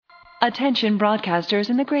Attention broadcasters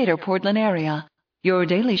in the greater Portland area. Your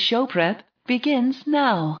daily show prep begins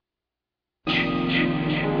now.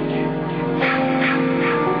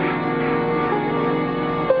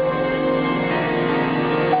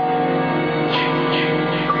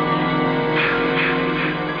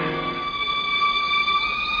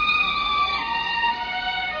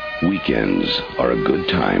 Weekends are a good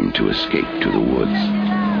time to escape to the woods.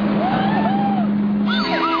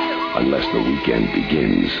 Unless the weekend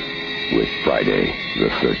begins with Friday the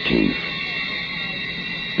 13th.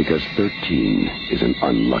 Because 13 is an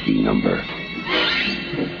unlucky number.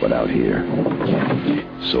 But out here,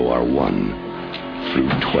 so are 1 through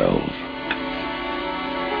 12.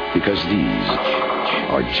 Because these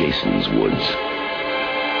are Jason's woods.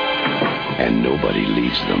 And nobody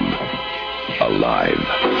leaves them alive.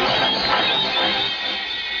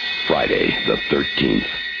 Friday the 13th,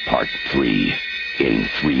 Part 3 in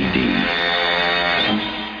 3D.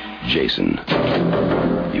 Jason,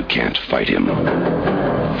 you can't fight him.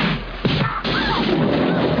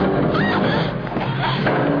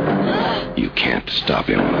 You can't stop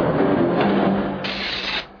him.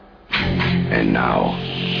 And now,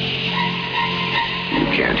 you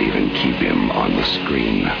can't even keep him on the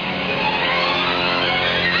screen.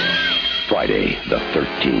 Friday the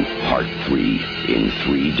 13th, Part 3 in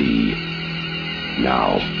 3D.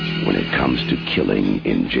 Now, when it comes to killing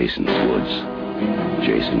in Jason's woods,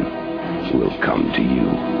 Jason will come to you.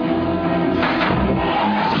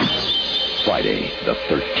 Friday the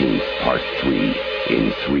 13th, Part 3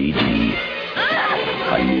 in 3D.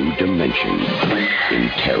 A new dimension in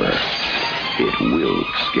terror. It will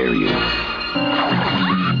scare you.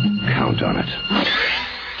 Count on it.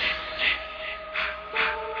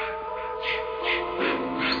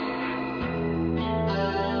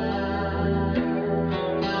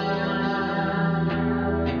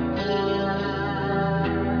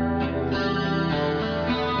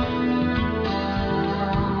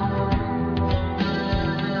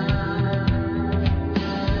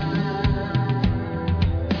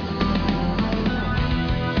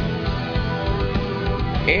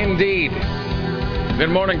 Indeed. Good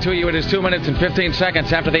morning to you. It is 2 minutes and 15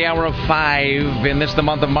 seconds after the hour of 5 in the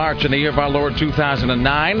month of March in the year of our Lord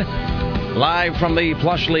 2009. Live from the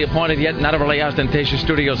plushly appointed yet not overly ostentatious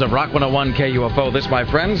studios of Rock 101 KUFO. This, my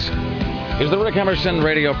friends, is the Rick Emerson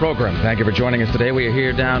radio program. Thank you for joining us today. We are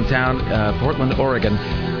here downtown Portland, Oregon,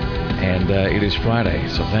 and it is Friday,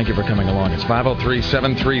 so thank you for coming along. It's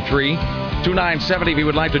 503-733-2970 if you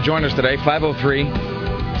would like to join us today.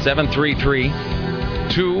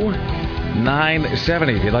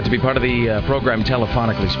 503-733-2970 if you'd like to be part of the program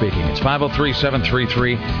telephonically speaking. It's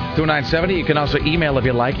 503-733-2970. You can also email if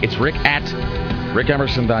you like. It's rick at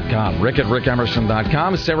rickemerson.com. Rick at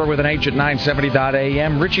rickemerson.com. Sarah with an H at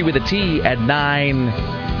 970.am. Richie with a T at 9...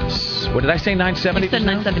 What did I say, 970? You said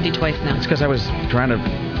 970 twice now. It's because I was trying to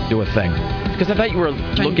do a thing. Because I thought you were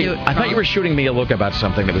looking... I thought you were shooting me a look about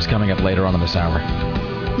something that was coming up later on in this hour.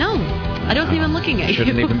 No. I wasn't even looking at you.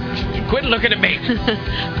 Shouldn't even... Quit looking at me.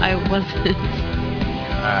 I wasn't.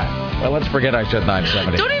 Well, let's forget I said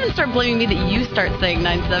 970. Don't even start blaming me that you start saying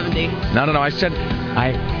 970. No. I said...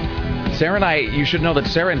 Sarah and I... You should know that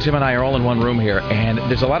Sarah and Tim and I are all in one room here, and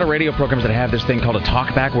there's a lot of radio programs that have this thing called a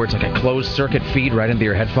talkback, where it's like a closed-circuit feed right into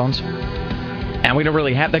your headphones. And we don't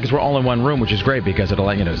really have that because we're all in one room, which is great because it'll,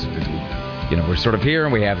 we're sort of here,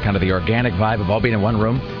 and we have kind of the organic vibe of all being in one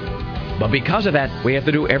room. But because of that, we have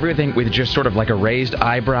to do everything with just sort of like a raised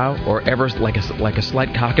eyebrow or ever like a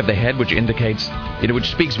slight cock of the head, which indicates,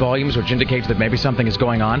 which speaks volumes, which indicates that maybe something is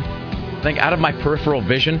going on. I think out of my peripheral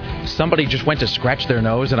vision, somebody just went to scratch their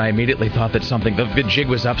nose, and I immediately thought that the jig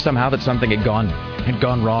was up somehow, that something had gone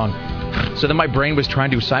wrong. So then my brain was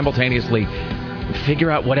trying to simultaneously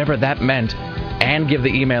figure out whatever that meant and give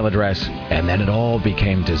the email address, and then it all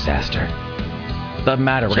became disaster. Doesn't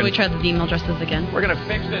matter. Shall we try the email addresses again? We're going to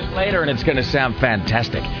fix this later, and it's going to sound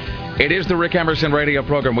fantastic. It is the Rick Emerson radio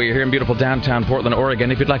program. We are here in beautiful downtown Portland,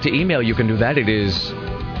 Oregon. If you'd like to email, you can do that. It is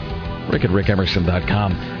rick at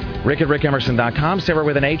rickemerson.com. Rick at rickemerson.com. Sarah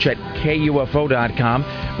with an H at KUFO.com.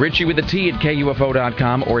 Richie with a T at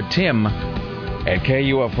KUFO.com. Or Tim at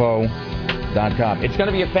KUFO.com. It's going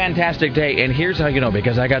to be a fantastic day, and here's how you know,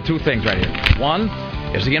 because I got two things right here. One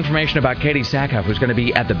is the information about Katie Sackhoff, who's going to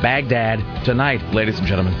be at the Baghdad tonight, ladies and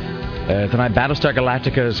gentlemen. Tonight, Battlestar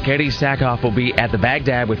Galactica's Katie Sackhoff will be at the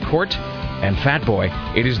Baghdad with Court and Fat Boy.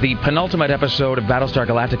 It is the penultimate episode of Battlestar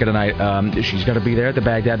Galactica tonight. She's going to be there at the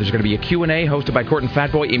Baghdad. There's going to be a Q&A hosted by Court and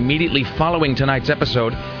Fat Boy immediately following tonight's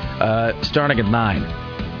episode, starting at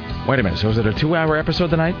 9. Wait a minute. So is it a 2-hour episode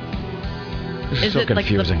tonight? This is so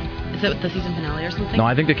confusing. Is it the season finale or something? No,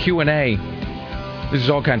 I think the Q&A There's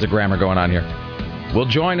all kinds of grammar going on here. We'll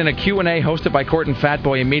join in a Q&A hosted by Court and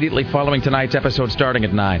Fatboy immediately following tonight's episode starting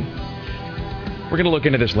at 9. We're going to look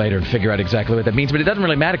into this later and figure out exactly what that means, but it doesn't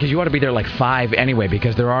really matter because you ought to be there like 5 anyway,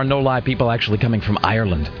 because there are no live people actually coming from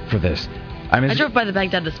Ireland for this. I drove by the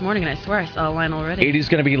Baghdad this morning, and I swear I saw a line already. It is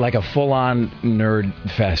going to be like a full-on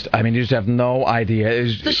nerd fest. I mean, you just have no idea.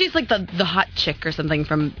 So she's like the hot chick or something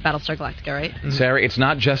from Battlestar Galactica, right? Sarah, it's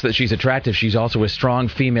not just that she's attractive. She's also a strong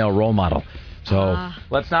female role model. So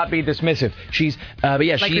let's not be dismissive. She's, but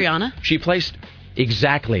yeah, like Rihanna? She plays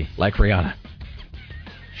exactly like Rihanna.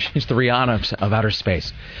 She's the Rihanna of outer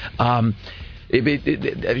space.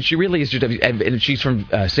 She really is just, and she's from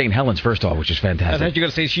St. Helens, first of all, which is fantastic. I thought you were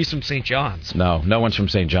going to say she's from St. John's. No one's from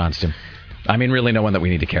St. John's, Tim. I mean, really no one that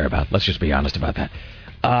we need to care about. Let's just be honest about that.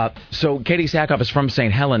 So Katie Sackhoff is from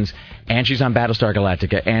St. Helens, and she's on Battlestar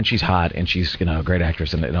Galactica, and she's hot, and she's a great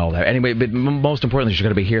actress and all that. Anyway, but most importantly, she's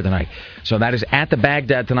going to be here tonight. So that is at the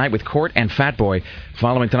Baghdad tonight with Court and Fatboy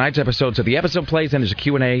following tonight's episode. So the episode plays, and there's a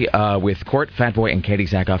Q&A with Court, Fatboy, and Katie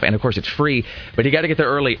Sackhoff. And, of course, it's free, but you got to get there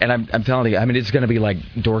early. And I'm telling you, I mean, it's going to be like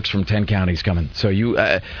dorks from 10 counties coming. So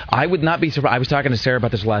I would not be surprised. I was talking to Sarah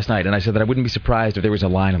about this last night, and I said that I wouldn't be surprised if there was a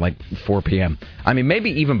line at like 4 p.m. I mean,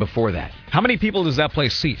 maybe even before that. How many people does that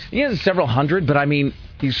place seat? Yeah, there's several hundred, but I mean,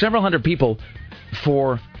 these several hundred people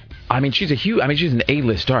for... I mean, she's she's an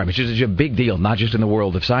A-list star. I mean, she's a big deal, not just in the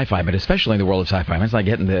world of sci-fi, but especially in the world of sci-fi. I mean, it's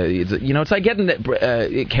like getting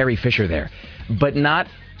Carrie Fisher there, but not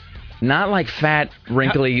like fat,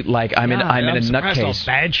 wrinkly, like I'm in a nutcase. How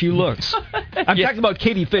bad she looks. I'm talking about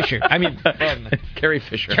Katie Fisher. I mean, Carrie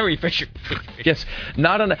Fisher. Carrie Fisher. Yes,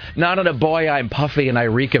 not on a boy. I'm puffy and I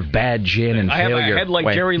reek of bad gin and failure. I have a head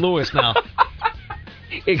like Jerry Lewis now.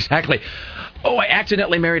 Exactly. Oh, I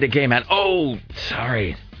accidentally married a gay man. Oh,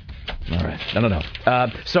 sorry. All right. No.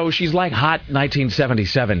 So she's like hot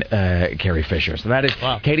 1977 Carrie Fisher. So that is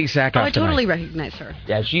Katie Sackhoff I totally recognize her.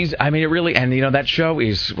 Yeah, it really, and that show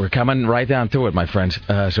we're coming right down to it, my friends.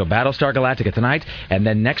 So Battlestar Galactica tonight, and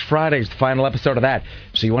then next Friday is the final episode of that.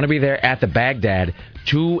 So you want to be there at the Baghdad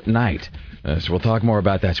tonight. So we'll talk more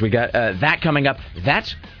about that. So we got that coming up.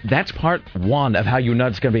 That's part 1 of how you know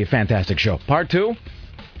it's going to be a fantastic show. Part 2,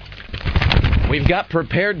 we've got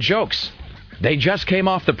prepared jokes. They just came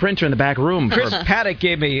off the printer in the back room. Chris Paddock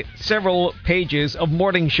gave me several pages of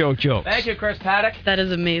morning show jokes. Thank you, Chris Paddock. That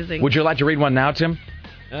is amazing. Would you like to read one now, Tim?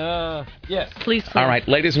 Yes. Please. All right,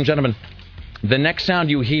 ladies and gentlemen, the next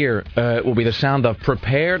sound you hear will be the sound of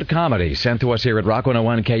prepared comedy sent to us here at Rock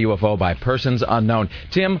 101 KUFO by persons unknown.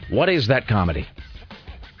 Tim, what is that comedy?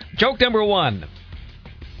 Joke number 1.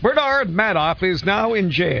 Bernard Madoff is now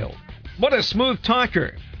in jail. What a smooth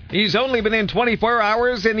talker. He's only been in 24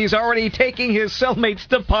 hours, and he's already taking his cellmate's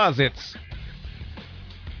deposits.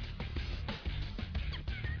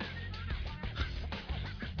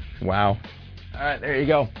 Wow. All right, there you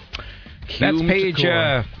go. That's page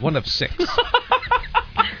 1 of 6.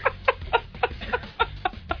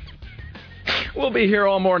 We'll be here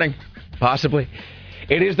all morning, possibly.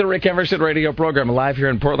 It is the Rick Emerson radio program live here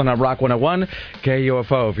in Portland on Rock 101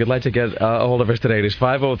 KUFO. If you'd like to get a hold of us today, it is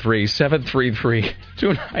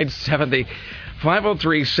 503-733-2970.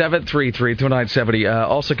 503-733-2970.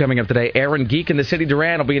 Also coming up today, Aaron Geek in the City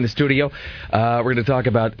Duran will be in the studio. We're going to talk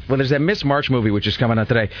about, there's that Miss March movie which is coming out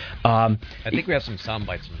today. I think we have some sound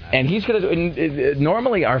bites from that. And he's going to,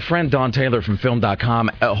 normally our friend Don Taylor from Film.com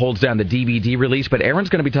holds down the DVD release, but Aaron's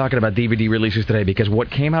going to be talking about DVD releases today because what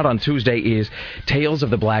came out on Tuesday is Tales of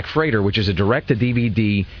the Black Freighter, which is a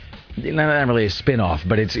direct-to-DVD, not really a spin-off,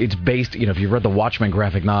 but it's based, if you've read the Watchmen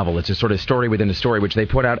graphic novel, it's a sort of story within a story, which they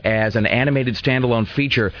put out as an animated standalone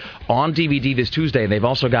feature on DVD this Tuesday. And they've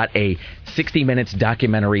also got a 60 minutes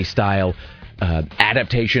documentary-style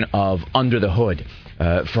adaptation of Under the Hood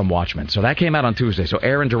from Watchmen. So that came out on Tuesday. So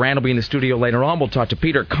Aaron Duran will be in the studio later on. We'll talk to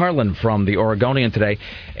Peter Carlin from The Oregonian today.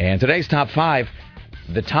 And today's Top 5,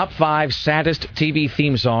 the Top 5 saddest TV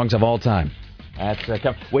theme songs of all time.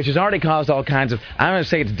 Which has already caused all kinds of, I'm going to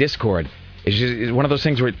say it's discord. It's one of those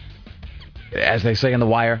things where, as they say in The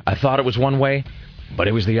Wire, I thought it was one way, but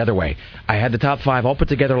it was the other way. I had the top 5 all put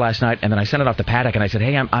together last night, and then I sent it off to Paddock, and I said,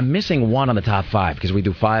 hey, I'm missing one on the top 5, because we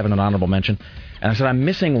do 5 and an honorable mention. And I said, I'm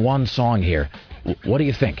missing one song here. What do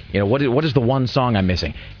you think? What is the one song I'm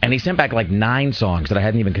missing? And he sent back like 9 songs that I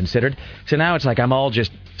hadn't even considered. So now it's like I'm all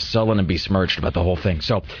just sullen and besmirched about the whole thing.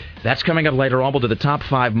 So that's coming up later on. We'll do the top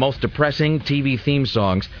 5 most depressing TV theme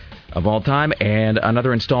songs of all time and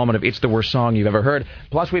another installment of It's the Worst Song You've Ever Heard.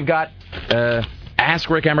 Plus we've got Ask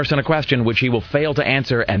Rick Emerson a Question, which he will fail to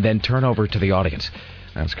answer and then turn over to the audience.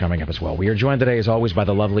 That's coming up as well. We are joined today, as always, by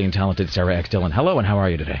the lovely and talented Sarah X. Dillon. Hello, and how are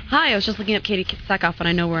you today? Hi, I was just looking up Katie Sackhoff, and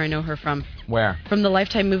I know where I know her from. Where? From the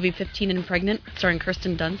Lifetime movie 15 and Pregnant, starring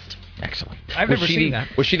Kirsten Dunst. Excellent. I've never seen that.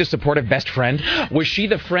 Was she the supportive best friend? Was she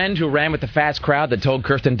the friend who ran with the fast crowd that told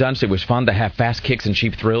Kirsten Dunst it was fun to have fast kicks and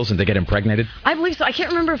cheap thrills and to get impregnated? I believe so. I can't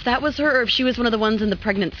remember if that was her or if she was one of the ones in the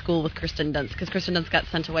pregnant school with Kirsten Dunst, because Kirsten Dunst got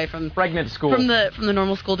sent away from Pregnant school. from the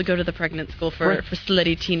normal school to go to the pregnant school for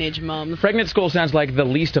slutty teenage moms. Pregnant school sounds like the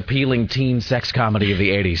least appealing teen sex comedy of the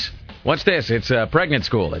 80s. What's this? It's Pregnant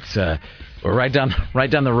School. It's right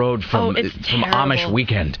down the road from Amish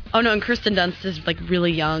Weekend. Oh no, and Kirsten Dunst is like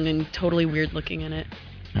really young and totally weird looking in it.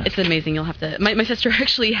 It's amazing. You'll have to. My sister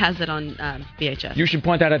actually has it on VHS. You should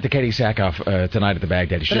point that out to Katie Sackhoff tonight at the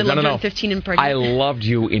Baghdad. But I loved you in 15 and Pregnant. I loved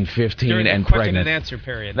you in 15 During and the question Pregnant. and answer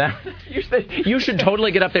period. You should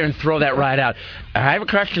totally get up there and throw that right out. I have a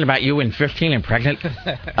question about you in 15 and Pregnant.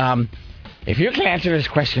 If you can answer this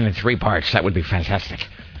question in 3 parts, that would be fantastic.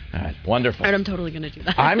 All right, wonderful. And I'm totally going to do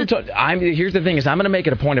that. Here's the thing: I'm going to make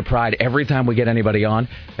it a point of pride every time we get anybody on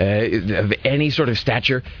of any sort of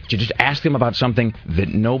stature to just ask them about something that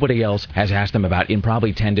nobody else has asked them about in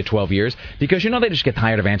probably 10 to 12 years, because they just get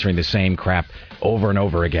tired of answering the same crap over and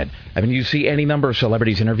over again. I mean, you see any number of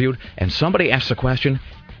celebrities interviewed, and somebody asks a question,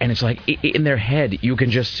 and it's like in their head you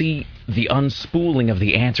can just see the unspooling of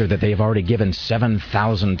the answer that they've already given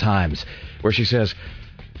 7,000 times, where she says,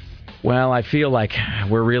 well, I feel like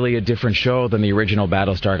we're really a different show than the original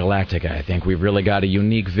Battlestar Galactica. I think we've really got a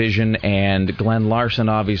unique vision, and Glenn Larson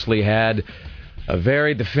obviously had a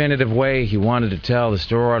very definitive way he wanted to tell the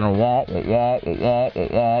story. And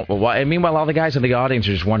meanwhile, all the guys in the audience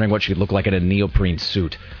are just wondering what she'd look like in a neoprene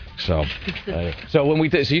suit. So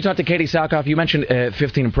you talked to Katie Sackhoff. You mentioned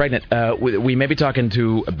 15 and Pregnant. We may be talking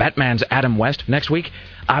to Batman's Adam West next week.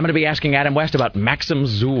 I'm going to be asking Adam West about Maxim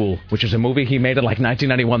Zool, which is a movie he made in like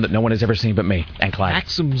 1991 that no one has ever seen but me and Clyde.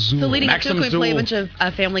 Maxim Zool. So leading up to, Maxim can we play a Zool. bunch of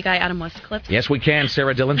Family Guy Adam West clips? Yes, we can,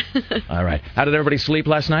 Sarah Dillon. All right. How did everybody sleep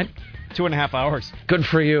last night? 2.5 hours. Good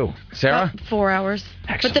for you. Sarah? 4 hours.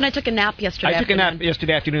 Excellent. But then I took a nap yesterday I took a nap afternoon.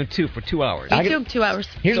 yesterday afternoon, too, for 2 hours. Me too, 2 hours.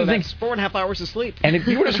 Here's So the thing. that's 4.5 hours of sleep. And if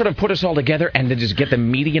you were to sort of put us all together and then just get the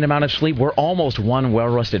median amount of sleep, we're almost one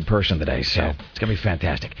well-rested person today, so it's going to be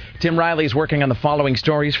fantastic. Tim Riley is working on the following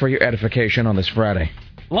stories for your edification on this Friday.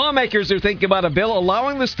 Lawmakers are thinking about a bill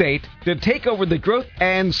allowing the state to take over the growth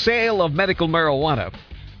and sale of medical marijuana.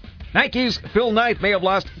 Nike's Phil Knight may have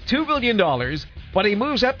lost $2 billion, but he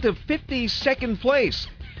moves up to 52nd place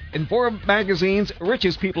in Forbes magazine's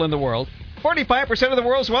richest people in the world. 45% of the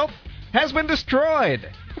world's wealth has been destroyed.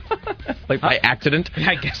 Like by accident?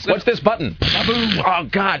 I guess so. What's this button? Boom. Oh,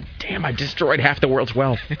 God damn, I destroyed half the world's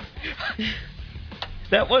wealth.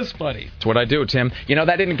 That was funny. That's what I do, Tim.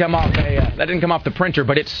 That didn't come off the printer,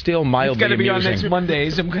 but it's still mildly It's going to be amusing. on next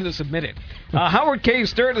Mondays. I'm going to submit it. Howard K.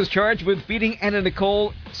 Stern is charged with feeding Anna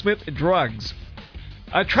Nicole Smith drugs.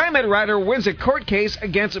 A TriMet rider wins a court case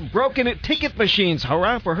against broken ticket machines.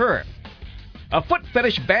 Hurrah for her. A foot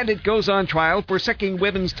fetish bandit goes on trial for sucking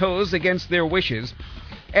women's toes against their wishes.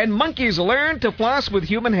 And monkeys learn to floss with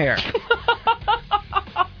human hair.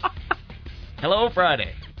 Hello,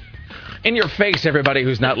 Friday. In your face, everybody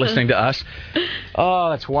who's not listening to us. Oh,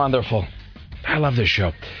 that's wonderful. I love this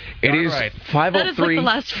show. It is right. 503. That is like the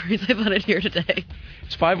last phrase I thought I'd hear today.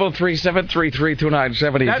 It's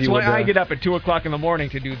 503-733-2970. That's why I get up at 2 o'clock in the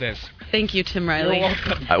morning to do this. Thank you, Tim Riley. You're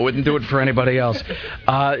welcome. I wouldn't do it for anybody else.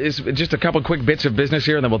 It's just a couple quick bits of business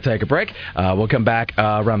here, and then we'll take a break. We'll come back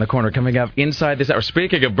around the corner. Coming up inside this hour,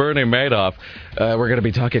 speaking of Bernie Madoff, we're going to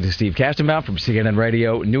be talking to Steve Kastenbaum from CNN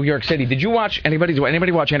Radio, New York City. Did you watch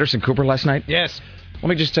anybody watch Anderson Cooper last night? Yes. Let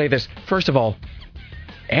me just say this. First of all,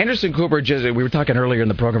 Anderson Cooper, we were talking earlier in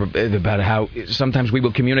the program about how sometimes we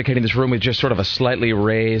will communicate in this room with just sort of a slightly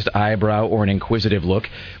raised eyebrow or an inquisitive look,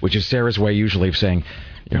 which is Sarah's way usually of saying,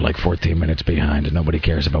 you're like 14 minutes behind and nobody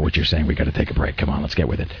cares about what you're saying. We got to take a break. Come on, let's get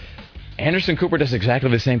with it. Anderson Cooper does exactly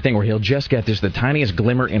the same thing, where he'll just get the tiniest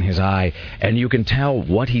glimmer in his eye, and you can tell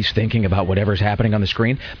what he's thinking about whatever's happening on the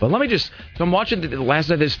screen. But so I'm watching the last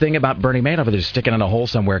of this thing about Bernie Madoff, they're sticking in a hole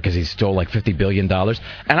somewhere because he stole like $50 billion. And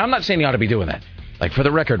I'm not saying he ought to be doing that. Like, for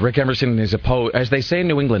the record, Rick Emerson is opposed. As they say in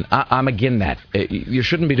New England, I'm against that. You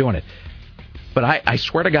shouldn't be doing it. But I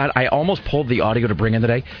swear to God, I almost pulled the audio to bring in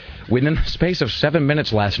today within the space of 7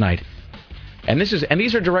 minutes last night. And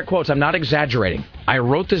these are direct quotes. I'm not exaggerating. I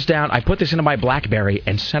wrote this down. I put this into my BlackBerry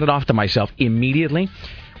and sent it off to myself immediately.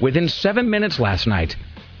 Within 7 minutes last night,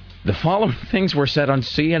 the following things were said on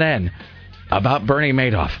CNN about Bernie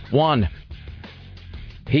Madoff. 1,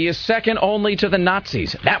 He is second only to the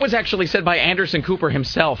Nazis. That was actually said by Anderson Cooper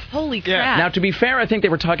himself. Holy crap. Yeah. Now, to be fair, I think they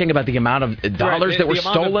were talking about the amount of dollars that were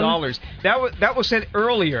stolen. Dollars. That was said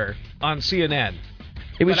earlier on CNN.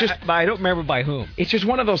 It was just, I don't remember by whom. it's just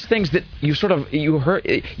one of those things that you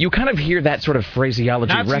kind of hear that sort of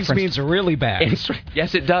phraseology Nazis reference. means really bad.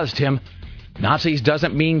 Yes, it does, Tim. Nazis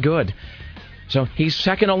doesn't mean good. So he's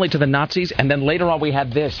second only to the Nazis, and then later on we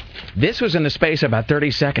had this. This was in the space of about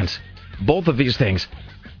 30 seconds. Both of these things.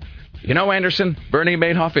 You know, Anderson, Bernie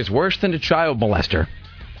Madoff is worse than a child molester.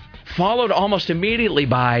 Followed almost immediately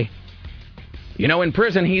by, you know, in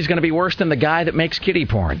prison he's going to be worse than the guy that makes kiddie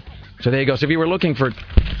porn. So there you go. So if you were looking for,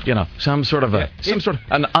 you know, some sort of an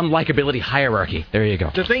unlikability hierarchy, there you go.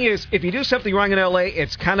 The thing is, if you do something wrong in L.A.,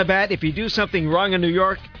 it's kind of bad. If you do something wrong in New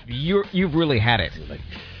York, you've really had it.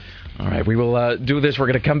 All right, we will do this. We're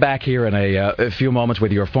going to come back here in a few moments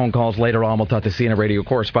with your phone calls. Later on, we'll talk to CNN radio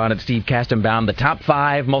correspondent Steve Kastenbaum, the top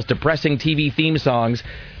 5 most depressing TV theme songs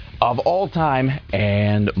of all time,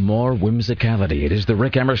 and more whimsicality. It is the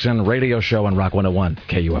Rick Emerson Radio Show on Rock 101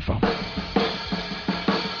 KUFO.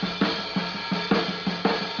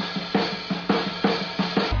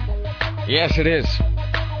 Yes, it is.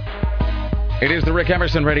 It is the Rick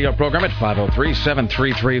Emerson radio program at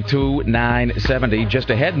 503-733-2970.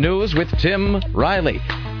 Just ahead, news with Tim Riley.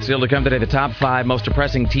 Still to come today, the top 5 most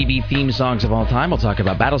depressing TV theme songs of all time. We'll talk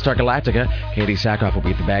about Battlestar Galactica. Katie Sackhoff will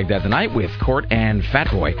be at the Baghdad tonight with Court and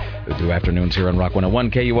Fatboy, who do afternoons here on Rock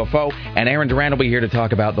 101 KUFO. And Aaron Duran will be here to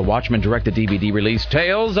talk about the Watchmen direct-to-DVD release,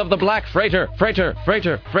 Tales of the Black Freighter.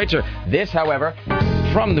 This, however,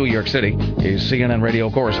 from New York City, is CNN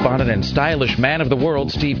radio correspondent and stylish man of the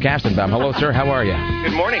world, Steve Kastenbaum. Hello, sir. How are you?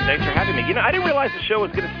 Good morning. Thanks for having me. You know, I didn't realize the show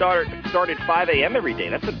was going to start at 5 a.m. every day.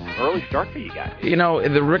 That's an early start for you guys. You know,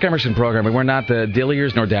 the Rick Emerson program, we're not the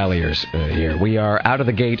dilliers nor dalliers here. We are out of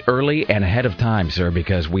the gate early and ahead of time, sir,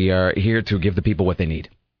 because we are here to give the people what they need.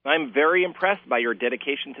 I'm very impressed by your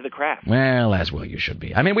dedication to the craft. Well, as well you should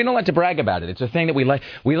be. I mean, we don't like to brag about it. It's a thing that we like.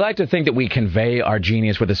 We like to think that we convey our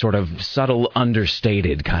genius with a sort of subtle,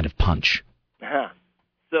 understated kind of punch. Huh.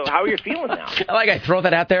 So how are you feeling now? Like I throw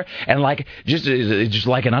that out there, and like just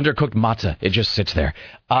like an undercooked matzah, it just sits there.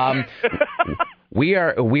 We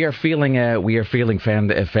are feeling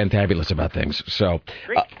fantabulous about things. So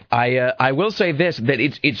I will say this, that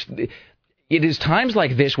it is times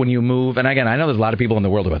like this when you move, and again, I know there's a lot of people in the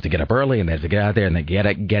world who have to get up early and they have to get out there and they get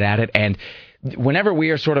at it, and whenever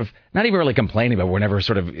we are sort of, not even really complaining, but whenever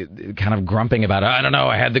sort of kind of grumping about, I don't know,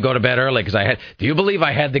 I had to go to bed early because do you believe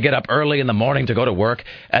I had to get up early in the morning to go to work?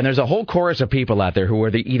 And there's a whole chorus of people out there who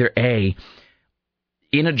are either A,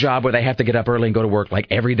 in a job where they have to get up early and go to work like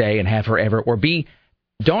every day and have forever, or B,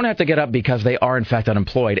 don't have to get up because they are in fact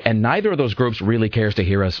unemployed, and neither of those groups really cares to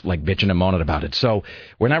hear us like bitching and moaning about it. So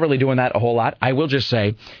we're not really doing that a whole lot. I will just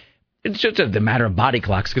say it's just a matter of body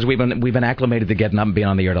clocks, because we've been acclimated to getting up and being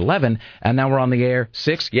on the air at 11, and now we're on the air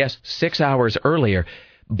 6 hours earlier.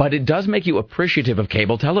 But it does make you appreciative of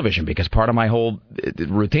cable television, because part of my whole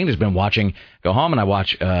routine has been go home and I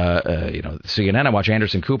watch, CNN, I watch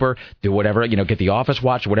Anderson Cooper, do whatever, get The Office,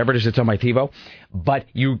 watch whatever it is that's on my TiVo. But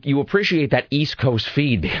you appreciate that East Coast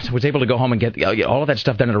feed, because I was able to go home and get all of that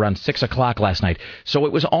stuff done at around 6 o'clock last night. So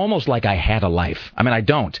it was almost like I had a life. I mean, I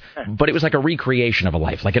don't, but it was like a recreation of a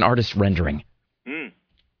life, like an artist's rendering.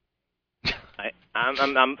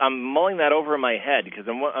 I'm mulling that over in my head, because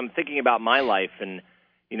I'm thinking about my life and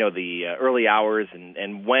the early hours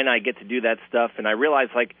and when I get to do that stuff. And I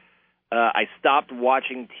realized, I stopped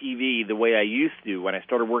watching TV the way I used to when I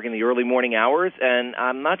started working the early morning hours, and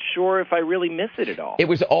I'm not sure if I really miss it at all. It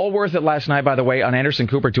was all worth it last night, by the way, on Anderson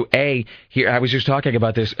Cooper here. I was just talking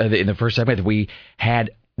about this in the first segment. We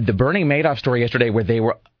had the Bernie Madoff story yesterday where they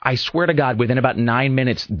were, I swear to God, within about 9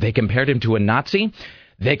 minutes, they compared him to a Nazi.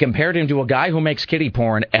 They compared him to a guy who makes kiddie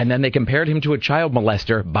porn, and then they compared him to a child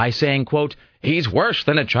molester by saying, quote, he's worse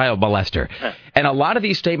than a child molester. And a lot of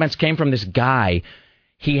these statements came from this guy.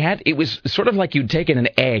 It was sort of like you'd taken an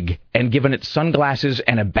egg and given it sunglasses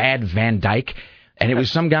and a bad Van Dyke. And it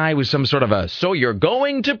was some guy with some sort of so you're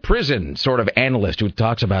going to prison sort of analyst who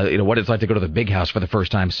talks about, what it's like to go to the big house for the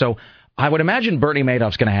first time. So I would imagine Bernie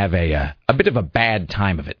Madoff's going to have a bit of a bad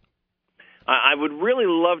time of it. I would really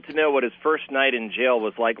love to know what his first night in jail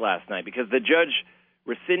was like last night, because the judge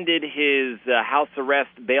rescinded his house arrest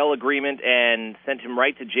bail agreement and sent him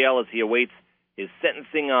right to jail as he awaits his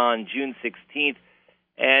sentencing on June 16th.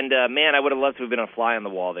 And, man, I would have loved to have been a fly on the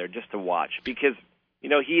wall there just to watch, because, he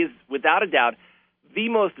is, without a doubt, the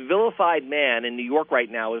most vilified man in New York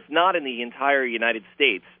right now, is not in the entire United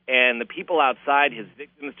States. And the people outside, his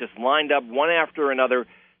victims, just lined up one after another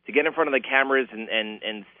to get in front of the cameras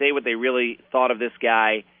and say what they really thought of this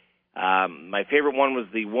guy. My favorite one was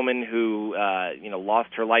the woman who, lost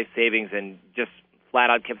her life savings and just flat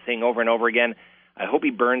out kept saying over and over again, I hope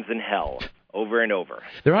he burns in hell. Over and over.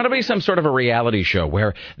 There ought to be some sort of a reality show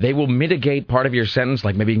where they will mitigate part of your sentence,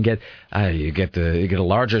 like maybe you can get a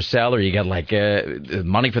larger cell, or you get like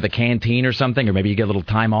money for the canteen or something, or maybe you get a little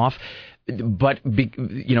time off. But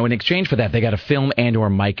in exchange for that, they got to film and/or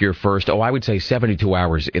mic your first. I would say 72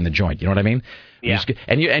 hours in the joint. You know what I mean? Yeah.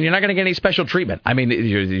 And you're not going to get any special treatment. I mean,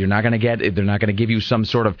 you're not going to get. They're not going to give you some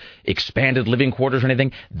sort of expanded living quarters or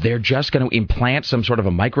anything. They're just going to implant some sort of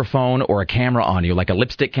a microphone or a camera on you, like a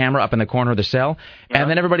lipstick camera up in the corner of the cell, and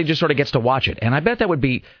then everybody just sort of gets to watch it. And I bet that would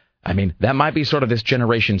be. I mean, that might be sort of this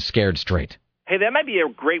generation scared straight. Hey, that might be a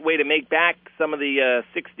great way to make back some of the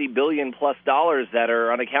 $60 billion plus that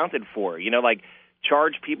are unaccounted for. Like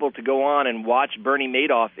charge people to go on and watch Bernie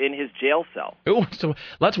Madoff in his jail cell. Ooh, so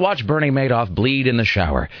let's watch Bernie Madoff bleed in the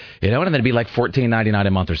shower, and then it'd be like $14.99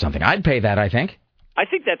 a month or something. I'd pay that, I think. I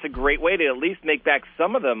think that's a great way to at least make back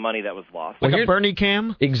some of the money that was lost. Like a Bernie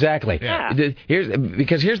cam? Exactly. Yeah. Here's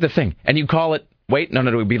the thing, and you call it. Wait, no,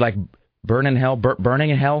 it would be like. Burning in hell.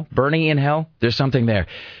 Bernie in hell. There's something there.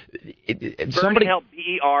 Somebody in hell,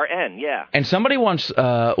 BERN, yeah. And somebody once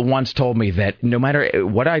told me that no matter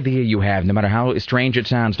what idea you have, no matter how strange it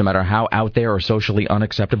sounds, no matter how out there or socially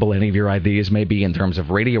unacceptable any of your ideas may be in terms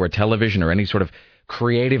of radio or television or any sort of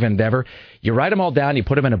creative endeavor, you write them all down, you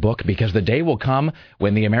put them in a book, because the day will come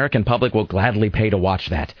when the American public will gladly pay to watch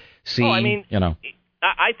that. See,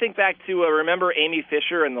 I think back to remember Amy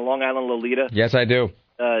Fisher and the Long Island Lolita. Yes, I do.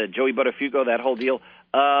 Joey Buttafuoco, that whole deal.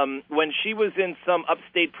 When she was in some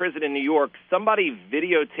upstate prison in New York, somebody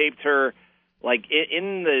videotaped her, like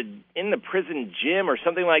in the prison gym or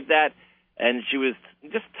something like that, and she was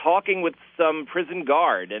just talking with some prison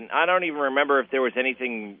guard. And I don't even remember if there was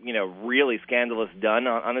anything really scandalous done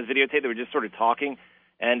on this videotape. They were just sort of talking,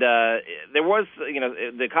 and there was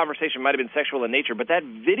the conversation might have been sexual in nature, but that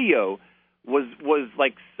video was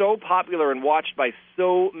like so popular and watched by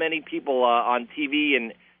so many people on TV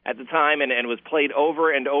and at the time, and was played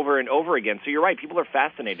over and over and over again. So you're right, people are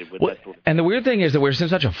fascinated with that sort of. And the weird thing is that we're seeing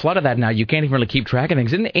such a flood of that now, you can't even really keep track of things.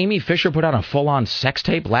 Didn't Amy Fisher put out a full-on sex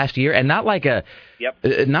tape last year, and not like a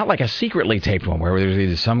secretly taped one where there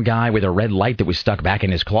was some guy with a red light that was stuck back in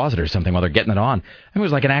his closet or something while they're getting it on? It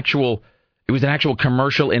was like an actual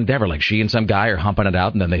commercial endeavor. Like she and some guy are humping it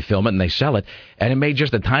out, and then they film it and they sell it, and it made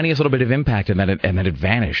just the tiniest little bit of impact, and then it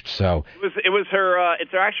vanished. So it was her.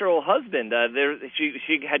 It's her actual husband.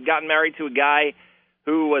 She had gotten married to a guy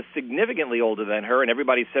who was significantly older than her, and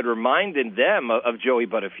everybody said reminded them of Joey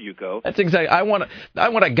Buttafuoco. That's exactly. I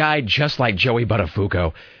want a guy just like Joey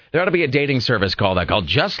Buttafuoco. There ought to be a dating service called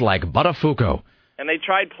Just Like Buttafuoco. And they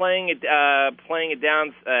tried playing it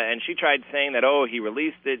down, and she tried saying that, he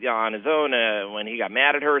released it on his own when he got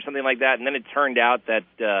mad at her or something like that. And then it turned out that,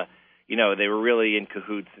 they were really in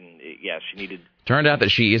cahoots, and, she needed... Turned out that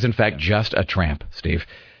she is, in fact, just a tramp, Steve.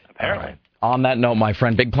 Apparently. Right. On that note, my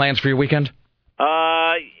friend, big plans for your weekend?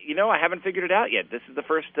 I haven't figured it out yet. This is the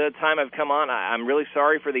first time I've come on. I'm really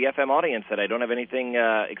sorry for the FM audience that I don't have anything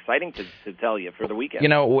exciting to tell you for the weekend.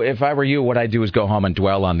 If I were you, what I'd do is go home and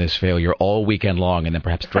dwell on this failure all weekend long, and then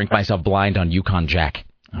perhaps drink myself blind on Yukon Jack.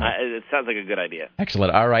 It sounds like a good idea.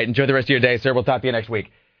 Excellent. All right. Enjoy the rest of your day, sir. We'll talk to you next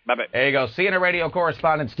week. Bye-bye. There you go. CNN radio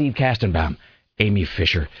correspondent Steve Kastenbaum. Amy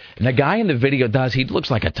Fisher. And the guy in the video he looks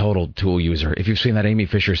like a total tool user. If you've seen that Amy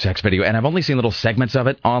Fisher sex video, and I've only seen little segments of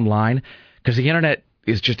it online, because the internet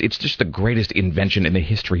it's just the greatest invention in the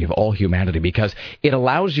history of all humanity, because it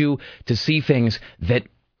allows you to see things that,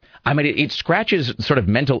 it scratches sort of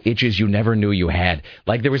mental itches you never knew you had.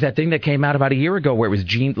 Like there was that thing that came out about a year ago where it was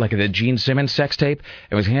the Gene Simmons sex tape.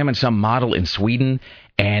 It was him and some model in Sweden,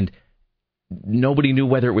 and nobody knew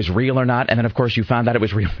whether it was real or not. And then, of course, you found out it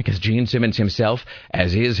was real because Gene Simmons himself,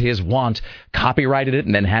 as is his wont, copyrighted it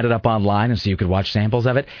and then had it up online, and so you could watch samples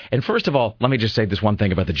of it. And first of all, let me just say this one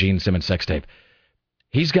thing about the Gene Simmons sex tape.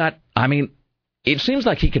 He's got, it seems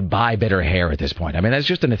like he could buy better hair at this point. That's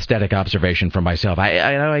just an aesthetic observation from myself.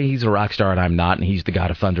 I know he's a rock star and I'm not, and he's the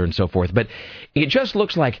god of thunder and so forth, but it just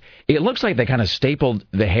looks like they kind of stapled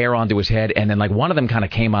the hair onto his head, and then like one of them kind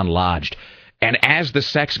of came unlodged. And as the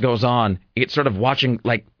sex goes on, it's sort of watching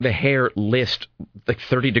like the hair list like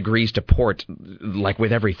 30 degrees to port, like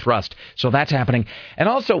with every thrust. So that's happening. And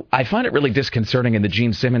also, I find it really disconcerting in the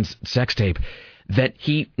Gene Simmons sex tape that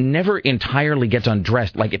he never entirely gets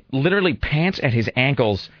undressed. Like it literally pants at his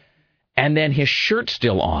ankles, and then his shirt's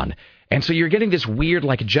still on. And so you're getting this weird,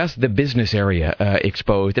 like, just the business area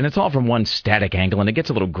exposed, and it's all from one static angle, and it gets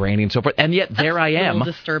a little grainy and so forth. And yet there I am. A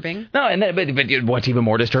little disturbing. No, and then, but what's even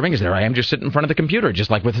more disturbing is there I am just sitting in front of the computer,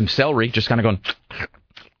 just like with some celery, just kind of going,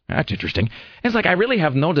 that's interesting. And it's like I really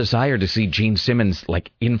have no desire to see Gene Simmons,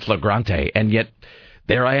 like, in flagrante, and yet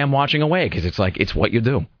there I am watching away, because it's like, it's what you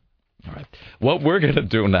do. All right. What we're going to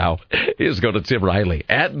do now is go to Tim Riley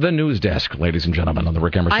at the news desk, ladies and gentlemen, on the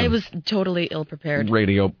Rick Emerson I was totally ill-prepared.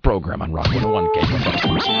 radio program on Rock 101.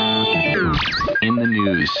 In the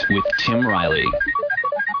news with Tim Riley.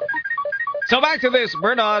 So back to this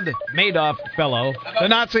Bernard Madoff fellow, the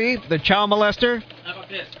Nazi, the child molester. How about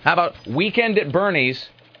this? How about Weekend at Bernie's?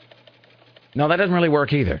 No, that doesn't really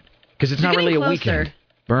work either, because it's not really a weekend.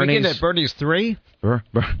 Weekend at Bernie's 3?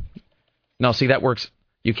 No, see, that works.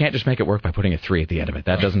 You can't just make it work by putting a 3 at the end of it.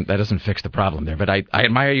 That doesn't fix the problem there. But I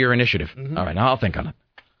admire your initiative. Mm-hmm. All right, now I'll think on it.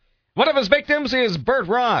 One of his victims is Bert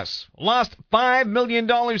Ross. Lost $5 million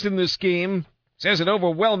in this scheme. Says an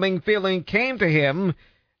overwhelming feeling came to him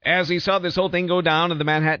as he saw this whole thing go down in the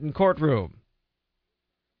Manhattan courtroom.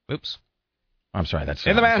 Oops. I'm sorry, that's...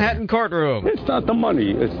 in the Manhattan courtroom. It's not the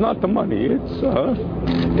money. It's not the money.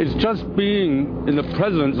 It's just being in the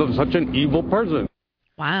presence of such an evil person.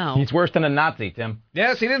 Wow. He's worse than a Nazi, Tim.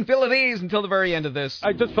 Yes, he didn't feel at ease until the very end of this.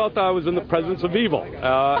 I just felt that I was in the presence of evil,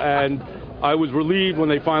 and I was relieved when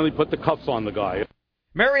they finally put the cuffs on the guy.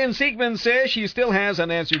 Marion Siegman says she still has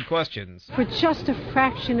unanswered questions. For just a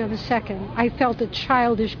fraction of a second, I felt a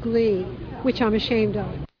childish glee, which I'm ashamed of.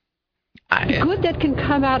 The good that can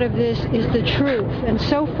come out of this is the truth, and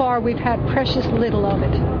so far we've had precious little of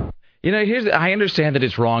it. You know, I understand that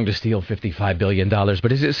it's wrong to steal $55 billion, but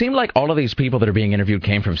does it seem like all of these people that are being interviewed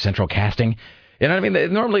came from Central Casting? You know what I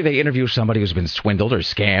mean? Normally they interview somebody who's been swindled or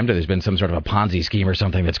scammed, or there's been some sort of a Ponzi scheme or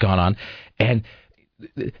something that's gone on, and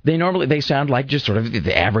they sound like just sort of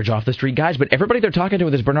the average off-the-street guys. But everybody they're talking to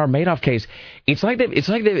with this Bernard Madoff case, it's like they're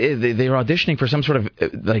auditioning for some sort of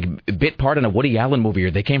like bit part in a Woody Allen movie, or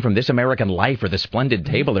they came from This American Life or The Splendid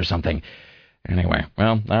Table or something. Anyway,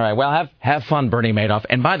 well, all right. Well, have fun, Bernie Madoff.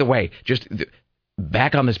 And by the way, just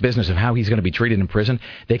back on this business of how he's going to be treated in prison,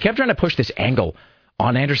 they kept trying to push this angle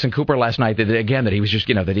on Anderson Cooper last night that he was just,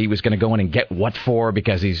 that he was going to go in and get what for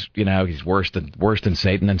because he's worse than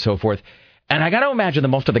Satan and so forth. And I got to imagine that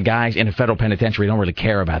most of the guys in a federal penitentiary don't really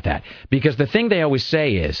care about that, because the thing they always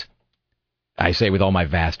say is, I say with all my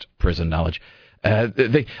vast prison knowledge,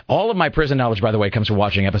 all of my prison knowledge, by the way, comes from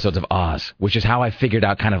watching episodes of Oz, which is how I figured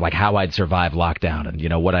out kind of like how I'd survive lockdown and,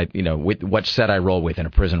 what set I roll with in a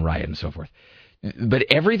prison riot and so forth. But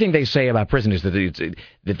everything they say about prison is that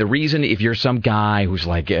the reason, if you're some guy who's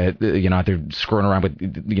like, out there screwing around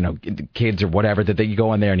with, kids or whatever, that you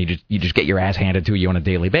go in there and you just get your ass handed to you on a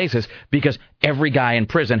daily basis, because every guy in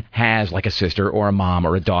prison has like a sister or a mom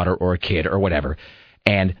or a daughter or a kid or whatever.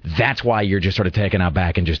 And that's why you're just sort of taken out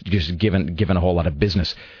back and just given a whole lot of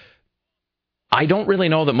business. I don't really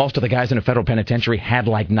know that most of the guys in a federal penitentiary had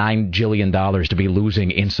like $9 jillion to be losing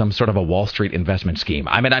in some sort of a Wall Street investment scheme.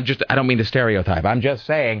 I mean, I don't mean to stereotype. I'm just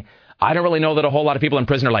saying I don't really know that a whole lot of people in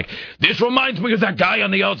prison are like, this reminds me of that guy on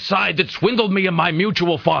the outside that swindled me in my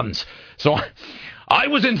mutual funds. So I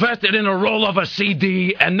was invested in a roll of a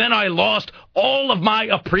CD, and then I lost all of my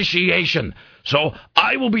appreciation. So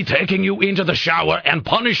I will be taking you into the shower and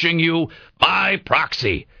punishing you by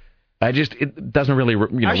proxy. It doesn't really,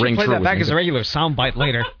 ring true. I should play that back as a regular soundbite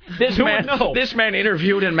later. This man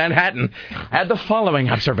interviewed in Manhattan had the following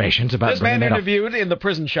observations about... This man interviewed in the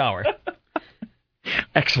prison shower.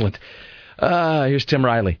 Excellent. Here's Tim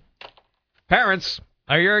Riley. Parents,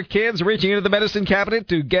 are your kids reaching into the medicine cabinet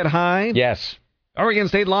to get high? Yes. Oregon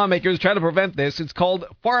state lawmakers try to prevent this. It's called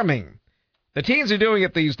farming. The teens are doing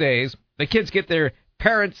it these days. The kids get their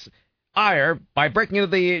parents' ire by breaking into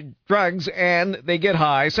the drugs, and they get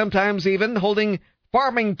high, sometimes even holding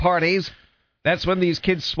farming parties. That's when these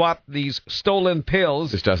kids swap these stolen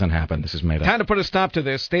pills. This doesn't happen. This is made up. Time to put a stop to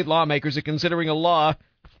this. State lawmakers are considering a law.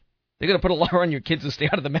 They're going to put a law on your kids to stay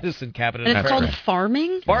out of the medicine cabinet. And it's called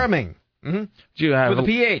farming? Farming. Mm-hmm. With a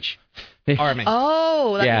PH. Farming.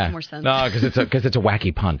 Oh, that makes more sense. No, because it's a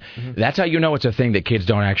wacky pun. Mm-hmm. That's how you know it's a thing that kids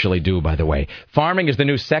don't actually do, by the way. Farming is the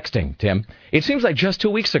new sexting, Tim. It seems like just 2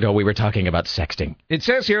 weeks ago we were talking about sexting. It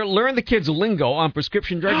says here, learn the kids' lingo on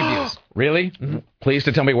prescription drug abuse. Really? Mm-hmm. Please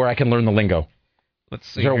to tell me where I can learn the lingo. Let's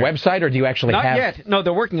see. Is there a website, or do you actually have... Not yet. No,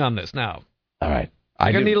 they're working on this now. All right.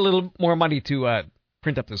 I'm going to need a little more money to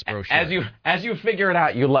print up this brochure. As you figure it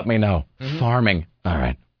out, you let me know. Mm-hmm. Farming. All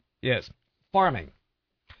right. Yes. Farming.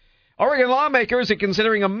 Oregon lawmakers are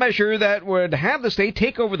considering a measure that would have the state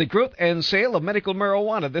take over the growth and sale of medical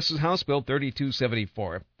marijuana. This is House Bill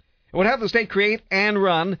 3274. It would have the state create and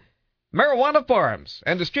run marijuana farms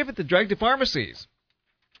and distribute the drug to pharmacies.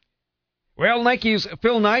 Well, Nike's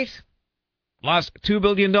Phil Knight lost $2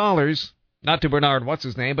 billion. Not to Bernard, what's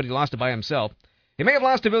his name, but he lost it by himself. He may have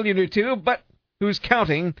lost $1 billion or two, but who's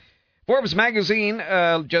counting? Forbes magazine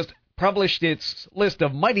just published its list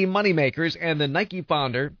of mighty moneymakers, and the Nike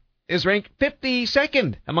founder is ranked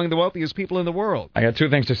 52nd among the wealthiest people in the world. I got two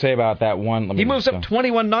things to say about that. One, he moves up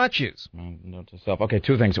 21 notches. Note to self. Okay,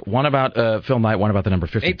 two things. One about Phil Knight, one about the number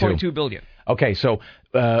 52. $8.2 billion. Okay, so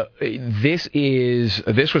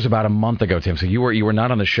this was about a month ago, Tim. So you were not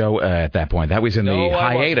on the show at that point. That was in the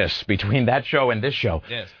hiatus between that show and this show.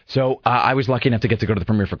 Yes. So I was lucky enough to get to go to the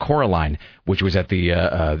premiere for Coraline, which was at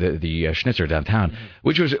the Schnitzer downtown,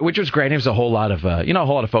 which was great. It was a whole lot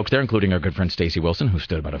of folks there, including our good friend Stacey Wilson, who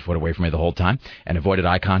stood about a foot away from me the whole time and avoided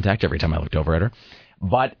eye contact every time I looked over at her.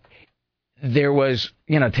 But there was,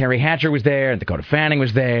 Terry Hatcher was there, and Dakota Fanning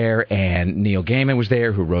was there, and Neil Gaiman was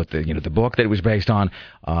there, who wrote the book that it was based on,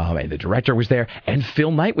 and the director was there, and Phil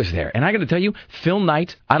Knight was there. And I got to tell you, Phil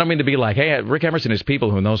Knight, I don't mean to be like, hey, Rick Emerson is people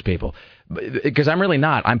who knows people, because I'm really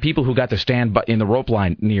not. I'm people who got to stand in the rope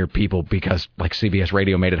line near people because, like, CBS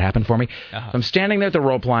Radio made it happen for me. Uh-huh. I'm standing there at the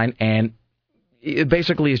rope line, and it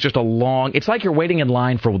basically is just it's like you're waiting in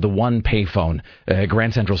line for the one payphone,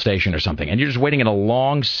 Grand Central Station or something, and you're just waiting in a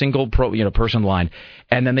long single person line,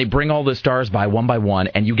 and then they bring all the stars by one,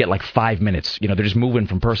 and you get like 5 minutes. They're just moving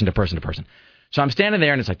from person to person to person. So I'm standing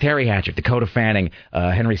there, and it's like Terry Hatcher, Dakota Fanning,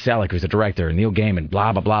 Henry Selick, who's the director, Neil Gaiman,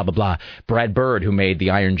 blah, blah, blah, blah, blah. Brad Bird, who made The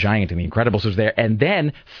Iron Giant and The Incredibles, was there. And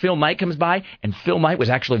then Phil Knight comes by, and Phil Knight was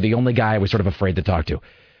actually the only guy I was sort of afraid to talk to,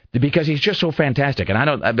 because he's just so fantastic, and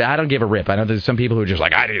I don't give a rip. I know there's some people who are just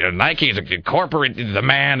like, Nike's a corporate, the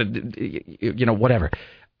man, whatever.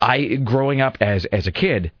 Growing up as a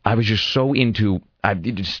kid, I was just so into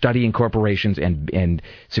studying corporations and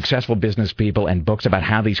successful business people and books about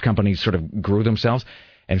how these companies sort of grew themselves.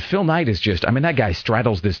 And Phil Knight is just, that guy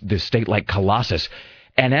straddles this state like Colossus.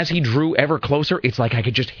 And as he drew ever closer, it's like I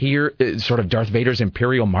could just hear sort of Darth Vader's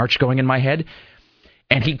Imperial March going in my head.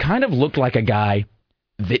 And he kind of looked like a guy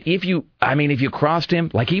that if you crossed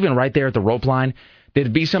him, like even right there at the rope line,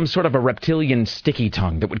 there'd be some sort of a reptilian sticky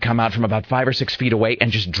tongue that would come out from about 5 or 6 feet away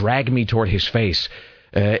and just drag me toward his face.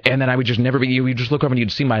 And then I would just never be, you'd just look over and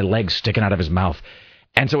you'd see my legs sticking out of his mouth.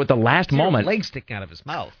 And so at the last moment... legs sticking out of his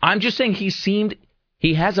mouth? I'm just saying he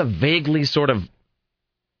has a vaguely sort of...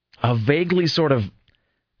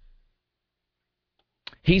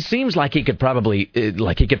 He seems like he could probably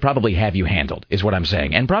have you handled, is what I'm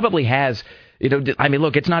saying. And probably has...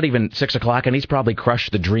 look, it's not even 6 o'clock, and he's probably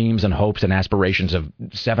crushed the dreams and hopes and aspirations of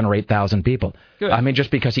 7,000 or 8,000 people. Good.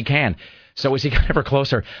 Just because he can. So as he got ever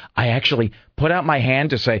closer, I actually put out my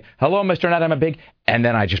hand to say, hello, Mr. Knight, I'm a big... And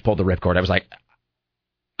then I just pulled the ripcord. I was like,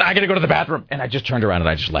 I got to go to the bathroom. And I just turned around and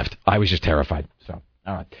I just left. I was just terrified. So,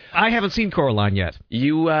 all right. I haven't seen Coraline yet.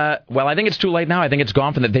 Well, I think it's too late now. I think it's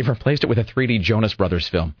gone from that. They've replaced it with a 3D Jonas Brothers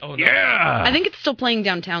film. Oh, no. Yeah! I think it's still playing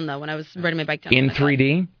downtown, though, when I was riding my bike down. In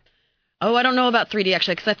 3D? Oh, I don't know about 3D,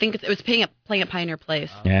 actually, because I think it was playing at Pioneer Place.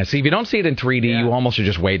 Yeah, see, if you don't see it in 3D, you almost should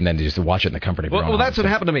just wait and then just watch it in the comfort of your own Well, that's home.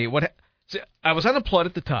 what happened to me. I was unemployed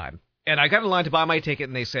at the time, and I got in line to buy my ticket,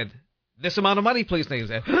 and they said, this amount of money, please. And I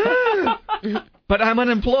said, but I'm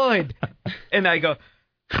unemployed. And I go,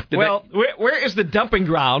 where is the dumping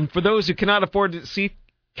ground for those who cannot afford to see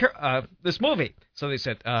this movie? So they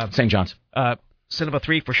said... St. John's. Cinema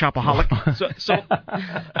 3 for Shopaholic. so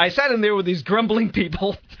I sat in there with these grumbling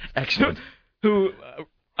people. Excellent. Who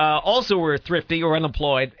also were thrifty or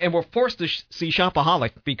unemployed and were forced to see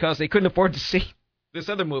Shopaholic because they couldn't afford to see this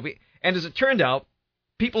other movie. And as it turned out,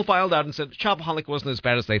 people filed out and said Shopaholic wasn't as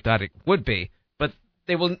bad as they thought it would be, but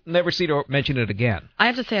they will never see it or mention it again. I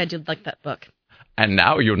have to say I did like that book. And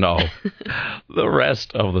now you know the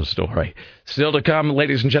rest of the story. Still to come,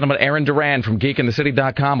 ladies and gentlemen, Aaron Duran from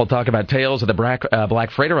GeekInTheCity.com will talk about Tales of the Black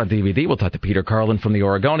Freighter on DVD. We'll talk to Peter Carlin from The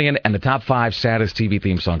Oregonian and the top 5 saddest TV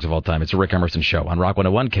theme songs of all time. It's a Rick Emerson Show on Rock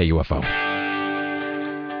 101 KUFO.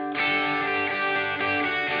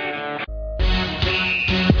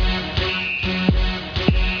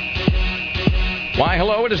 Why,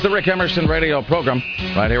 hello, it is the Rick Emerson radio program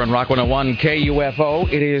right here on Rock 101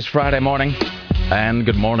 KUFO. It is Friday morning. And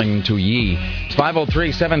good morning to ye. It's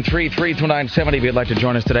 503-733-2970 if you'd like to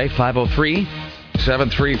join us today.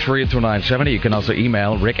 503-733-2970. You can also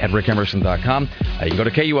email rick@rickemerson.com. You can go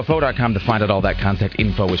to KUFO.com to find out all that contact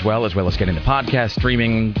info as well as getting the podcast,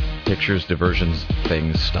 streaming, pictures, diversions,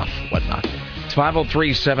 things, stuff, whatnot. It's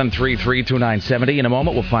 503-733-2970. In a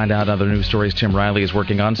moment, we'll find out other news stories Tim Riley is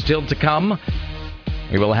working on. Still to come,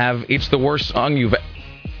 we will have It's the Worst Song You've...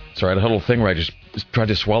 Sorry, I had a little thing where I just tried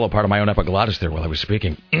to swallow part of my own epiglottis there while I was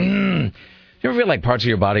speaking. You ever feel like parts of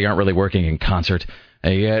your body aren't really working in concert?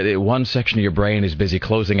 One section of your brain is busy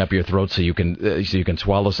closing up your throat so you can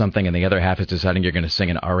swallow something, and the other half is deciding you're going to sing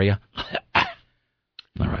an aria.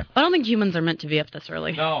 All right. I don't think humans are meant to be up this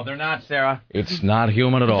early. No, they're not, Sarah. It's not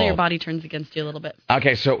human at all. Your body turns against you a little bit.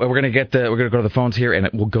 Okay, so we're going to go to the phones here, and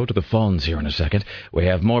we'll go to the phones here in a second. We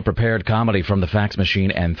have more prepared comedy from the fax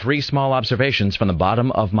machine and 3 small observations from the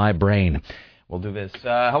bottom of my brain. We'll do this.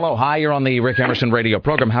 Hello, hi, you're on the Rick Emerson radio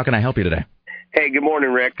program. How can I help you today? Hey, good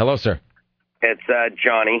morning, Rick. Hello, sir. It's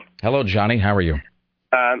Johnny. Hello, Johnny. How are you?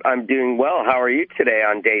 I'm doing well. How are you today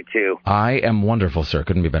on day 2? I am wonderful, sir.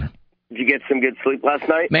 Couldn't be better. Did you get some good sleep last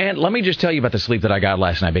night? Man, let me just tell you about the sleep that I got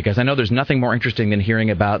last night, because I know there's nothing more interesting than hearing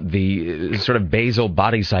about the sort of basal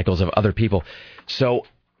body cycles of other people. So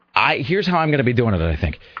here's how I'm going to be doing it, I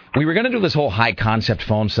think. We were going to do this whole high-concept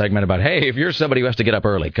phone segment about, hey, if you're somebody who has to get up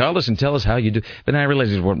early, call us and tell us how you do. But then I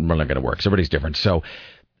realized we're not going to work. Everybody's different. So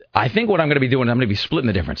I think what I'm going to be doing, I'm going to be splitting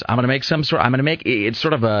the difference. I'm going to make it's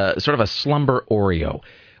sort of a slumber Oreo.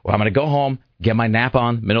 Well, I'm going to go home, get my nap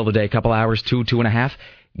on, middle of the day, a couple hours, 2.5.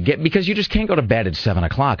 Because you just can't go to bed at 7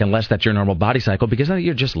 o'clock unless that's your normal body cycle, because then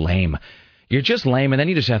you're just lame. You're just lame, and then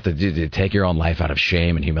you just have to take your own life out of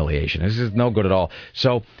shame and humiliation. This is no good at all.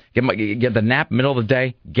 So get the nap middle of the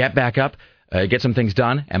day, get back up, get some things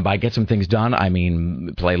done, and by get some things done, I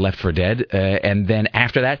mean play Left 4 Dead, and then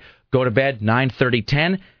after that, go to bed 9:30,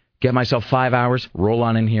 10, get myself 5 hours, roll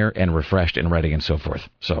on in here, and refreshed and ready and so forth.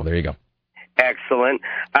 So there you go. Excellent.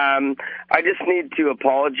 I just need to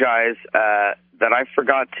apologize that I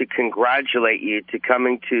forgot to congratulate you to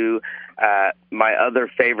coming to my other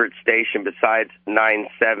favorite station besides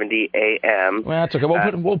 970 AM. Well, that's okay.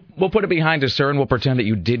 We'll put it behind us, sir, and we'll pretend that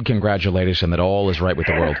you did congratulate us and that all is right with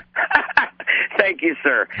the world. Thank you,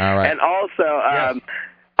 sir. All right. And also, yes.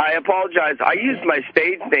 I apologize. I used my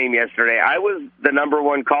stage name yesterday. I was the number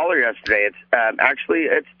 1 caller yesterday.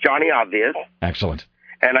 It's Johnny Obvious. Excellent.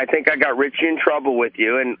 And I think I got Richie in trouble with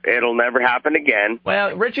you, and it'll never happen again.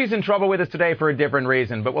 Well, Richie's in trouble with us today for a different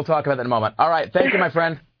reason, but we'll talk about that in a moment. All right. Thank you, my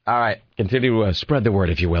friend. All right. Continue to spread the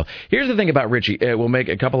word, if you will. Here's the thing about Richie. We'll make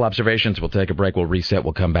a couple observations. We'll take a break. We'll reset.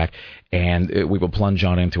 We'll come back, and we will plunge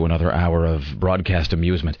on into another hour of broadcast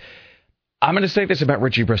amusement. I'm going to say this about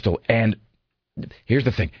Richie Bristol, and here's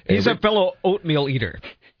the thing. He's a fellow oatmeal eater.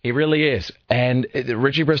 He really is. And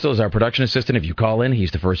Richie Bristol is our production assistant. If you call in, he's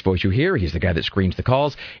the first voice you hear. He's the guy that screens the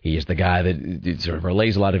calls. He is the guy that sort of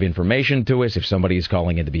relays a lot of information to us. If somebody is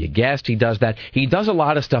calling in to be a guest, he does that. He does a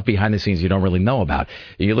lot of stuff behind the scenes you don't really know about.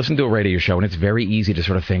 You listen to a radio show, and it's very easy to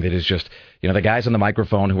sort of think that it's just, the guys on the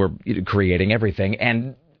microphone who are creating everything.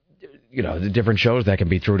 And the different shows that can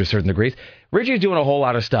be true to certain degrees. Richie's doing a whole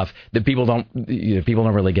lot of stuff that people don't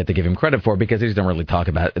really get to give him credit for, because they just don't really talk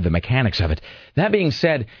about the mechanics of it. That being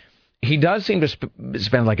said, he does seem to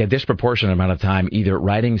spend like a disproportionate amount of time either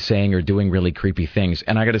writing, saying, or doing really creepy things.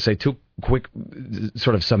 And I got to say 2 quick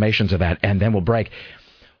sort of summations of that, and then we'll break.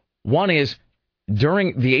 One is,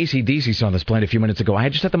 during the AC/DC song that's playing a few minutes ago, I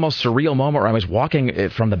just had the most surreal moment where I was walking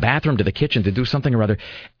from the bathroom to the kitchen to do something or other,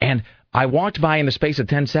 and I walked by in the space of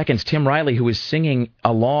 10 seconds Tim Riley, who was singing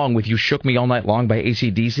along with You Shook Me All Night Long by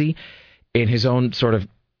AC/DC in his own sort of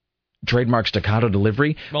trademark staccato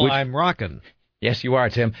delivery. Well, I'm rocking. Yes, you are,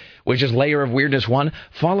 Tim. Which is layer of weirdness 1,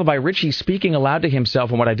 followed by Richie speaking aloud to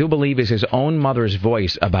himself in what I do believe is his own mother's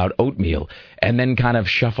voice about oatmeal, and then kind of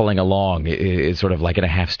shuffling along. It's sort of like in a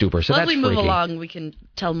half stupor. So as that's we move freaky. along, we can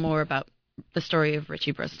tell more about the story of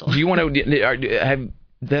Richie Bristol. Do you want to have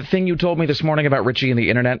that thing you told me this morning about Richie and the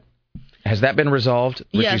internet? Has that been resolved?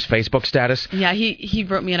 Richie's Facebook status? Yeah, he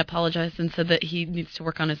wrote me and apologized and said that he needs to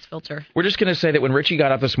work on his filter. We're just going to say that when Richie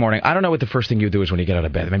got up this morning, I don't know what the first thing you do is when you get out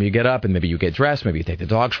of bed. Maybe you get up and maybe you get dressed, maybe you take the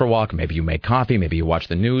dogs for a walk, maybe you make coffee, maybe you watch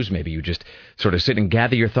the news, maybe you just sort of sit and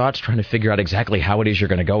gather your thoughts, trying to figure out exactly how it is you're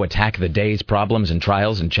going to go attack the day's problems and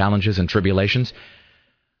trials and challenges and tribulations.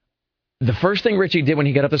 The first thing Richie did when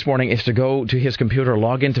he got up this morning is to go to his computer,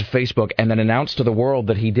 log into Facebook, and then announce to the world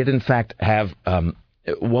that he did in fact have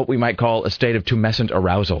what we might call a state of tumescent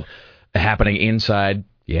arousal happening inside,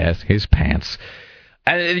 yes, his pants.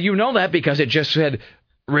 And you know that because it just said,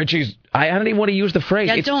 Richie's, I don't even want to use the phrase.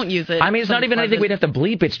 Yeah, don't use it. I mean, it's not even anything we'd have to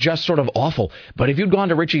bleep. It's just sort of awful. But if you'd gone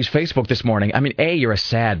to Richie's Facebook this morning, I mean, A, you're a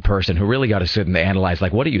sad person who really got to sit and analyze,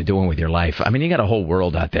 like, what are you doing with your life? I mean, you got a whole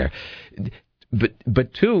world out there.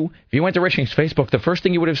 But 2, if you went to Richie's Facebook, the first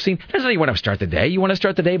thing you would have seen, that's how you want to start the day. You want to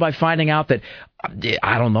start the day by finding out that,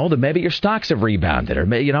 I don't know, that maybe your stocks have rebounded, or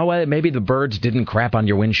maybe the birds didn't crap on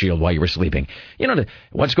your windshield while you were sleeping.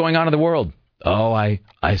 What's going on in the world? Oh, I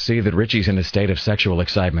see that Richie's in a state of sexual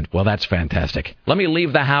excitement. Well, that's fantastic. Let me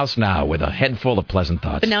leave the house now with a head full of pleasant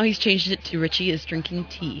thoughts. But now he's changed it to Richie is drinking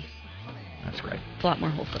tea. That's great. It's a lot more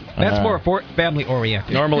wholesome. That's more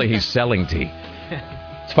family-oriented. Normally he's selling tea.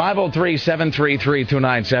 It's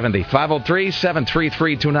 503-733-2970.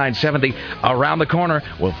 503-733-2970. Around the corner,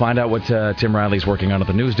 we'll find out what Tim Riley's working on at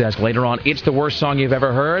the news desk. Later on, it's the worst song you've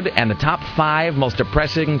ever heard and the top 5 most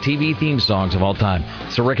depressing TV theme songs of all time.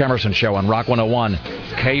 It's the Rick Emerson Show on Rock 101.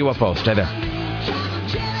 KUFO. Stay there.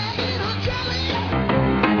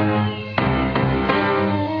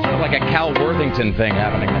 Like a Cal Worthington thing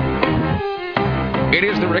happening there. It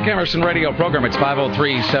is the Rick Emerson radio program. It's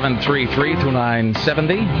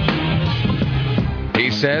 503-733-2970. He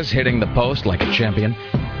says, hitting the post like a champion.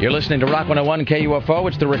 You're listening to Rock 101 KUFO.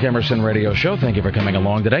 It's the Rick Emerson radio show. Thank you for coming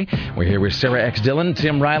along today. We're here with Sarah X. Dillon,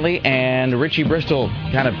 Tim Riley, and Richie Bristol,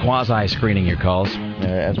 kind of quasi-screening your calls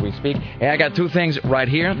as we speak. Hey, I got 2 things right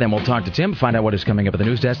here. Then we'll talk to Tim, find out what is coming up at the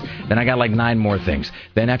news desk. Then I got like 9 more things.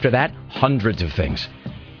 Then after that, hundreds of things.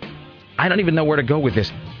 I don't even know where to go with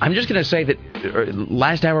this. I'm just going to say that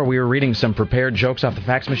last hour we were reading some prepared jokes off the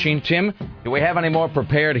fax machine. Tim, do we have any more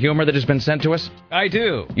prepared humor that has been sent to us? I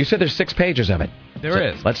do. You said there's 6 pages of it. There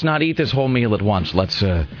is. Let's not eat this whole meal at once. Let's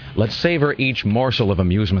savor each morsel of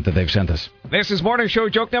amusement that they've sent us. This is morning show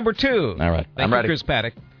joke number 2. All right. I'm ready. Chris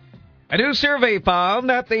Paddock. A new survey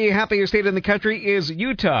found that the happiest state in the country is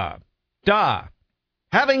Utah.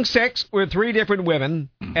 Having sex with 3 different women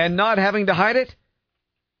and not having to hide it?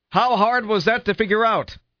 How hard was that to figure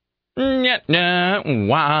out? It's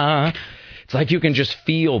like you can just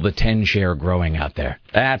feel the 10 share growing out there.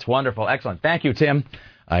 That's wonderful. Excellent. Thank you, Tim.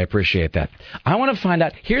 I appreciate that. I want to find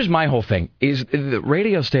out, here's my whole thing, is the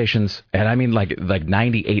radio stations, and I mean like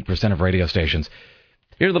 98% of radio stations,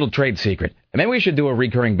 here's a little trade secret. Maybe we should do a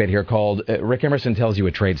recurring bit here called Rick Emerson Tells You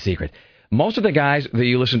a Trade Secret. Most of the guys that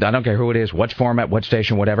you listen to, I don't care who it is, what format, what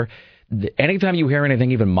station, whatever, anytime you hear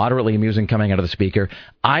anything even moderately amusing coming out of the speaker,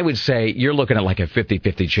 I would say you're looking at like a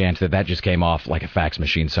 50-50 chance that just came off like a fax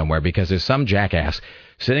machine somewhere, because there's some jackass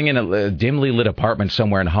sitting in a dimly lit apartment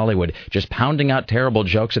somewhere in Hollywood just pounding out terrible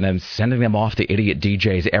jokes and then sending them off to idiot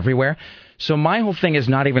DJs everywhere. So my whole thing is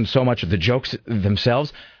not even so much the jokes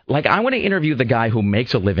themselves. Like, I want to interview the guy who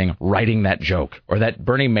makes a living writing that joke, or that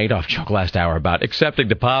Bernie Madoff joke last hour about accepting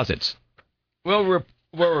deposits. We'll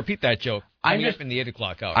repeat that joke. I'm just in the 8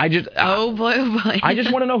 o'clock hour. Oh boy. I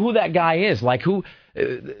just want to know who that guy is. Like, who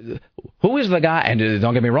is the guy? And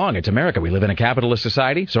don't get me wrong, it's America. We live in a capitalist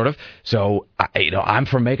society, sort of. So, I'm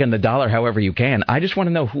for making the dollar however you can. I just want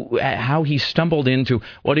to know how he stumbled into,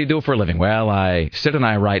 what do you do for a living? Well, I sit and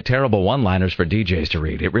I write terrible one-liners for DJs to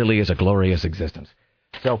read. It really is a glorious existence.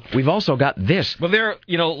 So, we've also got this. Well, they're,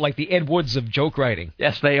 like the Ed Woods of joke writing.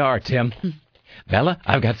 Yes, they are, Tim. Bella,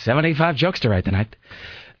 I've got 75 jokes to write tonight.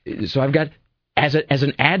 So I've got, as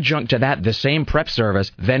an adjunct to that, the same prep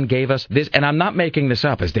service then gave us this, and I'm not making this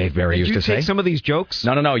up, as Dave Barry used to say. Did you take some of these jokes?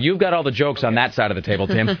 No. You've got all the jokes on that side of the table,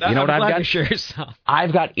 Tim. You know what I've got? Sure.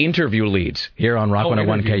 I've got interview leads here on Rock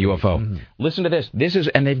 101 KUFO. Mm-hmm. Listen to this.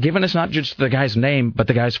 And they've given us not just the guy's name, but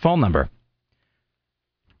the guy's phone number.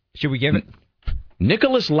 Should we give it?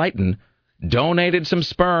 Nicholas Lighton donated some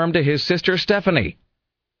sperm to his sister Stephanie,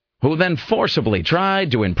 who then forcibly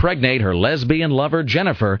tried to impregnate her lesbian lover,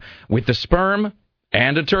 Jennifer, with the sperm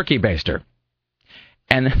and a turkey baster.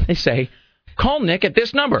 And they say, call Nick at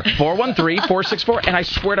this number, 413-464, and I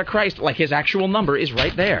swear to Christ, like his actual number is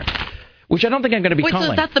right there, which I don't think I'm going to be calling. Wait,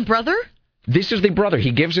 so is that the brother? This is the brother.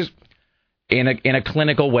 He gives in a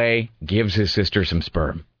clinical way, gives his sister some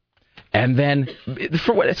sperm. And then,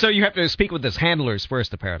 so you have to speak with his handlers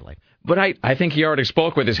first, apparently. But I think he already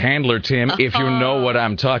spoke with his handler, Tim, if you know what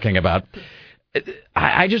I'm talking about.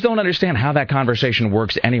 I just don't understand how that conversation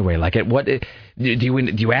works anyway. Like, do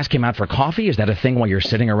you ask him out for coffee? Is that a thing while you're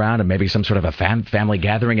sitting around and maybe some sort of a family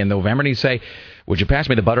gathering in November? And you say, would you pass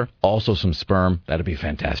me the butter? Also some sperm. That'd be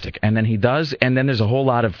fantastic. And then he does, and then there's a whole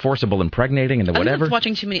lot of forcible impregnating and the whatever. I think it's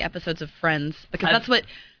watching too many episodes of Friends, because that's what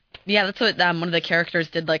one of the characters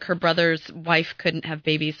did. Like, her brother's wife couldn't have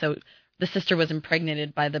babies, so the sister was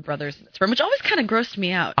impregnated by the brother's sperm, which always kind of grossed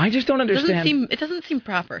me out. I just don't understand. It doesn't seem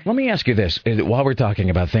proper. Let me ask you this, while we're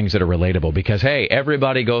talking about things that are relatable, because, hey,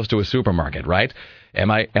 everybody goes to a supermarket, right?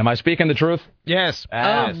 Am I speaking the truth? Yes.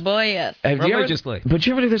 Oh, boy, yes. Religiously. But do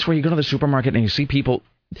you ever do this where you go to the supermarket and you see people,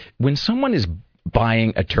 when someone is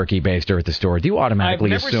buying a turkey baster at the store, do you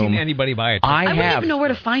automatically assume... I've never seen anybody buy a turkey. I wouldn't even know where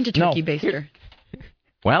to find a turkey baster.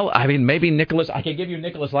 Well, I mean, maybe I can give you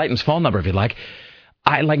Nicholas Lighton's phone number if you'd like.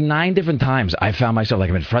 Like 9 different times I found myself,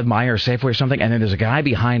 like I'm at Fred Meyer or Safeway or something, and then there's a guy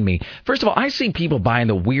behind me. First of all, I see people buying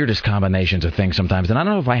the weirdest combinations of things sometimes, and I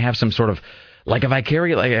don't know if I have some sort of Like if I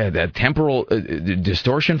carry like a temporal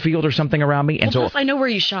distortion field or something around me. And plus I know where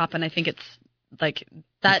you shop, and I think it's like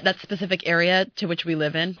that specific area to which we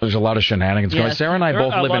live in. There's a lot of shenanigans going. Sarah and I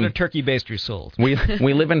both live in... a lot of turkey basters sold. We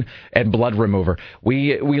live in... at Blood Remover.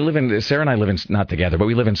 We live in... Sarah and I live in... not together, but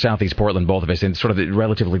we live in Southeast Portland, both of us, in sort of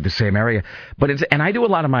relatively the same area. But it's... and I do a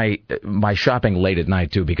lot of my shopping late at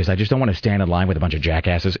night, too, because I just don't want to stand in line with a bunch of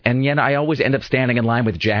jackasses. And yet I always end up standing in line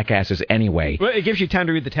with jackasses anyway. Well, it gives you time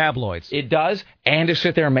to read the tabloids. It does. And to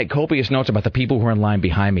sit there and make copious notes about the people who are in line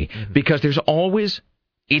behind me. Mm-hmm. Because there's always...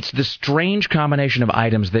 it's the strange combination of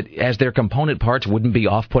items that, as their component parts, wouldn't be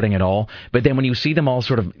off-putting at all. But then when you see them all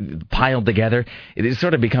sort of piled together, it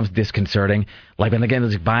sort of becomes disconcerting. Like, and again,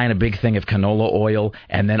 it's buying a big thing of canola oil,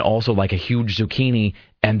 and then also like a huge zucchini,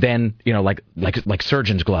 and then, you know, like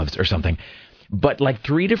surgeon's gloves or something. But like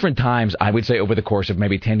 3 different times, I would say over the course of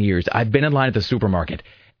maybe 10 years, I've been in line at the supermarket,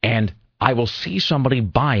 and I will see somebody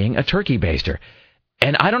buying a turkey baster.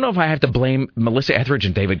 And I don't know if I have to blame Melissa Etheridge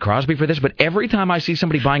and David Crosby for this, but every time I see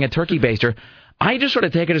somebody buying a turkey baster, I just sort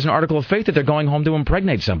of take it as an article of faith that they're going home to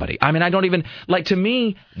impregnate somebody. I mean, I don't even... like, to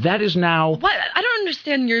me, that is now... What? I don't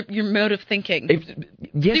understand your mode of thinking.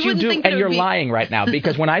 Yes, you do, and you're lying right now,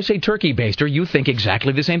 because when I say turkey baster, you think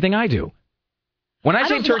exactly the same thing I do. When I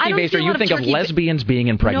say turkey baster, you think of lesbians being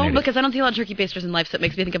impregnated. No, because I don't see a lot of turkey basters in life, so it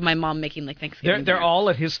makes me think of my mom making like Thanksgiving. They're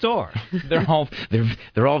all at his store. they're all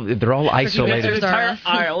isolated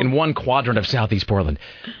in one quadrant of Southeast Portland.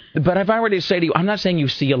 But if I were to say to you, I'm not saying you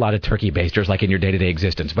see a lot of turkey basters like in your day-to-day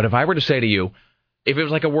existence, but if I were to say to you, if it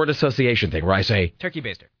was like a word association thing where I say turkey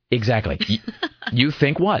baster, exactly, you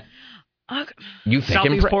think what? You think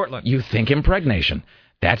Southeast Portland. You think impregnation.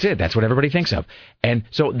 That's it. That's what everybody thinks of. And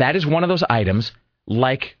so that is one of those items,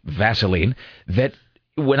 like Vaseline, that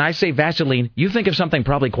when I say Vaseline, you think of something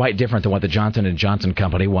probably quite different than what the Johnson & Johnson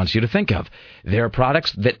company wants you to think of. There are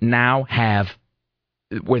products that now have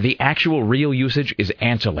where the actual real usage is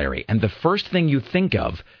ancillary, and the first thing you think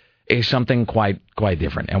of is something quite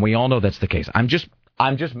different. And we all know that's the case.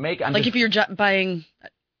 If you're buying,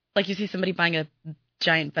 like you see somebody buying a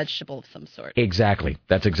giant vegetable of some sort. Exactly.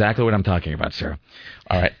 That's exactly what I'm talking about, Sarah.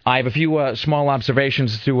 All right. I have a few small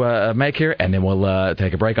observations to make here, and then we'll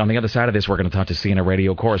take a break. On the other side of this, we're going to talk to CNN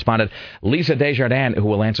radio correspondent Lisa Desjardins, who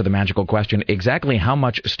will answer the magical question, exactly how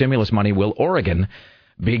much stimulus money will Oregon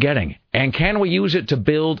be getting? And can we use it to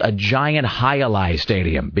build a giant Highlight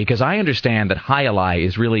stadium? Because I understand that Highlight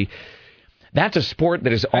is really... that's a sport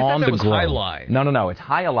that is on the grow. Highlight. No. It's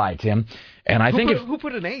Highlight, Tim. And I think who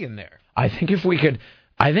put an A in there? I think if we could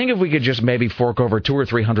just maybe fork over $200 or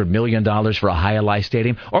 $300 million for a Highlight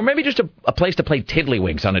stadium, or maybe just a place to play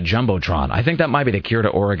tiddlywinks on a jumbotron. I think that might be the cure to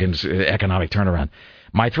Oregon's economic turnaround.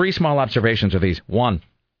 My 3 small observations are these. 1.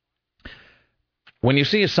 When you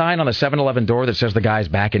see a sign on a 7-Eleven door that says the guy's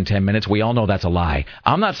back in 10 minutes, we all know that's a lie.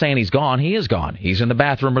 I'm not saying he's gone. He is gone. He's in the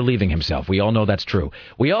bathroom relieving himself. We all know that's true.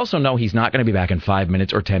 We also know he's not going to be back in 5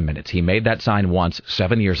 minutes or 10 minutes. He made that sign once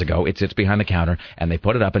 7 years ago. It sits behind the counter, and they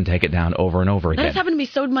put it up and take it down over and over again. That has happened to me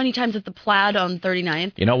so many times at the Plaid on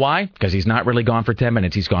 39th. You know why? Because he's not really gone for 10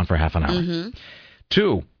 minutes. He's gone for half an hour. Mm-hmm.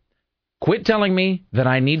 2. Quit telling me that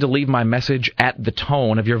I need to leave my message at the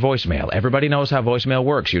tone of your voicemail. Everybody knows how voicemail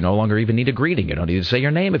works. You no longer even need a greeting. You don't need to say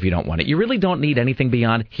your name if you don't want it. You really don't need anything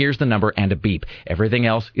beyond, here's the number and a beep. Everything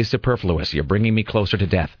else is superfluous. You're bringing me closer to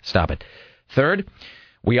death. Stop it. 3rd,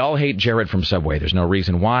 we all hate Jared from Subway. There's no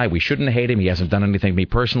reason why. We shouldn't hate him. He hasn't done anything. Me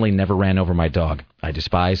personally, never ran over my dog. I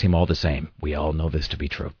despise him all the same. We all know this to be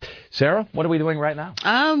true. Sarah, what are we doing right now?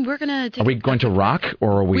 We're going to take... Are we going to rock,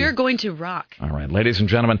 or are we... We're going to rock. All right. Ladies and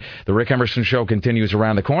gentlemen, the Rick Emerson Show continues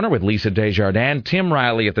around the corner with Lisa Desjardins, Tim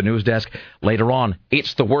Riley at the news desk. Later on,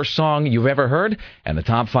 it's the worst song you've ever heard, and the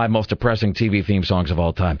top 5 most depressing TV theme songs of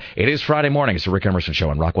all time. It is Friday morning. It's the Rick Emerson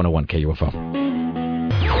Show on Rock 101 KUFO.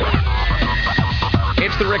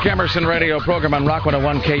 It's the Rick Emerson radio program on Rock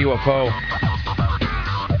 101 KUFO.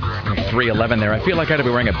 311 there. I feel like I ought to be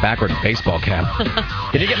wearing a backward baseball cap.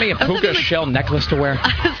 Can you get me a puka shell necklace to wear?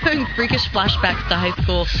 I was having freakish flashbacks to high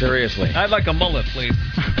school. Seriously. I'd like a mullet, please.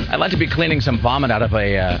 I'd like to be cleaning some vomit out of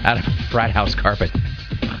a frat house carpet.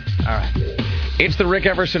 All right. It's the Rick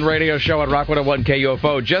Emerson radio show at Rock 101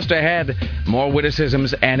 KUFO. Just ahead, more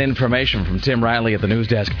witticisms and information from Tim Riley at the news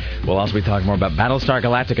desk. We'll also be talking more about Battlestar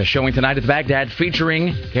Galactica showing tonight at the Baghdad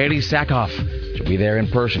featuring Katie Sackhoff. She'll be there in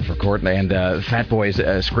person for Court and Fat Boy's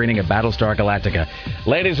screening of Battlestar Galactica.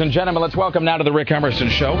 Ladies and gentlemen, let's welcome now to the Rick Emerson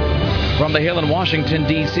show from the Hill in Washington,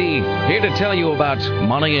 D.C. Here to tell you about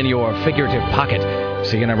money in your figurative pocket.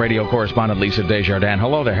 CNN radio correspondent Lisa Desjardins.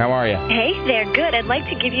 Hello there. How are you? Hey there. Good. I'd like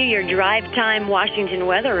to give you your drive time Washington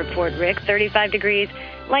weather report, Rick. 35 degrees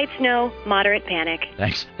light snow, moderate panic.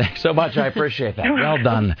 Thanks so much. I appreciate that. Well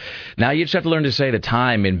done. Now you just have to learn to say the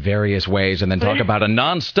time in various ways and then talk about a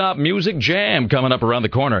nonstop music jam coming up around the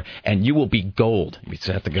corner, and you will be gold. You just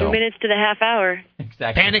have to go. 2 minutes to the half hour.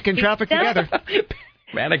 Exactly. Panic and traffic together.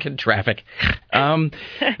 Panic and traffic.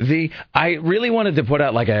 I really wanted to put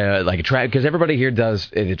out like a traffic, because everybody here does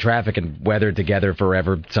the traffic and weather together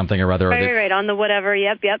forever, something or other. Right. On the whatever.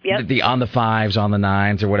 Yep. The on the 5s, on the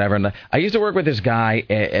 9s, or whatever. And I used to work with this guy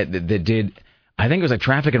that did, I think it was like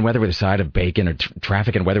traffic and weather with a side of bacon, or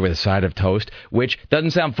traffic and weather with a side of toast, which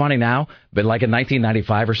doesn't sound funny now, but like in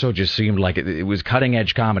 1995 or so, just seemed like it was cutting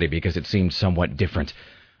edge comedy because it seemed somewhat different.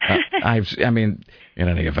 I mean, in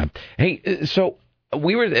any event. Hey, so.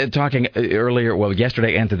 We were talking earlier,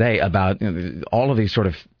 yesterday and today, about all of these sort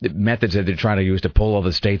of methods that they're trying to use to pull all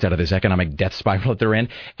the states out of this economic death spiral that they're in.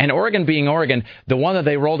 And Oregon being Oregon, the one that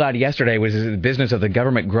they rolled out yesterday was the business of the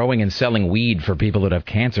government growing and selling weed for people that have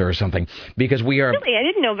cancer or something. Because we are... Really? I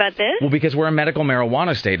didn't know about this. Well, because we're a medical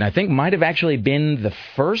marijuana state, and I think might have actually been the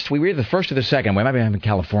first. We were the first or the second. We might be in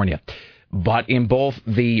California. But in both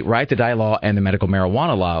the right to die law and the medical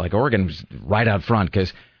marijuana law, like Oregon was right out front,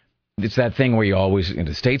 because... it's that thing where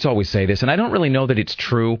the states always say this, and I don't really know that it's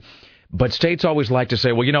true, but states always like to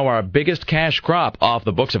say, well, our biggest cash crop off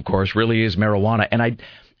the books, of course, really is marijuana. And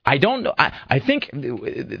I don't know. I think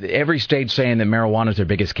every state saying that marijuana is their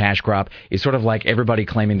biggest cash crop is sort of like everybody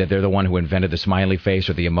claiming that they're the one who invented the smiley face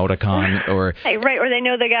or the emoticon, or right, or they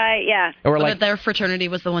know the guy, yeah, or like that their fraternity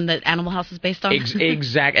was the one that Animal House is based on.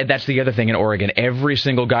 Exactly. That's the other thing in Oregon. Every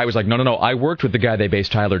single guy was like, no. I worked with the guy they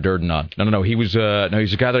based Tyler Durden on. No. He's a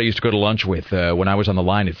guy that I used to go to lunch with when I was on the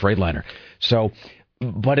line at Freightliner. So.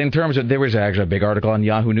 But in terms of, there was actually a big article on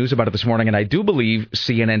Yahoo News about it this morning, and I do believe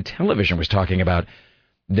CNN Television was talking about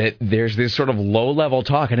that there's this sort of low-level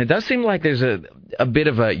talk, and it does seem like there's a bit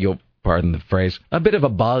of a, you'll pardon the phrase, a bit of a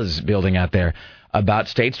buzz building out there about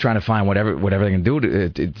states trying to find whatever they can do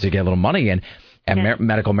to get a little money in, and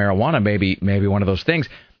medical marijuana may be one of those things,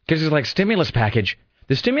 because it's like stimulus package.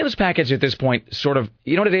 The stimulus package at this point sort of,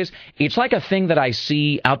 you know what it is? It's like a thing that I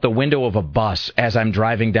see out the window of a bus as I'm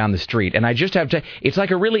driving down the street, and I just have to, it's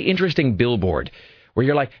like a really interesting billboard where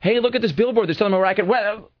you're like, hey, look at this billboard that's telling me where I can,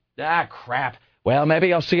 crap. Well,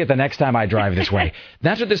 maybe I'll see it the next time I drive this way.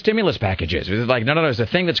 That's what the stimulus package is. It's like, no, it's a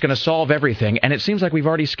thing that's going to solve everything. And it seems like we've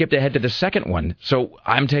already skipped ahead to the second one. So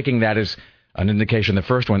I'm taking that as an indication the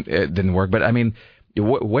first one didn't work. But, I mean,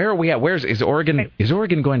 where are we at? Is Oregon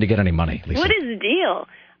going to get any money, Lisa? What is the deal?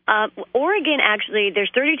 Oregon, actually, there's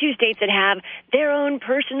 32 states that have their own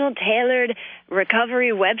personal tailored recovery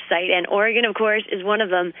website. And Oregon, of course, is one of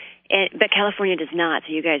them. But California does not.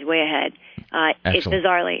 So you guys way ahead. It's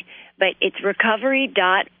bizarrely. But it's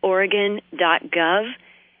recovery.oregon.gov,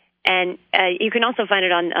 and you can also find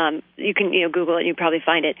it on. You can Google it, and you probably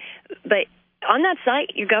find it. But on that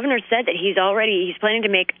site, your governor said that he's planning to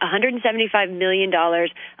make $175 million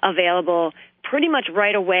available pretty much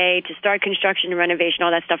right away to start construction and renovation, all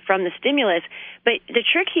that stuff from the stimulus. But the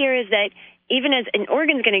trick here is that and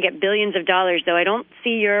Oregon's going to get billions of dollars, though I don't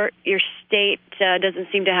see your state doesn't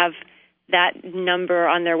seem to have that number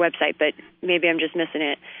on their website, but maybe I'm just missing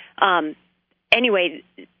it. Anyway,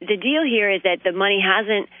 the deal here is that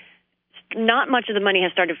not much of the money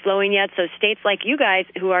has started flowing yet. So states like you guys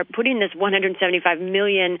who are putting this $175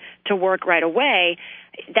 million to work right away,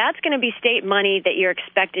 that's going to be state money that you're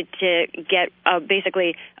expected to get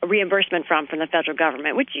basically a reimbursement from the federal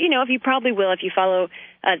government, which, if you probably will if you follow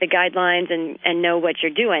the guidelines and know what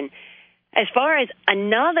you're doing. As far as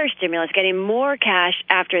another stimulus, getting more cash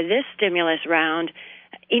after this stimulus round,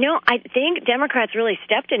 I think Democrats really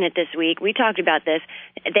stepped in it this week. We talked about this.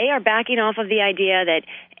 They are backing off of the idea that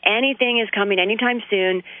anything is coming anytime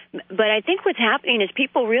soon. But I think what's happening is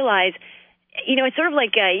people realize, it's sort of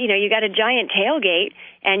like, you got a giant tailgate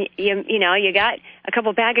and, you got a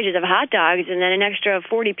couple packages of hot dogs and then an extra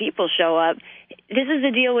 40 people show up. This is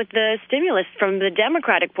the deal with the stimulus from the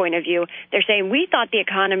Democratic point of view. They're saying we thought the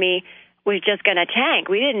economy was just going to tank.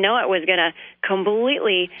 We didn't know it was going to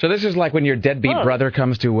completely... So this is like when your deadbeat brother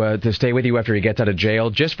comes to stay with you after he gets out of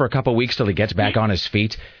jail, just for a couple of weeks till he gets back on his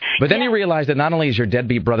feet. But then you realize that not only is your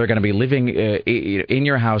deadbeat brother going to be living in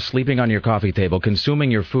your house, sleeping on your coffee table,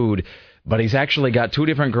 consuming your food, but he's actually got 2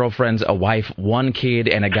 different girlfriends, a wife, 1 kid,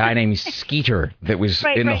 and a guy named Skeeter that was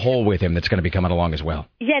in the hole with him that's going to be coming along as well.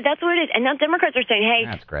 Yeah, that's what it is. And now Democrats are saying, hey,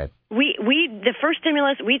 that's great. We the first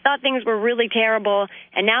stimulus, we thought things were really terrible,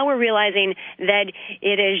 and now we're realizing that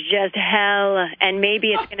it is just hell, and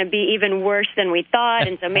maybe it's going to be even worse than we thought,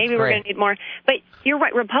 and so maybe we're going to need more. But you're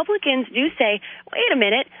right. Republicans do say, wait a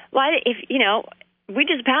minute, why if we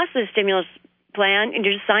just passed this stimulus plan and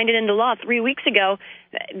just signed it into law 3 weeks ago.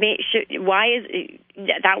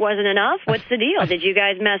 That wasn't enough? What's the deal? Did you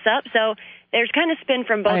guys mess up? So there's kind of spin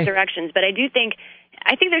from both directions, but I think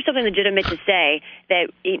there's something legitimate to say that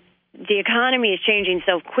the economy is changing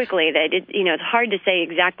so quickly that it's hard to say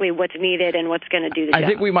exactly what's needed and what's going to do the job. I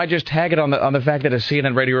think we might just tag it on the fact that a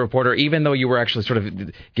CNN radio reporter, even though you were actually sort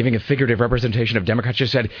of giving a figurative representation of Democrats,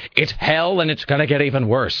 just said it's hell and it's going to get even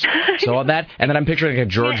worse. So on that, and then I'm picturing a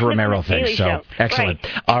George Romero thing. So show. Excellent.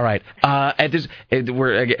 Right. All right.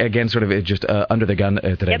 We're again sort of just under the gun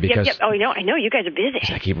today because. Yep. Oh, I know. You guys are busy.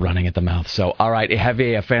 I keep running at the mouth. So all right, have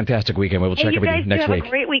a fantastic weekend. We will check in with you next week. Have a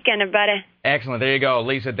great weekend, everybody. Excellent. There you go,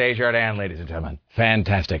 Lisa Desjardins, ladies and gentlemen.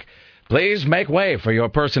 Fantastic. Please make way for your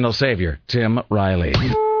personal savior, Tim Riley.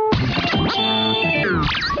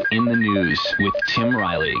 In the news with Tim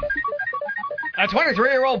Riley. A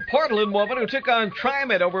 23-year-old Portland woman who took on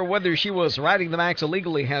TriMet over whether she was riding the Max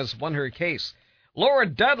illegally has won her case. Laura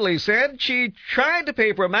Dudley said she tried to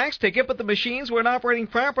pay for a Max ticket, but the machines weren't operating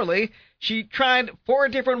properly. She tried 4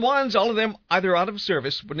 different ones, all of them either out of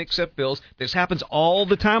service, wouldn't accept bills. This happens all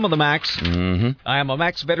the time on the Max. Mm-hmm. I am a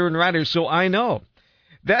Max veteran rider, so I know.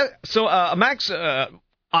 A Max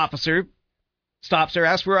officer stops her,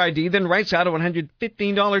 asks for her ID, then writes out a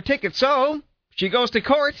 $115 ticket. So she goes to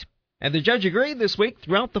court, and the judge agreed this week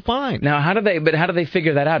throughout the fine. Now, how do they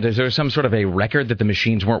figure that out? Is there some sort of a record that the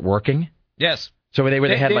machines weren't working? Yes. So they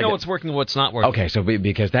know what's working and what's not working. Okay, so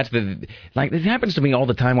because that's it happens to me all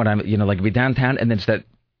the time when I'm be downtown and it's that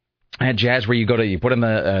at Jazz where you put in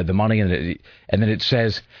the money and then it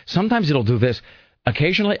says sometimes it'll do this.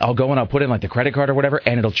 Occasionally I'll go and I'll put in the credit card or whatever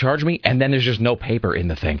and it'll charge me and then there's just no paper in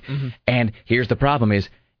the thing. Mm-hmm. And here's the problem is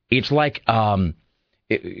it's like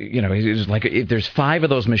it's like if there's 5 of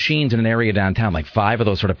those machines in an area downtown, like 5 of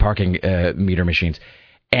those sort of parking meter machines.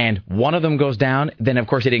 And one of them goes down, then, of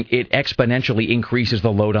course, it exponentially increases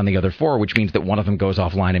the load on the other 4, which means that one of them goes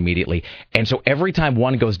offline immediately. And so every time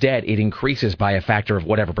one goes dead, it increases by a factor of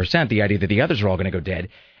whatever percent, the idea that the others are all going to go dead.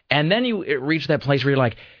 And then you reach that place where you're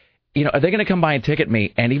like, are they going to come by and ticket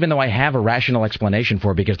me? And even though I have a rational explanation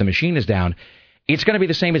for it because the machine is down, it's going to be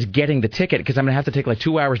the same as getting the ticket because I'm going to have to take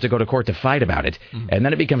 2 hours to go to court to fight about it. Mm-hmm. And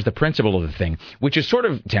then it becomes the principle of the thing, which is sort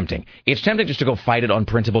of tempting. It's tempting just to go fight it on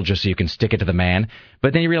principle just so you can stick it to the man.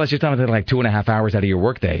 But then you realize you're talking about 2.5 hours out of your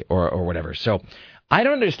workday or whatever. So I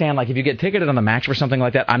don't understand, if you get ticketed on the Max for something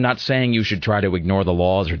like that, I'm not saying you should try to ignore the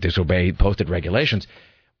laws or disobey posted regulations.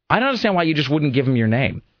 I don't understand why you just wouldn't give them your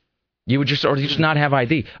name. You would just not have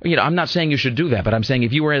ID. I'm not saying you should do that, but I'm saying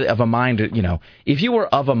if you were of a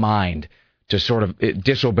mind, to sort of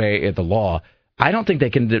disobey the law, I don't think they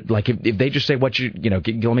can, if they just say, let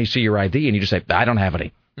me see your ID, and you just say, I don't have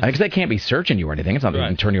any. Because they can't be searching you or anything. It's not like they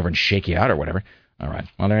can turn you over and shake you out or whatever. All right.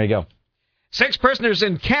 Well, there you go. 6 prisoners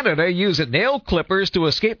in Canada use nail clippers to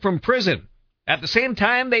escape from prison. At the same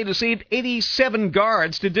time, they deceived 87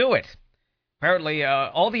 guards to do it. Apparently,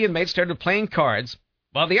 all the inmates started playing cards,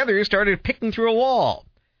 while the others started picking through a wall.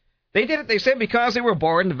 They did it, they said, because they were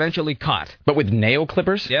bored and eventually caught. But with nail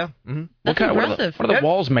clippers? Yeah. Mm-hmm. That's impressive. What are the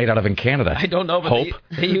walls made out of in Canada? I don't know, but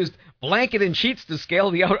they used blanket and sheets to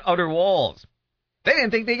scale the outer walls. They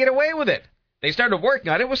didn't think they'd get away with it. They started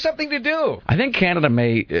working on it. It was something to do. I think Canada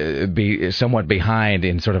may be somewhat behind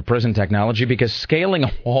in sort of prison technology because scaling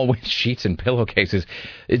a wall with sheets and pillowcases,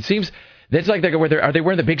 it seems... That's are they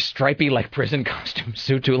wearing the big stripy prison costume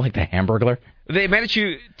suit too, like the Hamburglar? They managed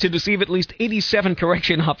to deceive at least 87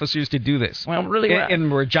 correction officers to do this. Well, really,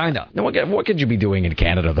 in Regina. What could you be doing in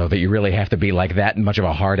Canada though that you really have to be that much of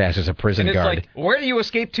a hard ass as a prison guard? Where do you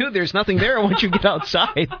escape to? There's nothing there once you get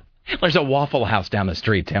outside. There's a Waffle House down the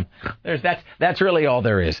street, Tim. That's really all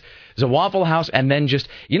there is. There's a Waffle House, and then just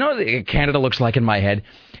what Canada looks like in my head.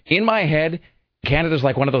 In my head, Canada's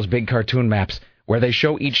like one of those big cartoon maps where they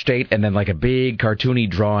show each state and then a big cartoony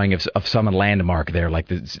drawing of some landmark there, like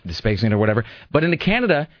the Space Needle or whatever. But in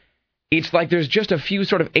Canada, it's there's just a few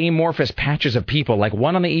sort of amorphous patches of people,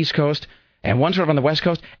 one on the East Coast and one sort of on the West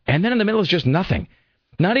Coast, and then in the middle is just nothing.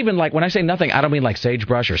 Not even when I say nothing, I don't mean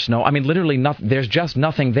sagebrush or snow. I mean literally nothing. There's just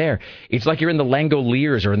nothing there. It's like you're in the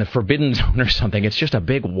Langoliers or in the Forbidden Zone or something. It's just a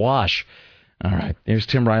big wash. All right, here's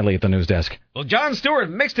Tim Riley at the news desk. Well, Jon Stewart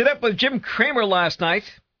mixed it up with Jim Cramer last night.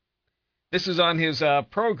 This is on his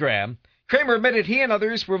program. Kramer admitted he and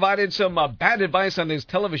others provided some bad advice on his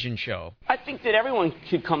television show. I think that everyone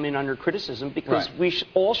could come in under criticism because we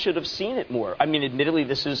all should have seen it more. I mean, admittedly,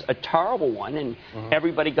 this is a terrible one, and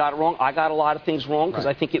everybody got it wrong. I got a lot of things wrong because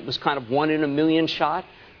I think it was kind of 1 in a million shot.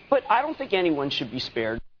 But I don't think anyone should be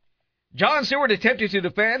spared. Jon Stewart attempted to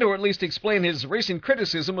defend or at least explain his recent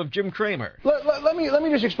criticism of Jim Cramer. Let me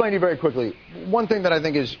just explain to you very quickly. One thing that I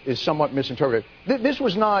think is somewhat misinterpreted. This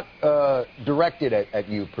was not directed at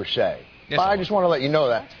you per se. Yes, I just want to let you know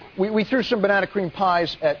that. We threw some banana cream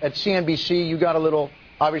pies at CNBC. You got a little,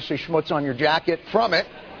 obviously, schmutz on your jacket from it.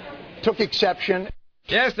 Took exception.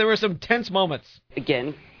 Yes, there were some tense moments.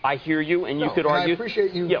 Again, I hear you, and you could argue. I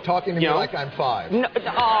appreciate you talking to me like I'm 5. No, come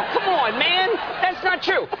on, man. That's not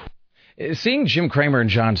true. Seeing Jim Cramer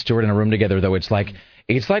and Jon Stewart in a room together, though, it's like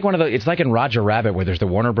in Roger Rabbit, where there's the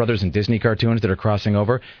Warner Brothers and Disney cartoons that are crossing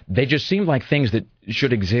over. They just seem like things that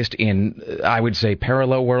should exist in, I would say,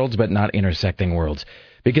 parallel worlds, but not intersecting worlds.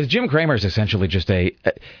 Because Jim Cramer is essentially just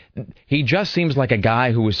he just seems like a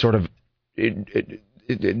guy who was sort of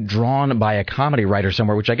drawn by a comedy writer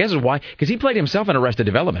somewhere, which I guess is why, because he played himself in Arrested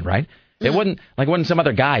Development, right? It wasn't some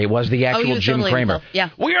other guy. It was the actual Jim totally Cramer. himself. Yeah.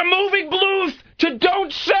 We are moving Bluth to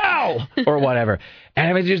Don't Sell or whatever. And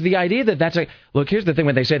I mean, just the idea that's look, here's the thing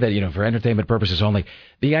when they say that, for entertainment purposes only,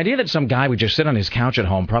 the idea that some guy would just sit on his couch at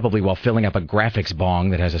home, probably while filling up a graphics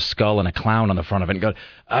bong that has a skull and a clown on the front of it and go,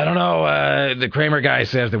 I don't know, the Cramer guy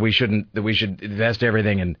says that we should invest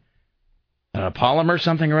everything in polymer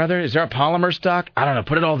something or other. Is there a polymer stock? I don't know.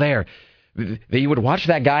 Put it all there. That you would watch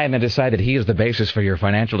that guy and then decide that he is the basis for your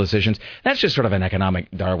financial decisions. That's just sort of an economic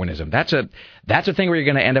Darwinism. That's a thing where you're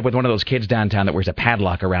going to end up with one of those kids downtown that wears a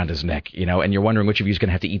padlock around his neck, and you're wondering which of you is going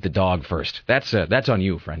to have to eat the dog first. That's on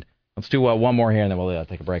you, friend. Let's do one more here and then we'll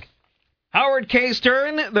take a break. Howard K.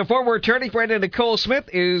 Stern, the former attorney for Nicole Smith,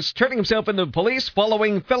 is turning himself into the police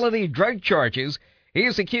following felony drug charges. He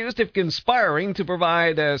is accused of conspiring to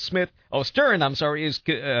provide Stern is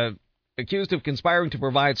accused of conspiring to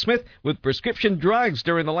provide Smith with prescription drugs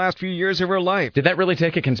during the last few years of her life. Did that really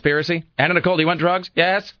take a conspiracy? Anna Nicole, do you want drugs?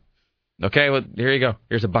 Yes. Okay, well, here you go.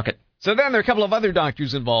 Here's a bucket. So then there are a couple of other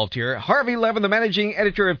doctors involved here. Harvey Levin, the managing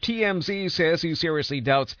editor of TMZ, says he seriously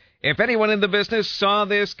doubts if anyone in the business saw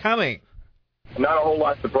this coming. Not a whole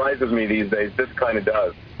lot surprises me these days. This kind of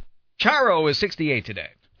does. Charo is 68 today.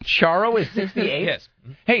 Charo is 68? Yes.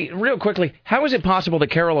 Hey, real quickly, how is it possible that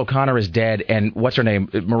Carol O'Connor is dead and what's her name,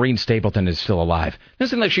 Maureen Stapleton, is still alive? Doesn't it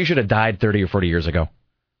seem like she should have died 30 or 40 years ago?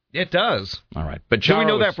 It does. All right. But we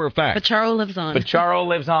know that for a fact. But Charo lives on. But Charo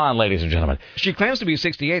lives on, ladies and gentlemen. She claims to be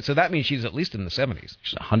 68, so that means she's at least in the 70s.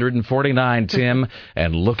 She's 149, Tim,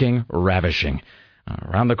 and looking ravishing.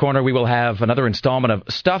 Around the corner, we will have another installment of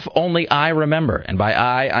Stuff Only I Remember. And by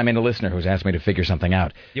I mean a listener who's asked me to figure something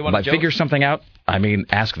out. You want to figure something out? I mean,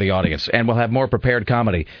 ask the audience. And we'll have more prepared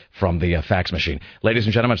comedy from the fax machine. Ladies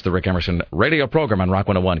and gentlemen, it's the Rick Emerson radio program on Rock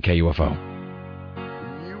 101 KUFO.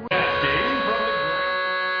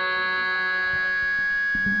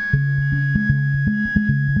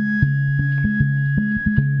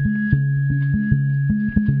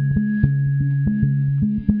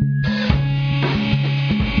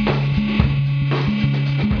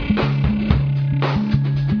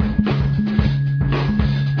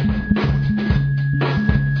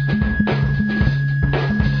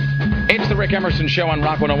 Rick Emerson Show on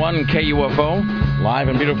Rock 101 KUFO, live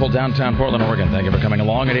in beautiful downtown Portland, Oregon. Thank you for coming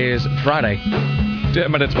along. It is Friday,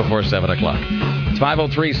 10 minutes before 7 o'clock. It's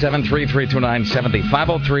 503-733-2970.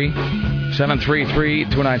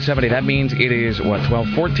 503-733-2970. That means it is,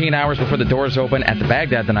 14 hours before the doors open at the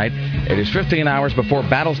Baghdad tonight. It is 15 hours before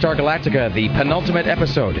Battlestar Galactica, the penultimate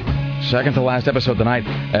episode. Second to last episode tonight.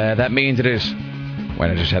 That means it is,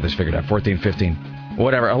 I just had this figured out, 14:15.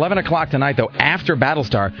 Whatever. 11 o'clock tonight, though, after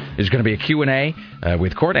Battlestar, there's going to be a Q&A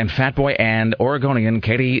with Court and Fatboy and Oregonian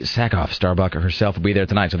Katie Sackhoff. Starbuck herself will be there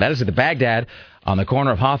tonight. So that is at the Baghdad on the corner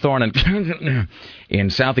of Hawthorne and in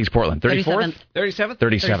southeast Portland. 34th? 37th?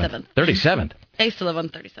 37th. 37th. I used to live on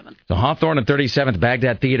 37th. So Hawthorne and 37th,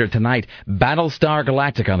 Baghdad Theater tonight. Battlestar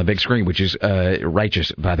Galactica on the big screen, which is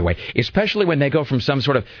righteous, by the way. Especially when they go from some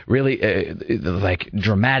sort of really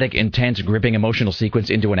dramatic, intense, gripping, emotional sequence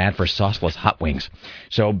into an ad for sauceless hot wings.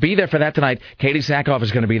 So be there for that tonight. Katie Sackhoff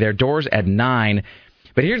is going to be there. Doors at 9.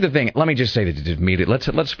 But here's the thing. Let me just say that immediately.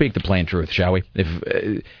 Let's speak the plain truth, shall we?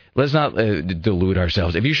 Let's not delude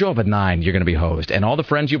ourselves. If you show up at 9, you're going to be hosed. And all the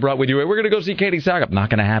friends you brought with you, we're going to go see Katie Sackhoff. Not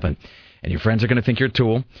going to happen. And your friends are going to think you're a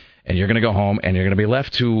tool, and you're going to go home, and you're going to be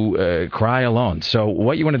left to cry alone. So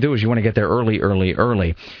what you want to do is you want to get there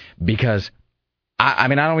early, because, I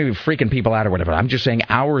mean, I don't even freaking people out or whatever. I'm just saying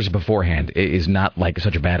hours beforehand is not like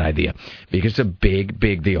such a bad idea, because it's a big,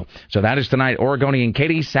 big deal. So that is tonight. Oregonian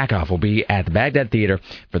Katie Sackhoff will be at the Baghdad Theater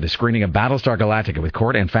for the screening of Battlestar Galactica with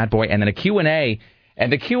Court and Fatboy, and then a Q&A.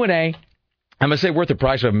 And the Q&A, I'm going to say worth the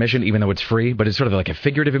price of admission, even though it's free, but it's sort of like a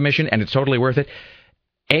figurative admission, and it's totally worth it.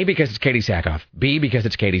 A, because it's Katie Sackhoff. B, because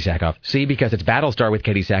it's Katie Sackhoff. C, because it's Battlestar with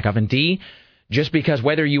Katie Sackhoff. And D, just because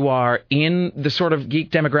whether you are in the sort of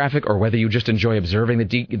geek demographic or whether you just enjoy observing the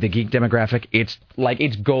geek demographic,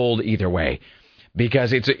 it's gold either way.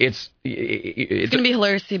 Because it's going to be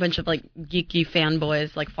hilarious to see a bunch of like geeky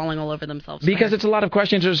fanboys like falling all over themselves. Because it's a lot of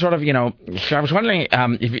questions are sort of, so I was wondering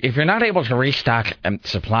if you're not able to restock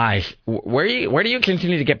supplies, where do you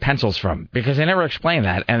continue to get pencils from? Because they never explain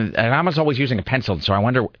that, and I'm always using a pencil, so I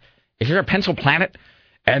wonder, is there a pencil planet?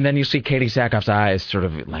 And then you see Katie Sackhoff's eyes sort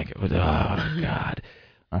of like, oh God.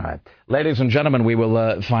 All right. Ladies and gentlemen, we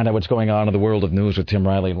will find out what's going on in the world of news with Tim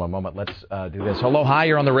Riley in one moment. Let's do this. Hello, hi,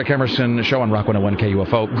 you're on the Rick Emerson Show on Rock 101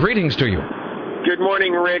 KUFO. Greetings to you. Good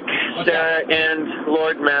morning, Rick, Sarah, and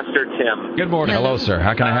Lord Master Tim. Good morning. Hello, sir.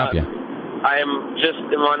 How can I help you? I am just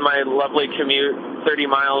on my lovely commute, 30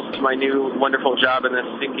 miles to my new wonderful job in this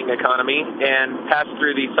sinking economy, and passed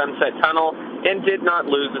through the Sunset Tunnel and did not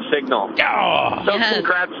lose a signal. Oh, so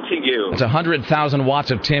congrats to you. It's 100,000 watts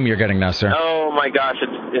of Tim you're getting now, sir. Oh, my gosh,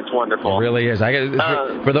 it's wonderful. It really is.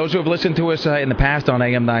 For those who have listened to us in the past on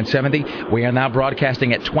AM 970, we are now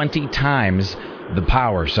broadcasting at 20 times the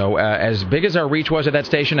power. So as big as our reach was at that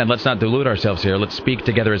station, and let's not delude ourselves here, let's speak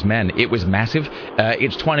together as men, it was massive.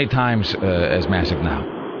 It's 20 times as massive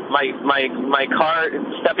now. My car,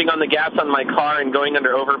 stepping on the gas on my car and going under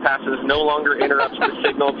overpasses no longer interrupts the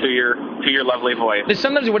signal to your lovely voice.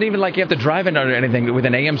 Sometimes it wouldn't even like you have to drive it or anything with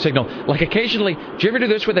an AM signal. Like occasionally, do you ever do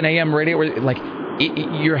this with an AM radio where like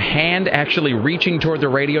your hand actually reaching toward the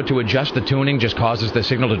radio to adjust the tuning just causes the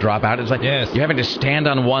signal to drop out? It's like you're having to stand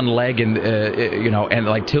on one leg and and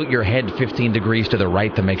like tilt your head 15 degrees to the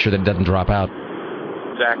right to make sure that it doesn't drop out.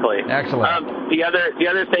 Exactly. Excellent. The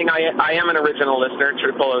other thing, I am an original listener,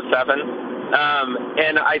 0007,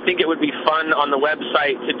 and I think it would be fun on the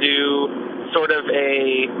website to do sort of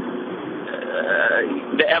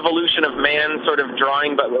the evolution of man sort of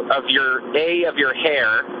drawing, but of your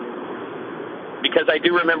hair, because I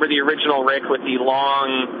do remember the original Rick with the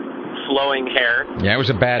long, flowing hair. Yeah, it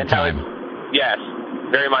was a bad time. Yes,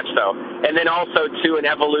 very much so. And then also to an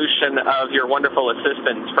evolution of your wonderful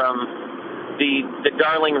assistants from the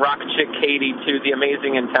darling rock chick Katie to the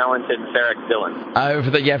amazing and talented Sarah Dillon.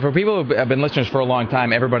 For people who have been listeners for a long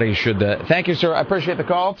time, everybody should... thank you, sir. I appreciate the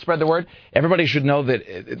call. Spread the word. Everybody should know that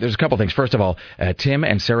there's a couple things. First of all, Tim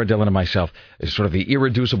and Sarah Dillon and myself is sort of the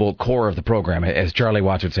irreducible core of the program, as Charlie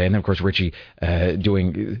Watts would say. And then, of course, Richie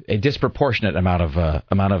doing a disproportionate amount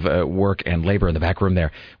of work and labor in the back room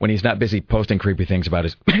there when he's not busy posting creepy things about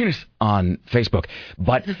his penis on Facebook.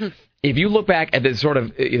 But... If you look back at the sort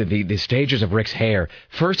of the stages of Rick's hair,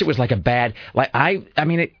 first it was like a bad, like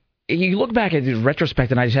you look back at the retrospect,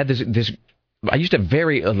 and I just had this. I used to have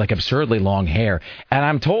very absurdly long hair, and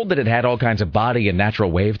I'm told that it had all kinds of body and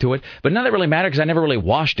natural wave to it, but none of that really mattered because I never really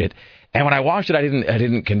washed it. And when I washed it, I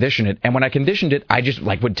didn't condition it. And when I conditioned it, I just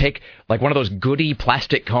would take one of those goody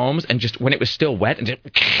plastic combs and just when it was still wet and just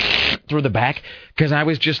through the back because I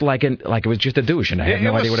was just it was just a douche and I had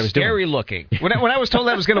no idea what I was doing. Scary looking. When I was told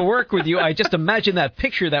I was going to work with you, I just imagined that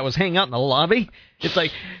picture that was hanging out in the lobby. It's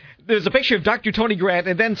like there's a picture of Dr. Tony Grant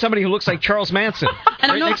and then somebody who looks like Charles Manson.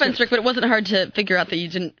 And no offense, Rick, but it wasn't hard to figure out that you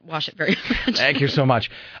didn't wash it very much. Thank you so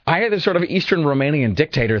much. I had this sort of Eastern Romanian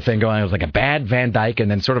dictator thing going. It was like a bad Van Dyke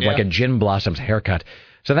and then sort of like a Gin Blossoms haircut.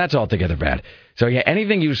 So that's altogether bad. So yeah,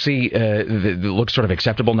 anything you see that looks sort of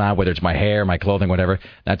acceptable now, whether it's my hair, my clothing, whatever,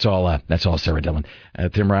 that's all Sarah Dillon.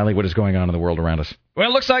 Tim Riley, what is going on in the world around us? Well,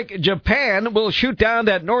 it looks like Japan will shoot down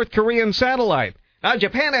that North Korean satellite. Now,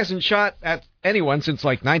 Japan hasn't shot at anyone since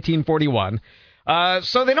like 1941,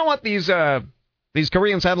 so they don't want these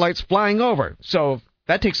Korean satellites flying over. So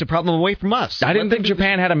that takes the problem away from us. I didn't think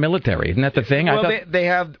Japan had a military. Isn't that the thing? Well, they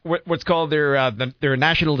have what's called their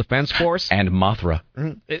National Defense Force. And Mothra.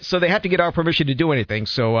 Mm-hmm. So they have to get our permission to do anything.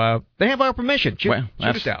 So they have our permission. Shoot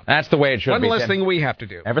us down. That's the way it should be. One less thing we have to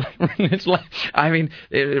do. It's like,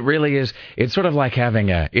 it really is. It's sort of like having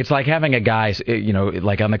a guy,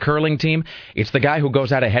 like on the curling team. It's the guy who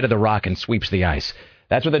goes out ahead of the rock and sweeps the ice.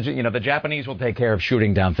 That's what the Japanese will take care of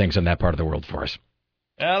shooting down things in that part of the world for us.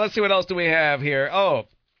 Let's see what else do we have here. Oh,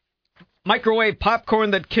 microwave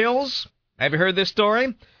popcorn that kills. Have you heard this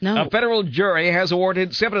story? No. A federal jury has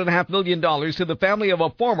awarded $7.5 million to the family of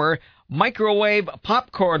a former microwave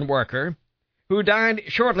popcorn worker who died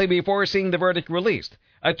shortly before seeing the verdict released.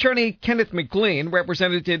 Attorney Kenneth McLean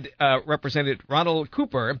represented Ronald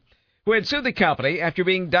Cooper, who had sued the company after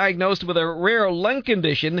being diagnosed with a rare lung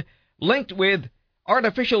condition linked with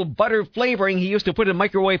artificial butter flavoring he used to put in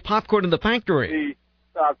microwave popcorn in the factory.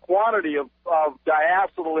 The quantity of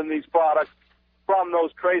diacetyl in these products from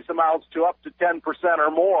those trace amounts to up to 10%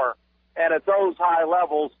 or more and at those high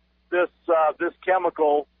levels, this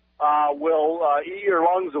chemical will eat your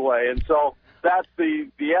lungs away, and so that's the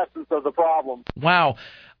essence of the problem. Wow.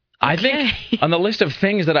 I think on the list of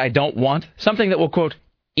things that I don't want, something that will, quote,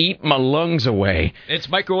 eat my lungs away. It's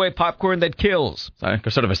microwave popcorn that kills.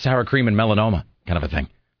 Sort of a sour cream and melanoma kind of a thing.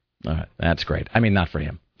 All right, that's great. I mean, not for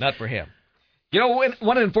him. Not for him. You know,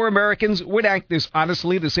 1 in 4 Americans would act this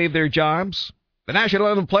honestly to save their jobs. The national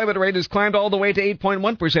unemployment rate has climbed all the way to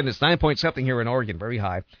 8.1%. It's 9-point-something here in Oregon, very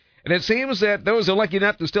high. And it seems that those who are lucky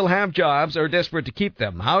enough to still have jobs are desperate to keep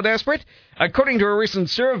them. How desperate? According to a recent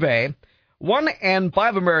survey, 1 in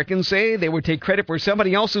 5 Americans say they would take credit for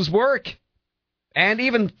somebody else's work and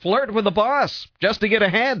even flirt with the boss just to get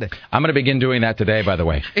ahead. I'm going to begin doing that today, by the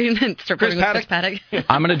way. Start Chris Paddock.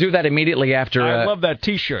 I'm going to do that immediately after... I love that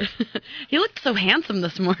T-shirt. He looked so handsome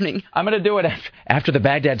this morning. I'm going to do it after the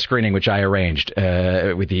Baghdad screening, which I arranged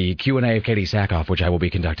with the Q&A of Katie Sackhoff, which I will be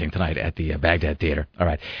conducting tonight at the Baghdad Theater. All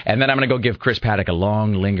right. And then I'm going to go give Chris Paddock a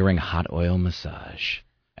long, lingering hot oil massage.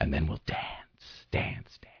 And then we'll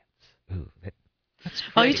dance. Ooh,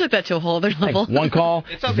 oh, you took that to a whole other level. One call.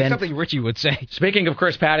 It sounds like something Richie would say. Speaking of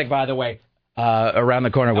Chris Paddock, by the way, around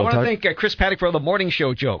the corner, I want to thank Chris Paddock for all the morning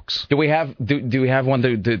show jokes. Do we have one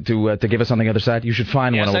to give us on the other side? You should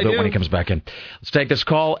find one. We'll do it when he comes back in. Let's take this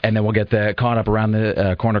call, and then we'll get caught up around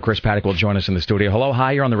the corner. Chris Paddock will join us in the studio. Hello,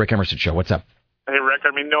 hi, you're on the Rick Emerson Show. What's up? Hey, Rick,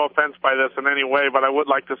 I mean, no offense by this in any way, but I would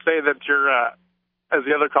like to say that you're, as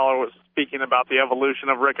the other caller was speaking about the evolution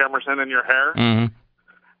of Rick Emerson and your hair,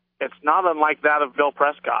 it's not unlike that of Bill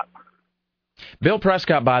Prescott. Bill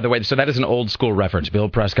Prescott, by the way, so that is an old school reference. Bill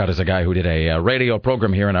Prescott is a guy who did a radio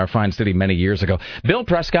program here in our fine city many years ago. Bill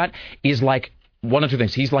Prescott is like one of two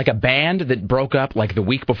things. He's like a band that broke up like the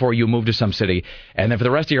week before you moved to some city, and then for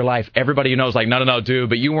the rest of your life, everybody you know is like, no, dude,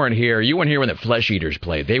 but you weren't here. You weren't here when the Flesh Eaters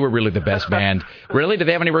played. They were really the best band. Really? Did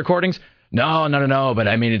they have any recordings? No, but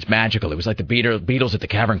I mean, it's magical. It was like the Beatles at the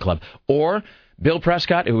Cavern Club. Or Bill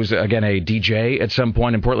Prescott, who was, again, a DJ at some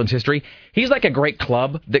point in Portland's history, he's like a great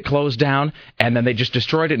club that closed down, and then they just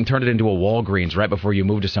destroyed it and turned it into a Walgreens right before you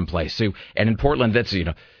moved to some place. So, and in Portland, that's,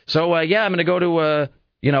 So, I'm going to go to,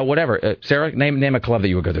 whatever. Sarah, name a club that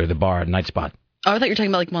you would go to, the bar, Night Spot. Oh, I thought you were talking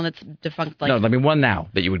about like one that's defunct. Like... No, I mean one now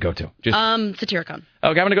that you would go to. Satyricon. Okay,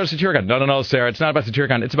 I'm going to go to Satyricon. No, Sarah, it's not about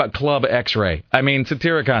Satyricon. It's about Club X-Ray. I mean,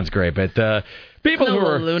 Satyricon's great, but people who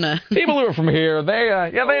are from here,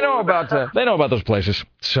 they know about those places.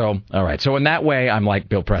 So, all right. So in that way, I'm like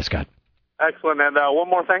Bill Prescott. Excellent. And one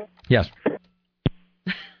more thing. Yes.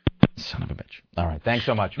 Son of a bitch. All right. Thanks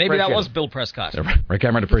so much. Maybe that was Bill Prescott. Rick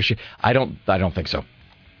Emerson, appreciate. I don't think so.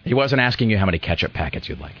 He wasn't asking you how many ketchup packets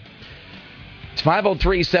you'd like. It's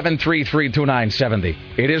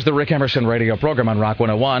 503-733-2970. It is the Rick Emerson radio program on Rock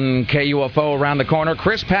 101, KUFO around the corner.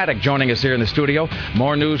 Chris Paddock joining us here in the studio.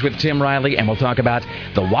 More news with Tim Riley, and we'll talk about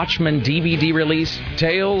the Watchmen DVD release,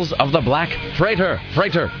 Tales of the Black Freighter.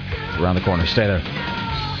 Around the corner. Stay there.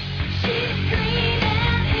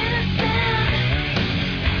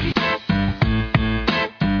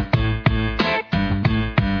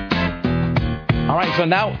 All right, so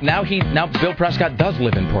now Bill Prescott does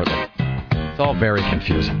live in Portland. It's all very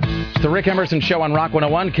confusing. It's the Rick Emerson Show on Rock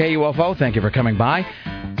 101, KUFO. Thank you for coming by.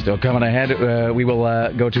 Still coming ahead, we will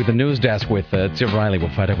go to the news desk with Tim Riley.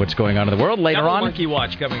 We'll find out what's going on in the world later on. Monkey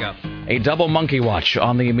Watch coming up. A double monkey watch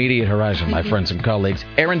on the immediate horizon, my friends and colleagues.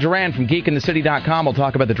 Aaron Duran from GeekInTheCity.com will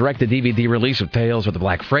talk about the direct-to-DVD release of Tales of the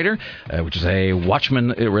Black Freighter, which is a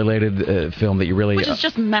Watchmen-related film that you really... Which is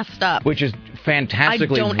just messed up. Which is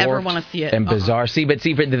fantastically I don't ever want to see it. And bizarre. See, but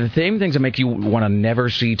the same things that make you want to never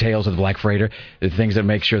see Tales of the Black Freighter, the things that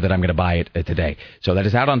make sure that I'm going to buy it today. So that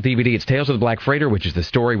is out on DVD. It's Tales of the Black Freighter, which is the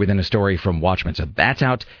story within a story from Watchmen. So that's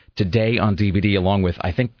out today on DVD, along with,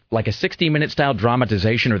 I think, like a 60-minute style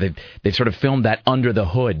dramatization, or they've sort of filmed that Under the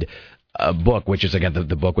Hood book, which is, again,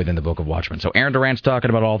 the book within the book of Watchmen. So Aaron Duran's talking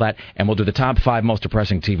about all that, and we'll do the top 5 most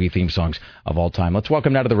depressing TV theme songs of all time. Let's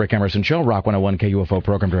welcome now to the Rick Emerson Show, Rock 101 KUFO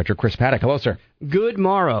Program Director Chris Paddock. Hello, sir. Good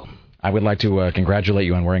morrow. I would like to congratulate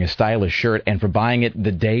you on wearing a stylish shirt and for buying it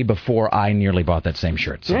the day before I nearly bought that same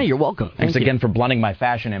shirt. So yeah, you're welcome. Thanks again for blunting my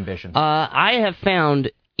fashion ambition. I have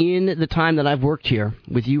found in the time that I've worked here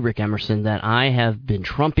with you, Rick Emerson, that I have been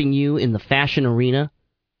trumping you in the fashion arena,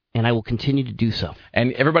 and I will continue to do so.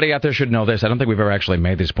 And everybody out there should know this. I don't think we've ever actually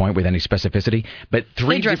made this point with any specificity, but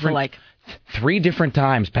three different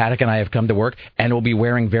times Paddock and I have come to work, and we'll be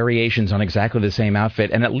wearing variations on exactly the same outfit.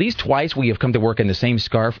 And at least twice we have come to work in the same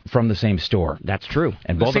scarf from the same store. That's true.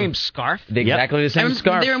 And the same scarf? Exactly the same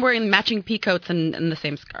scarf. They were wearing matching peacoats and the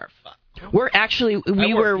same scarf.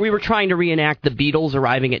 We were trying to reenact the Beatles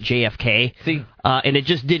arriving at JFK. See, and it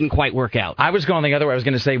just didn't quite work out. I was going the other way. I was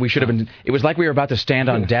going to say we should have been. It was like we were about to stand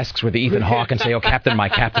on desks with Ethan Hawke and say, "Oh, Captain, my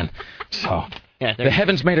Captain." So. Yeah, the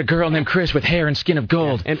heavens made a girl named Chris with hair and skin of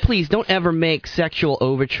gold. Yeah. And please don't ever make sexual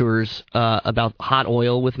overtures about hot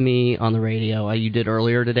oil with me on the radio. You did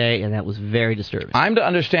earlier today, and that was very disturbing. I'm to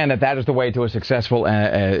understand that is the way to a successful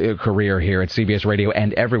career here at CBS Radio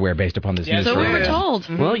and everywhere based upon this news. So we were told.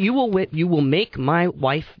 Mm-hmm. Well, you will make my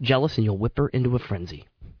wife jealous, and you'll whip her into a frenzy.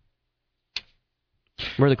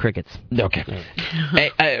 We're the crickets. Okay.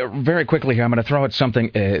 Hey, very quickly here, I'm going to throw out something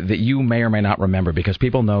that you may or may not remember, because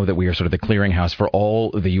people know that we are sort of the clearinghouse for all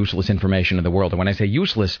the useless information in the world. And when I say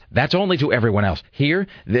useless, that's only to everyone else. Here,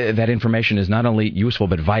 that information is not only useful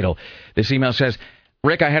but vital. This email says,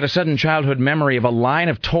 Rick, I had a sudden childhood memory of a line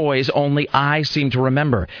of toys only I seem to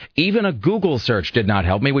remember. Even a Google search did not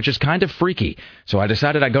help me, which is kind of freaky. So I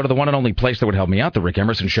decided I'd go to the one and only place that would help me out, the Rick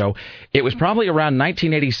Emerson Show. It was probably around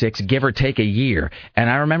 1986, give or take a year, and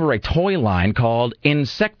I remember a toy line called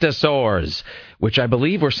Insectosaurs, which I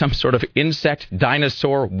believe were some sort of insect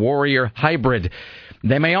dinosaur warrior hybrid.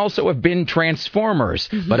 They may also have been Transformers,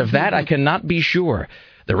 but of that I cannot be sure.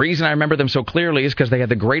 The reason I remember them so clearly is because they had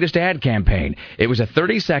the greatest ad campaign. It was a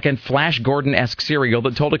 30-second Flash Gordon-esque serial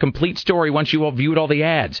that told a complete story once you all viewed all the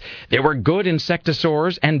ads. There were good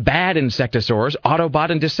Insectosaurs and bad Insectosaurs,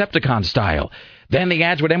 Autobot and Decepticon style. Then the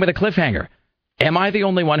ads would end with a cliffhanger. Am I the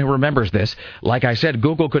only one who remembers this? Like I said,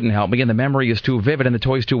 Google couldn't help me, and the memory is too vivid and the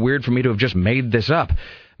toy's too weird for me to have just made this up.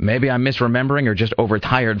 Maybe I'm misremembering or just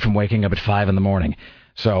overtired from waking up at 5 in the morning.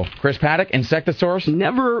 So, Chris Paddock, Insectosaurs?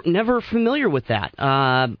 Never familiar with that.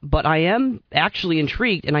 But I am actually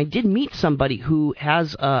intrigued, and I did meet somebody who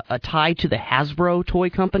has a tie to the Hasbro toy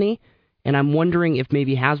company, and I'm wondering if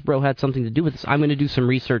maybe Hasbro had something to do with this. I'm going to do some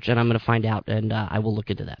research, and I'm going to find out, and I will look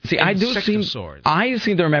into that. See, I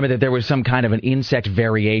seem to remember that there was some kind of an insect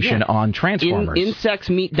variation on Transformers. Insects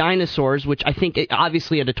meet dinosaurs, which I think,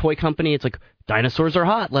 obviously, at a toy company, it's like, dinosaurs are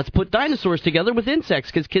hot. Let's put dinosaurs together with insects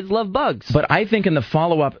because kids love bugs. But I think in the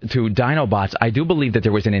follow-up to Dinobots, I do believe that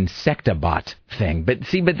there was an Insectabot thing. But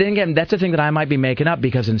then again, that's a thing that I might be making up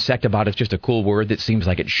because Insectabot is just a cool word that seems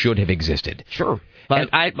like it should have existed. Sure. But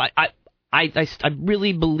I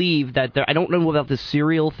really believe that I don't know about the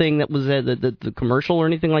cereal thing that was the commercial or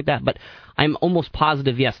anything like that, but I'm almost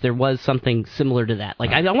positive, yes, there was something similar to that.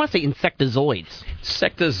 Like, I want to say insectozoids.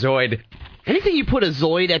 Insectozoid. Anything you put a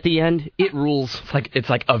Zoid at the end, it rules. It's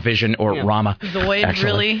like a Vision or Rama. Zoid,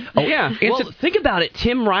 actually. Really? Oh, yeah. Well, think about it.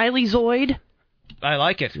 Tim Riley Zoid. I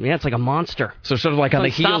like it. Yeah, it's like a monster. So sort of like on the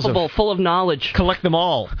heels of... full of knowledge. Collect them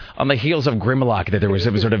all. On the heels of Grimlock, that there was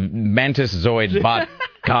some sort of Mantis Zoid bot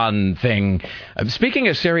con thing. Speaking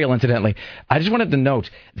of cereal, incidentally, I just wanted to note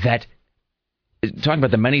that, talking about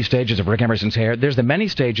the many stages of Rick Emerson's hair, there's the many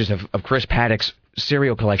stages of Chris Paddock's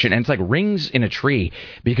cereal collection, and it's like rings in a tree,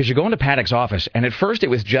 because you go into Paddock's office, and at first it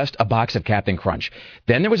was just a box of Captain Crunch.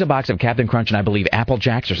 Then there was a box of Captain Crunch and I believe Apple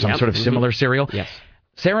Jacks or some sort of similar cereal. Yes.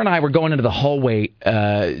 Sarah and I were going into the hallway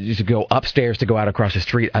to go upstairs to go out across the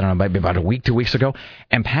street, I don't know, maybe about a week, 2 weeks ago,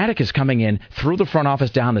 and Paddock is coming in through the front office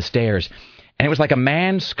down the stairs, and it was like a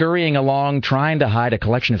man scurrying along trying to hide a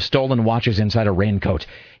collection of stolen watches inside a raincoat.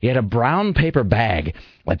 He had a brown paper bag,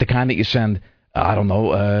 like the kind that you send... I don't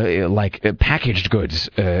know, like packaged goods,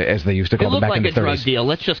 as they used to call them back in the 30s. It looked like a drug deal.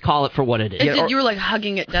 Let's just call it for what it is. You were like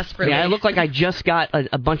hugging it desperately. Yeah, it looked like I just got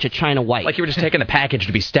a bunch of China White. Like you were just taking the package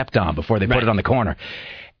to be stepped on before they put it on the corner.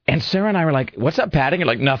 And Sarah and I were like, what's up, Paddock? And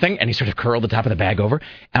like, nothing. And he sort of curled the top of the bag over.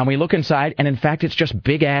 And we look inside, and in fact, it's just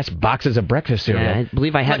big-ass boxes of breakfast cereal. Yeah, I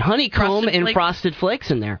believe I had honeycomb and Frosted Flakes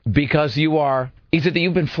in there. Because you are... Is it that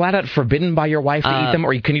you've been flat out forbidden by your wife to eat them,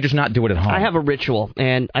 or can you just not do it at home? I have a ritual,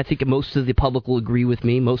 and I think most of the public will agree with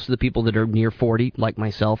me. Most of the people that are near 40, like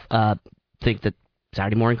myself, think that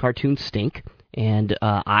Saturday morning cartoons stink, and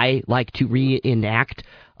I like to reenact.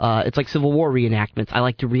 It's like Civil War reenactments. I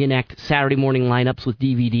like to reenact Saturday morning lineups with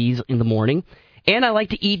DVDs in the morning, and I like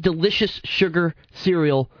to eat delicious sugar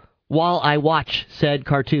cereal while I watch said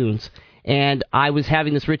cartoons. And I was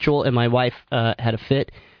having this ritual, and my wife had a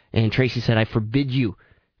fit. And Tracy said, I forbid you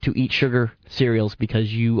to eat sugar cereals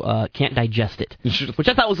because you can't digest it. Which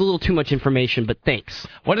I thought was a little too much information, but thanks.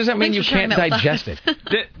 What does that mean, you can't digest it?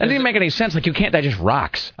 That didn't make any sense. Like, you can't digest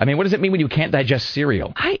rocks. I mean, what does it mean when you can't digest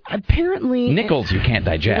cereal? Apparently... Nickels you can't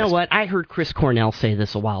digest. You know what? I heard Chris Cornell say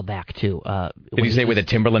this a while back, too. Did he say with a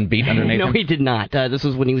Timberland beat underneath him? No, he did not. This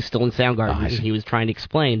was when he was still in Soundgarden. And he was trying to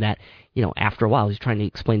explain that, after a while, he was trying to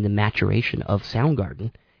explain the maturation of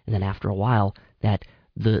Soundgarden. And then after a while, that...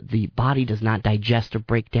 The body does not digest or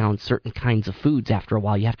break down certain kinds of foods after a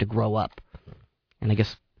while. You have to grow up. And I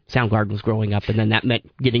guess Soundgarden was growing up, and then that meant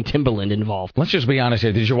getting Timbaland involved. Let's just be honest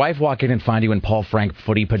here. Did your wife walk in and find you in Paul Frank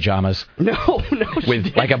footy pajamas? No,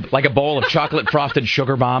 with like a bowl of chocolate frosted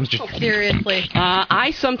sugar bombs? Just seriously.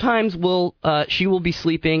 I sometimes will. She will be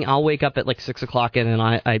sleeping. I'll wake up at like 6 o'clock, and then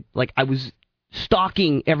I was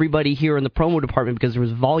stalking everybody here in the promo department because there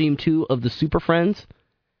was volume 2 of the Super Friends,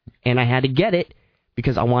 and I had to get it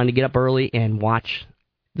because I wanted to get up early and watch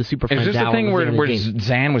the Super Friends. Is this the thing where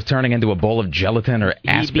Zan was turning into a bowl of gelatin or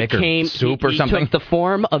aspic or soup or something? He took the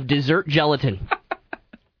form of dessert gelatin.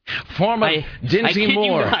 Form of Dinty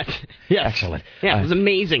Moore. Yes. Excellent. Yeah, it was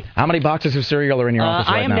amazing. How many boxes of cereal are in your office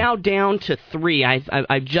right now? I am now down to 3.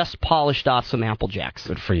 I've just polished off some Apple Jacks.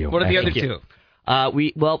 Good for you. What are the other 2?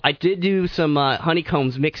 I did do some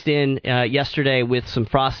honeycombs mixed in yesterday with some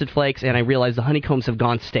Frosted Flakes, and I realized the honeycombs have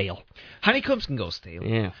gone stale. Honeycombs can go stale.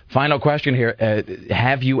 Yeah. Final question here.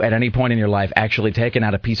 Have you, at any point in your life, actually taken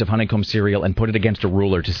out a piece of honeycomb cereal and put it against a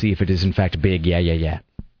ruler to see if it is, in fact, big? Yeah.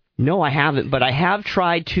 No, I haven't, but I have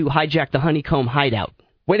tried to hijack the honeycomb hideout.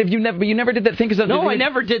 Wait, you never did that thing? No, I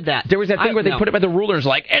never did that. There was that thing where they put it by the rulers,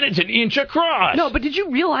 and it's an inch across. No, but did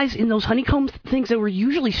you realize in those honeycomb things that were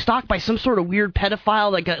usually stocked by some sort of weird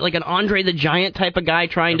pedophile, like an Andre the Giant type of guy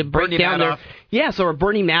trying to break down their... Yes, or a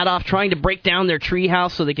Bernie Madoff trying to break down their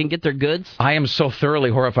treehouse so they can get their goods? I am so thoroughly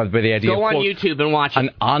horrified by the idea Go of, on YouTube and watch it.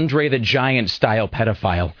 An Andre the Giant style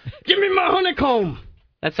pedophile. Give me my honeycomb!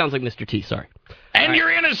 That sounds like Mr. T, sorry. And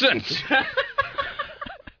you're innocent!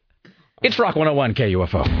 It's Rock 101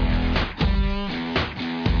 KUFO.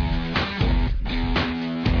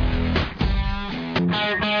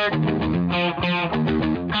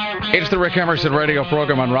 It's the Rick Emerson radio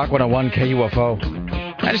program on Rock 101 KUFO.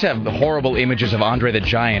 I just have horrible images of Andre the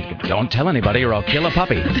Giant. Don't tell anybody or I'll kill a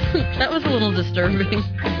puppy. That was a little disturbing.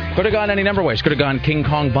 Could have gone any number of ways. Could have gone King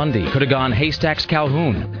Kong Bundy. Could have gone Haystacks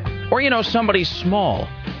Calhoun. Or, somebody small.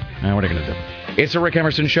 What are you going to do? It's the Rick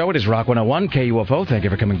Emerson Show. It is Rock 101 KUFO. Thank you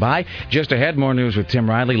for coming by. Just ahead, more news with Tim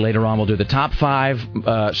Riley. Later on, we'll do the top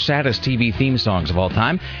 5 saddest TV theme songs of all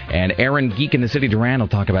time. And Aaron Geek in the City Duran will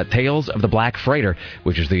talk about Tales of the Black Freighter,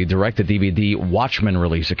 which is the direct-to-DVD Watchmen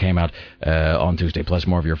release that came out on Tuesday, plus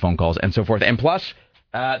more of your phone calls and so forth. And plus,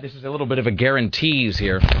 this is a little bit of a guarantees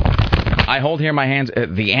here. I hold here in my hands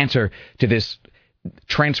the answer to this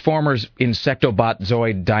Transformers Insectobot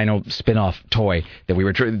Zoid Dino spin-off toy that we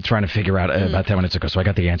were trying to figure out about 10 minutes ago, so I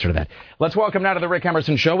got the answer to that. Let's welcome now to the Rick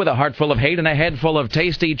Emerson Show with a heart full of hate and a head full of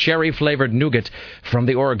tasty cherry-flavored nougat from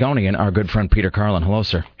the Oregonian, our good friend Peter Carlin. Hello,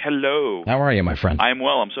 sir. Hello. How are you, my friend? I'm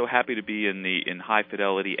well. I'm so happy to be in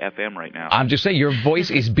high-fidelity FM right now. I'm just saying, your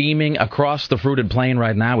voice is beaming across the fruited plain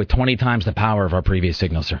right now with 20 times the power of our previous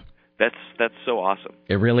signal, sir. That's so awesome.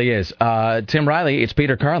 It really is. Tim Riley, it's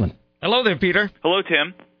Peter Carlin. Hello there, Peter. Hello,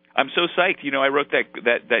 Tim. I'm so psyched. I wrote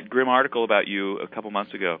that grim article about you a couple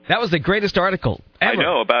months ago. That was the greatest article ever. I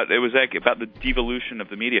know about the devolution of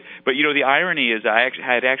the media. But the irony is, I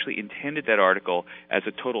had actually intended that article as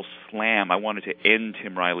a total slam. I wanted to end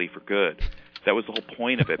Tim Riley for good. That was the whole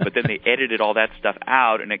point of it. But then they edited all that stuff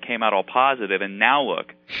out, and it came out all positive. And now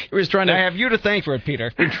look. I have you to thank for it,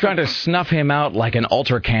 Peter. We're trying to snuff him out like an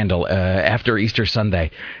altar candle after Easter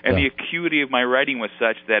Sunday. And the acuity of my writing was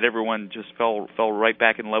such that everyone just fell right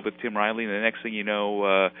back in love with Tim Riley. And the next thing you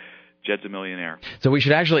know, Jed's a millionaire. So we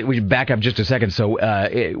should back up just a second. So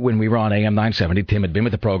when we were on AM 970, Tim had been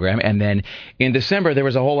with the program, and then in December there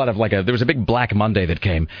was a whole lot of there was a big Black Monday that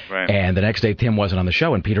came, right. And the next day Tim wasn't on the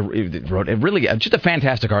show, and Peter wrote just a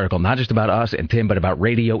fantastic article, not just about us and Tim, but about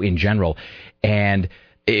radio in general, and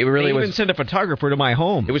it really was. They even sent a photographer to my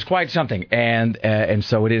home. It was quite something, and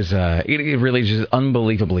so it is. It really is just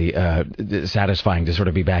unbelievably satisfying to sort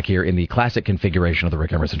of be back here in the classic configuration of the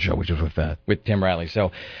Rick Emerson Show, which was with Tim Riley.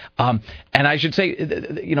 So, and I should say,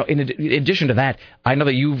 in addition to that, I know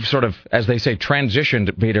that you've sort of, as they say,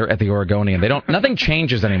 transitioned, Peter, at the Oregonian. Nothing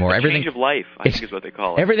changes anymore. Change of life, I think is what they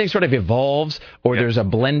call it. Everything sort of evolves, or there's a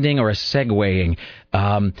blending or a segueing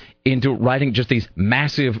into writing just these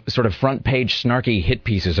massive sort of front page snarky hit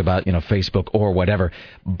pieces about Facebook or whatever.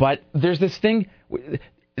 But there's this thing.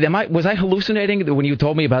 Was I hallucinating when you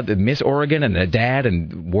told me about the Miss Oregon and a dad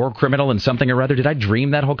and war criminal and something or other? Did I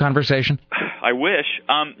dream that whole conversation? I wish.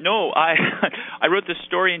 No, I wrote this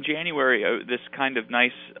story in January. This kind of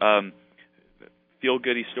nice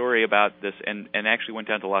feel-goody story about this, and actually went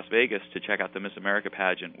down to Las Vegas to check out the Miss America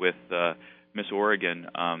pageant with Miss Oregon,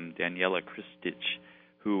 Daniela Kristich,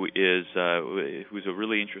 who's a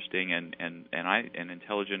really interesting and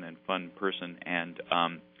intelligent and fun person, and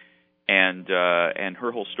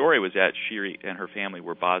her whole story was that she and her family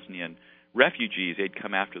were Bosnian refugees. They'd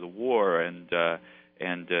come after the war, and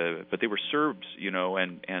but they were Serbs,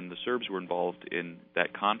 and the Serbs were involved in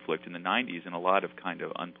that conflict in the 90s in a lot of kind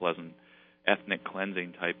of unpleasant ethnic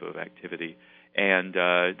cleansing type of activity. And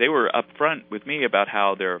they were upfront with me about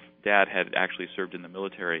how their dad had actually served in the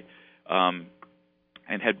military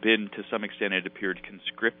and had been, to some extent, it appeared,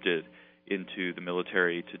 conscripted into the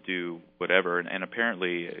military to do whatever. And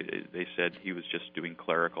apparently they said he was just doing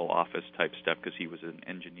clerical office type stuff because he was an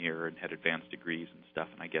engineer and had advanced degrees and stuff.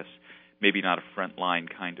 And I guess maybe not a frontline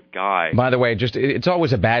kind of guy. By the way, it's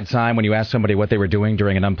always a bad sign when you ask somebody what they were doing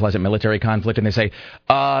during an unpleasant military conflict, and they say,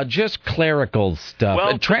 just clerical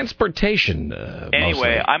stuff, transportation. Anyway,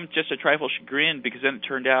 mostly. I'm just a trifle chagrined because then it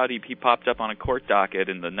turned out he popped up on a court docket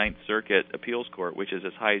in the Ninth Circuit Appeals Court, which is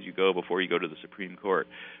as high as you go before you go to the Supreme Court,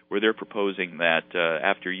 where they're proposing that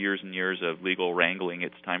after years and years of legal wrangling,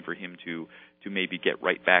 it's time for him to maybe get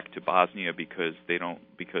right back to Bosnia because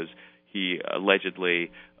he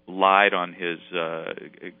allegedly lied on his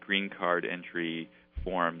green card entry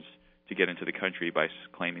forms to get into the country by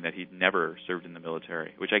claiming that he'd never served in the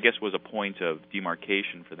military, which I guess was a point of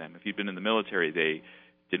demarcation for them. If you'd been in the military, they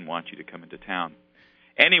didn't want you to come into town.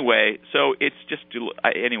 Anyway, so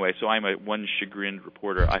I'm one chagrined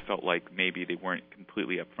reporter. I felt like maybe they weren't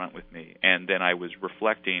completely upfront with me. And then I was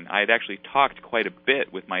reflecting. I had actually talked quite a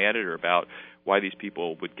bit with my editor about why these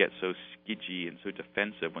people would get so skidgy and so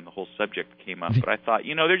defensive when the whole subject came up. But I thought,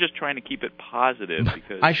 they're just trying to keep it positive.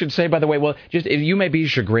 Because I should say, by the way, you may be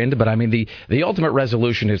chagrined, but I mean, the ultimate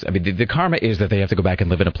resolution is, the karma is that they have to go back and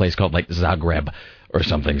live in a place called, like, Zagreb or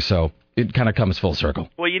something. So it kind of comes full circle.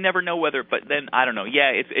 Well, you never know whether, but then, I don't know.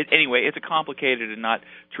 Yeah, anyway, it's a complicated and not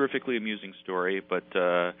terrifically amusing story, but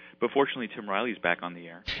fortunately Tim Riley's back on the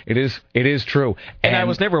air. It is true. And I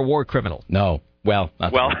was never a war criminal. No. Well,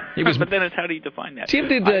 he was, but then how do you define that? Tim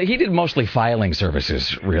he did mostly filing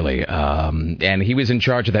services, really, and he was in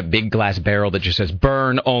charge of that big glass barrel that just says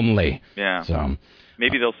 "burn only." Yeah. So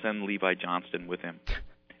maybe they'll send Levi Johnston with him.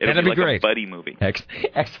 That'd be like great. A buddy movie.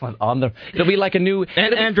 Excellent. It'll be like a new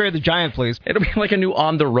and Andre the Giant, please. It'll be like a new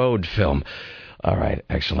On the Road film. All right,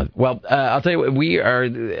 excellent. Well, I'll tell you what, we are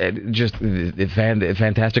just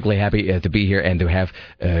fantastically happy to be here and to have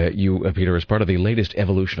you, Peter, as part of the latest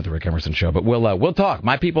evolution of the Rick Emerson Show. But we'll talk.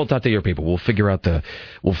 My people talk to your people. We'll figure out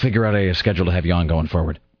a schedule to have you on going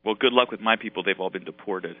forward. Well, good luck with my people. They've all been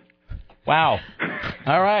deported. Wow.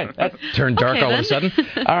 All right. That turned dark all of a sudden.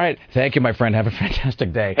 All right. Thank you, my friend. Have a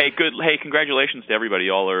fantastic day. Hey, congratulations to everybody.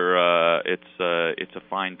 Y'all are, it's a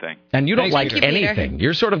fine thing. And you don't like anything.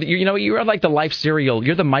 You're sort of, you're like the life serial.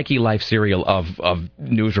 You're the Mikey life serial of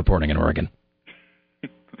news reporting in Oregon.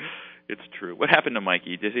 It's true. What happened to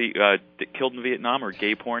Mikey? Did he killed in Vietnam or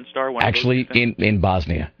gay porn star? Actually, in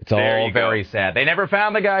Bosnia. It's all very sad. They never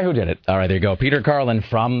found the guy who did it. All right, there you go. Peter Carlin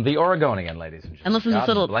from The Oregonian, ladies and gentlemen. And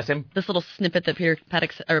listen to bless him. This little snippet that Chris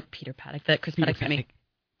Paddock sent me.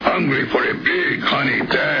 Hungry for a big honey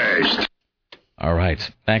taste. All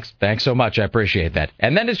right. Thanks so much. I appreciate that.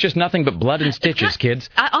 And then it's just nothing but blood and stitches, kids.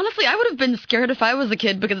 Honestly, I would have been scared if I was a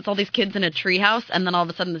kid because it's all these kids in a treehouse, and then all of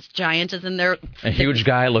a sudden this giant is in there. A huge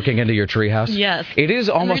guy looking into your treehouse? Yes. It is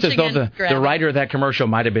almost as though the writer of that commercial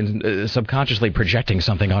might have been subconsciously projecting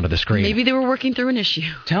something onto the screen. Maybe they were working through an issue.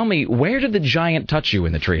 Tell me, where did the giant touch you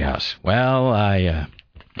in the treehouse? Well, all right.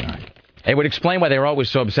 It would explain why they were always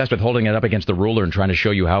so obsessed with holding it up against the ruler and trying to show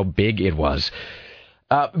you how big it was.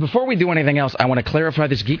 Before we do anything else, I want to clarify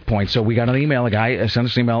this geek point. So we got an email, a guy sent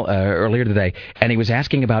us an email earlier today, and he was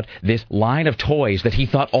asking about this line of toys that he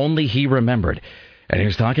thought only he remembered. And he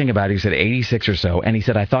was talking about, he said 86 or so, and he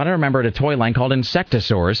said, I thought I remembered a toy line called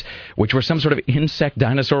Insectosaurs, which were some sort of insect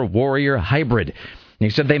dinosaur warrior hybrid. And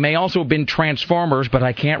he said they may also have been Transformers, but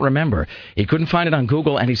I can't remember. He couldn't find it on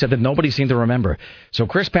Google, and he said that nobody seemed to remember. So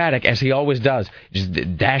Chris Paddock, as he always does,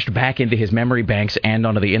 just dashed back into his memory banks and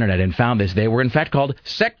onto the Internet and found this. They were, in fact, called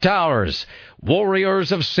Sectaurs,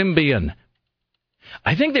 Warriors of Symbion.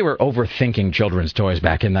 I think they were overthinking children's toys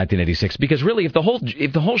back in 1986 because really, if the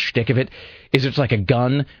whole shtick of it is it's like a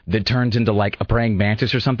gun that turns into like a praying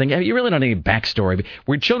mantis or something, you really don't need any backstory.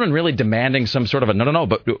 Were children really demanding some sort of a no?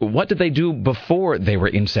 But what did they do before they were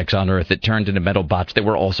insects on Earth that turned into metal bots that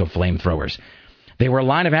were also flamethrowers? They were a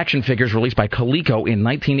line of action figures released by Coleco in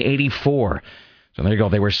 1984. So there you go.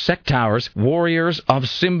 They were Sectaurs, Warriors of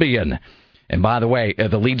Symbion. And by the way,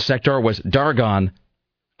 the lead sector was Dargon.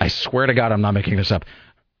 I swear to God, I'm not making this up.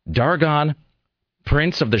 Dargon,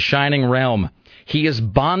 Prince of the Shining Realm. He is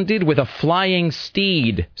bonded with a flying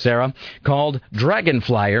steed, Sarah, called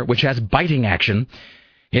Dragonflyer, which has biting action.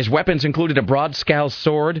 His weapons included a broad-scowl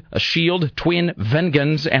sword, a shield, twin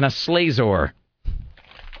Vengans, and a Slazor.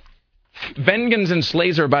 Vengens and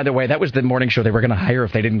Slazer, by the way, that was the morning show they were going to hire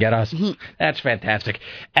if they didn't get us. That's fantastic.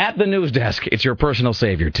 At the news desk, it's your personal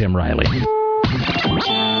savior, Tim Riley.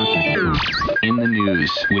 In the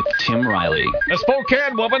news with Tim Riley. A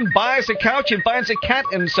Spokane woman buys a couch and finds a cat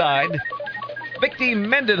inside. Vicki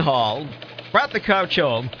Mendenhall brought the couch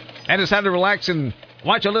home and decided to relax and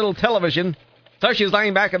watch a little television. So she's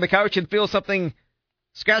lying back on the couch and feels something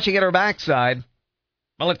scratching at her backside.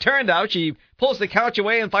 Well, it turned out she pulls the couch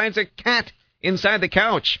away and finds a cat inside the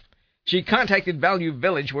couch. She contacted Value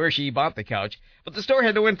Village, where she bought the couch, but the store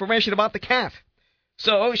had no information about the cat.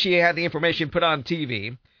 So she had the information put on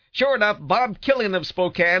TV. Sure enough, Bob Killian of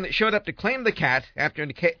Spokane showed up to claim the cat after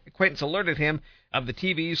an acquaintance alerted him of the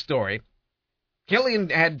TV story. Killian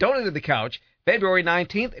had donated the couch February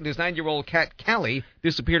 19th, and his 9-year-old cat, Callie,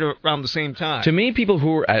 disappeared around the same time. To me, people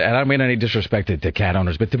who are, and I don't mean any disrespect to cat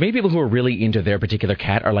owners, but to me, people who are really into their particular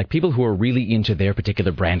cat are like people who are really into their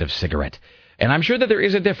particular brand of cigarette. And I'm sure that there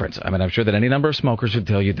is a difference. I mean, I'm sure that any number of smokers would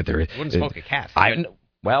tell you that there is. Wouldn't smoke a cat.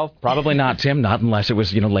 Well, probably not, Tim, not unless it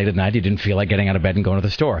was, late at night, you didn't feel like getting out of bed and going to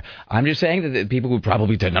the store. I'm just saying that people would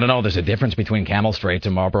probably say, no, there's a difference between Camel Straights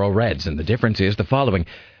and Marlboro Reds, and the difference is the following.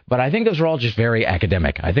 But I think those are all just very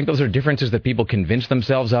academic. I think those are differences that people convince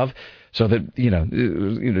themselves of, so that,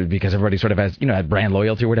 because everybody sort of has, brand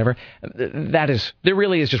loyalty or whatever. There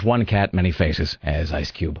really is just one cat, many faces, as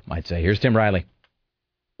Ice Cube might say. Here's Tim Riley.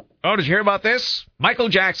 Oh, did you hear about this? Michael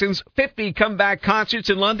Jackson's 50 comeback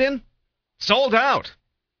concerts in London? Sold out.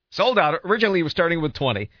 Sold out. Originally, he was starting with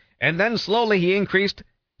 20, and then slowly he increased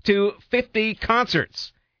to 50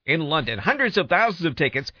 concerts in London. Hundreds of thousands of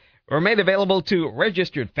tickets were made available to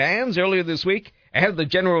registered fans earlier this week. Ahead of the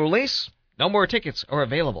general release, no more tickets are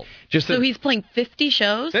available. So he's playing 50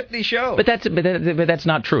 shows? 50 shows. But that's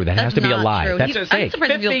not true. That has to be a lie. True. That's fake.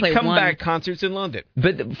 50 comeback concerts in London.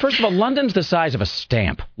 But first of all, London's the size of a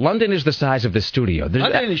stamp. London is the size of the studio.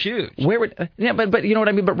 London is huge. But you know what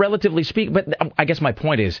I mean? But relatively speaking, but I guess my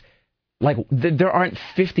point is, there aren't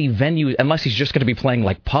 50 venues, unless he's just going to be playing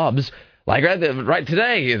like pubs. Like right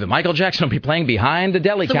today, the Michael Jackson will be playing behind the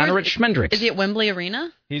deli counter at Schmendrick's. Is he at Wembley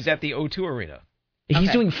Arena? He's at the O2 Arena.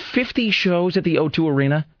 He's doing 50 shows at the O2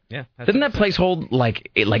 Arena? Yeah. Doesn't that place hold like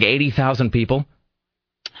 80,000 people?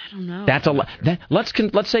 I don't know. That's a lot. Let's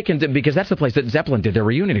say, because that's the place that Zeppelin did their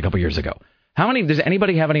reunion a couple years ago. Does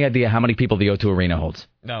anybody have any idea how many people the O2 Arena holds?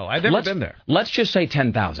 No, I've never been there. Let's just say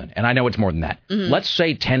 10,000, and I know it's more than that. Mm-hmm. Let's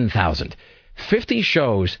say 10,000. 50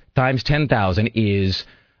 shows times 10,000 is,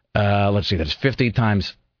 let's see, that's 50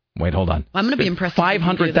 times, wait, hold on. I'm going to be impressed.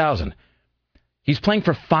 500,000. He's playing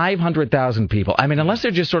for 500,000 people. I mean, unless they're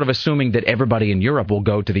just sort of assuming that everybody in Europe will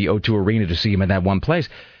go to the O2 Arena to see him in that one place.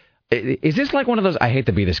 Is this like one of those, I hate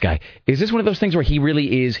to be this guy, is this one of those things where he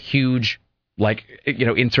really is huge, like,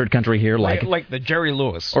 insert country here, like the Jerry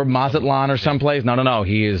Lewis or Mazatlan or someplace? No,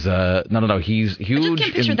 he is he's huge. I just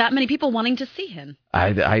can't picture that many people wanting to see him.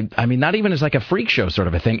 I mean, not even as like a freak show sort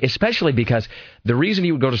of a thing, especially because the reason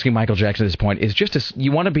you would go to see Michael Jackson at this point is just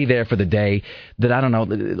you want to be there for the day that, I don't know,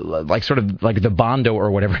 like sort of like the Bondo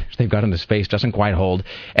or whatever they've got in his face doesn't quite hold,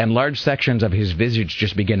 and large sections of his visage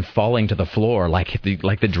just begin falling to the floor like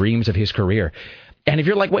the dreams of his career. And if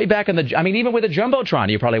you're like way back even with a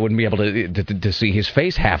Jumbotron, you probably wouldn't be able to see his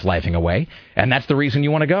face half-lifing away, and that's the reason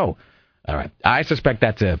you want to go. All right, I suspect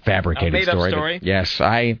that's a fabricated story. Yes,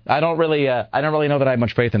 I don't really know that I have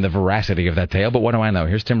much faith in the veracity of that tale, but what do I know?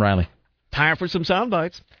 Here's Tim Riley. Time for some sound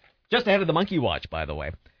bites. Just ahead of the Monkey Watch, by the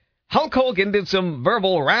way. Hulk Hogan did some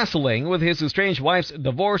verbal wrestling with his estranged wife's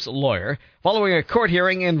divorce lawyer following a court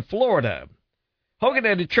hearing in Florida. Hogan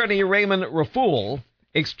and attorney Raymond Rafool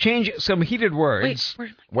exchanged some heated words.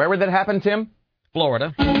 Wait, where would that happen, Tim?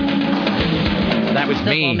 Florida. That was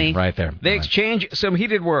me right there. They exchanged some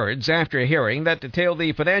heated words after a hearing that detailed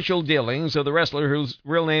the financial dealings of the wrestler whose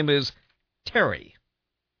real name is Terry.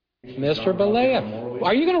 Mr. Balea,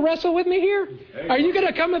 are you going to wrestle with me here? Are you going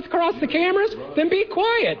to come across the cameras? Then be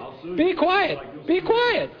quiet. Be quiet. Be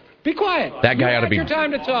quiet. Be quiet. That guy ought to be. Your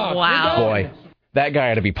time to talk. Wow. Boy, that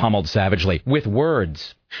guy ought to be pummeled savagely with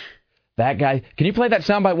words. That guy. Can you play that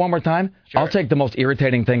soundbite one more time? Sure. I'll take the most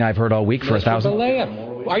irritating thing I've heard all week for 1,000.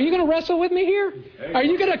 Balea, are you going to wrestle with me here? Are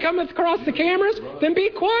you going to come across the cameras? Then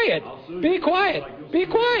be quiet. Be quiet. Be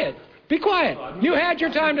quiet. Be quiet. You had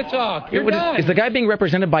your time to talk. You're done. Is the guy being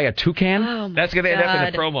represented by a toucan? Oh, that's going to end up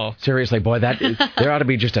in a promo. Seriously, boy, there ought to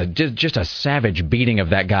be just a savage beating of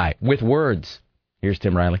that guy with words. Here's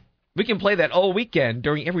Tim Riley. We can play that all weekend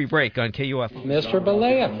during every break on KUF. Mr.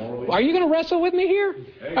 Balea, are you going to wrestle with me here?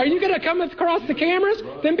 Are you going to come across the cameras?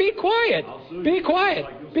 Then be quiet. Be quiet.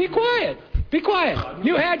 Be quiet. Be quiet.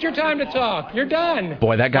 You had your time to talk. You're done.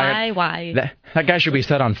 Boy, that guy. Why? That guy should be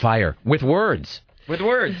set on fire with words. With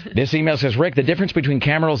words. This email says, Rick, the difference between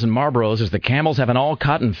Camels and Marlboros is that Camels have an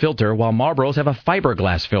all-cotton filter while Marlboros have a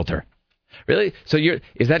fiberglass filter. Really? So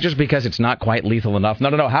is that just because it's not quite lethal enough?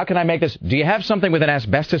 No. How can I make this? Do you have something with an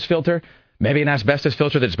asbestos filter? Maybe an asbestos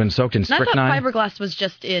filter that's been soaked in strychnine? I thought fiberglass was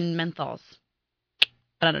just in menthols.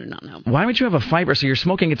 But I do not know. Why would you have a fiber? So you're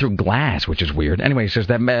smoking it through glass, which is weird. Anyway, it says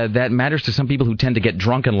that matters to some people who tend to get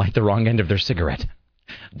drunk and light the wrong end of their cigarette.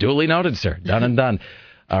 Duly noted, sir. Done and done.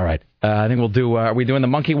 All right. I think we'll do, are we doing the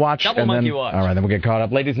Monkey Watch? Double Monkey Watch. All right, then we'll get caught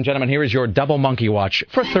up. Ladies and gentlemen, here is your Double Monkey Watch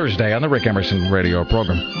for Thursday on the Rick Emerson radio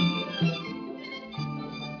program.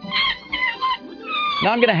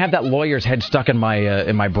 Now I'm going to have that lawyer's head stuck in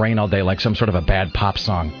my brain all day like some sort of a bad pop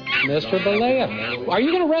song. Mr. Belaya, are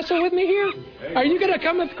you going to wrestle with me here? Are you going to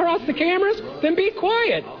come across the cameras? Then be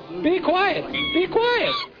quiet. Be quiet. Be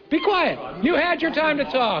quiet. Be quiet. You had your time to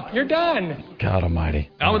talk. You're done. God almighty.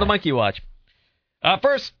 On with the Monkey Watch.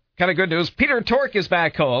 First, kind of good news. Peter Tork is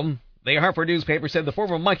back home. The Harper newspaper said the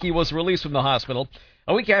former monkey was released from the hospital.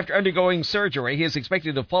 A week after undergoing surgery, he is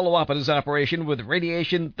expected to follow up on his operation with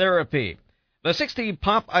radiation therapy. The 60s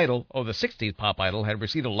pop idol had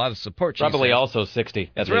received a lot of support. Probably also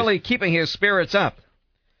 60. It's really keeping his spirits up.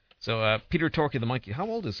 So Peter Tork the monkey, how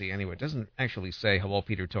old is he anyway? It doesn't actually say how old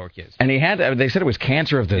Peter Tork is. And he had, they said it was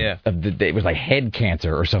cancer it was like head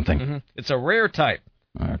cancer or something. Mm-hmm. It's a rare type.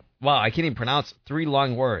 Wow, I can't even pronounce 3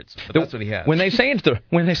 long words, but that's what he has. When they say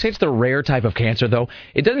it's the rare type of cancer, though,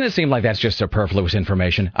 it doesn't seem like that's just superfluous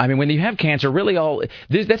information. I mean, when you have cancer, really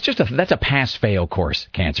that's a pass-fail course.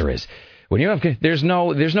 Cancer is. When you have, there's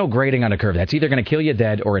no grading on a curve. That's either going to kill you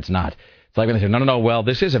dead or it's not. It's like when they say, no, well,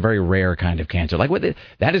 this is a very rare kind of cancer. Like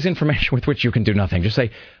that is information with which you can do nothing. Just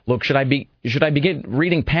say, look, should I begin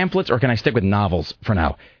reading pamphlets or can I stick with novels for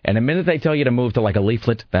now? And the minute they tell you to move to like a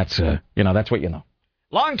leaflet, that's what you know.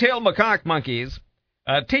 Long-tailed macaque monkeys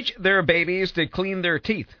teach their babies to clean their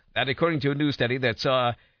teeth. That, according to a new study that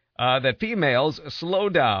saw that females slow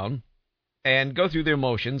down and go through their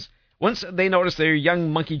motions once they notice their young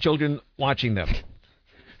monkey children watching them.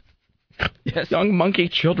 Yes, young monkey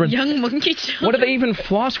children. Young monkey children. What do they even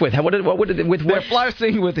floss with? They're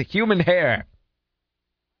flossing with human hair.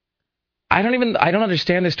 I don't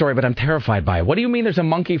understand this story, but I'm terrified by it. What do you mean there's a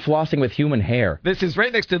monkey flossing with human hair? This is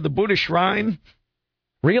right next to the Buddhist shrine.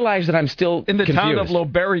 Realize that I'm still in the confused. Town of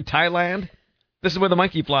Loberi, Thailand. This is where the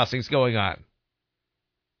monkey flossing is going on.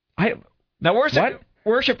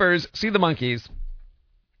 Worshippers see the monkeys.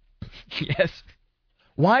 Yes.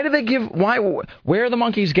 Where are the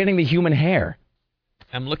monkeys getting the human hair?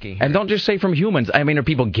 I'm looking here. And don't just say from humans. I mean, are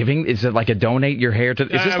people giving? Is it like a donate your hair to?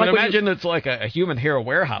 Imagine it's like a human hair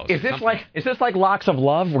warehouse. Is this like Locks of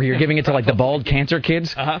Love, where you're giving it to like the bald cancer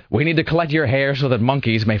kids? We need to collect your hair so that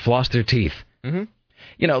monkeys may floss their teeth. Mm-hmm.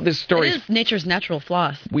 You know, this story is nature's natural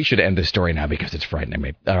floss. We should end this story now because it's frightening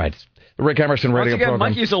me. All right, the Rick Emerson radio program.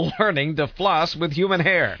 Monkeys are learning to floss with human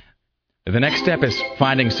hair. The next step is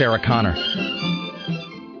finding Sarah Connor.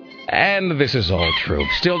 And this is all true.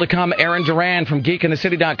 Still to come, Aaron Duran from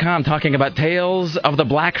GeekInTheCity.com talking about Tales of the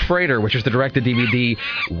Black Freighter, which is the direct-to-DVD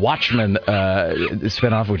Watchmen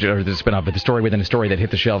spinoff, but the story within a story that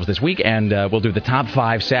hit the shelves this week. And we'll do the top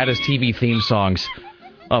 5 saddest TV theme songs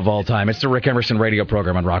of all time. It's the Rick Emerson radio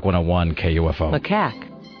program on Rock 101 KUFO. Macaque.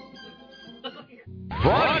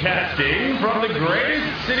 Broadcasting from the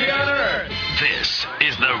greatest city on earth. This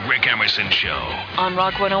is the Rick Emerson Show. On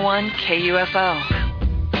Rock 101 KUFO.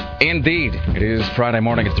 Indeed. It is Friday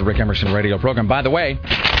morning. It's the Rick Emerson radio program. By the way,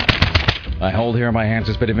 I hold here in my hands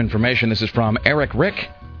this bit of information. This is from Eric Rick.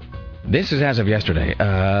 This is as of yesterday.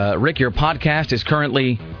 Rick, your podcast is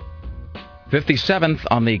currently 57th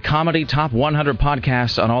on the Comedy Top 100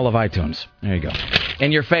 podcasts on all of iTunes. There you go.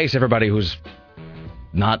 In your face, everybody who's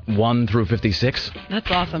not 1 through 56.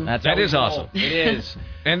 That's awesome. That is awesome. It is.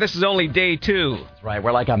 And this is only day 2. That's right.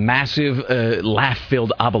 We're like a massive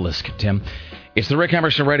laugh-filled obelisk, Tim. It's the Rick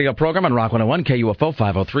Emerson radio program on Rock 101, KUFO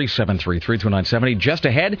 503-733-2970. Just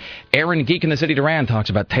ahead, Aaron Geek in the City Duran talks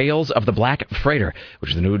about Tales of the Black Freighter,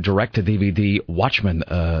 which is the new direct-to-DVD Watchmen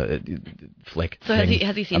flick. So has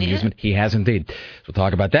he seen it yet? He has indeed. So we'll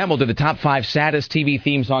talk about that. We'll do the top 5 saddest TV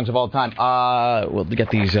theme songs of all time. We'll get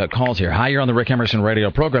these calls here. Hi, you're on the Rick Emerson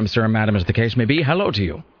radio program, sir and madam, as the case may be. Hello to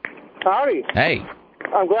you. Howdy. Hey.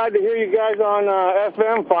 I'm glad to hear you guys on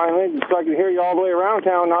FM finally, so I can hear you all the way around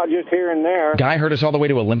town, not just here and there. Guy heard us all the way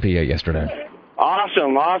to Olympia yesterday.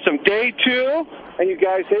 Awesome. Day 2, and you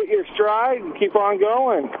guys hit your stride and keep on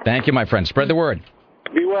going. Thank you, my friend. Spread the word.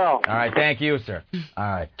 Be well. All right, thank you, sir. All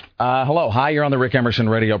right. Hello. Hi, you're on the Rick Emerson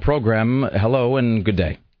radio program. Hello and good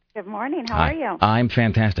day. Good morning. How Hi. are you? I'm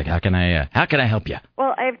fantastic. How can I help you?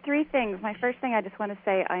 Well, I have three things. My first thing, I just want to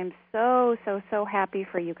say I'm so happy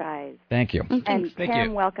for you guys. Thank you. And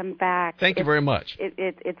Tim, welcome back. Thank you very much.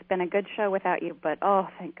 It's been a good show without you, but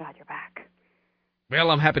thank God you're back.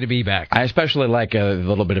 Well, I'm happy to be back. I especially like a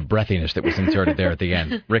little bit of breathiness that was inserted there at the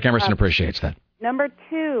end. Rick Emerson appreciates that. Number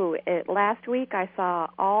two, last week I saw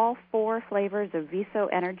all 4 flavors of Viso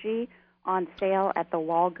Energy on sale at the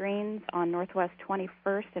Walgreens on Northwest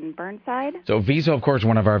 21st and Burnside. So Viso, of course,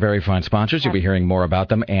 one of our very fine sponsors. You'll be hearing more about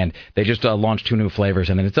them, and they just launched 2 new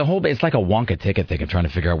flavors, and then it's like a Wonka ticket thing. I'm trying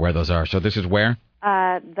to figure out where those are. So this is where?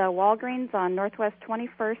 The Walgreens on Northwest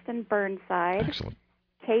 21st and Burnside. Excellent.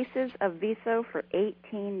 Cases of Viso for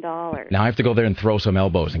 $18. Now I have to go there and throw some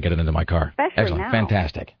elbows and get it into my car. Especially excellent. now.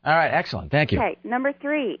 Fantastic. All right, excellent. Thank you. Okay, number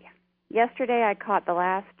 3. Yesterday I caught the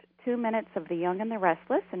last 2 minutes of The Young and the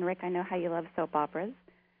Restless, and Rick, I know how you love soap operas.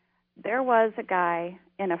 There was a guy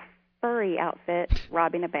in a furry outfit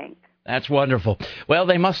robbing a bank. That's wonderful. Well,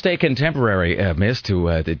 they must stay contemporary, Miss,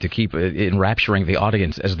 to keep enrapturing the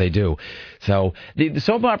audience as they do. So the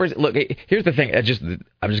soap operas. Look, here's the thing. I'm just going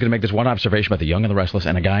to make this one observation about The Young and the Restless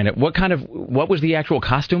and a guy in it. What was the actual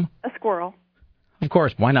costume? A squirrel. Of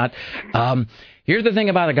course, why not? Here's the thing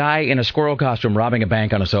about a guy in a squirrel costume robbing a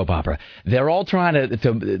bank on a soap opera. They're all trying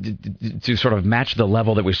to sort of match the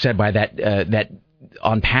level that was said by that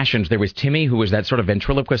on Passions. There was Timmy, who was that sort of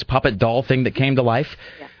ventriloquist puppet doll thing that came to life.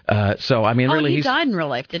 Yeah. So I mean, really, he died in real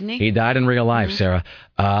life, didn't he? He died in real life, Sarah.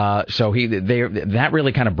 So that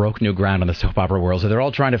really kind of broke new ground in the soap opera world. So they're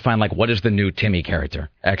all trying to find what is the new Timmy character.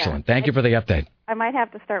 Excellent. Yeah. Thank you for the update. I might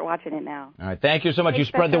have to start watching it now. All right. Thank you so much. You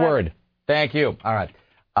spread the word. Thank you. All right.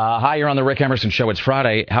 Hi, you're on the Rick Emerson Show. It's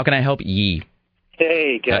Friday. How can I help ye?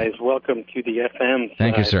 Hey, guys. Welcome to the FM.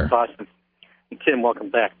 Thank you, sir. Boston. Tim, welcome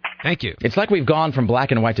back. Thank you. It's like we've gone from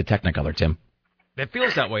black and white to Technicolor, Tim. It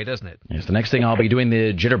feels that way, doesn't it? Yes, the next thing I'll be doing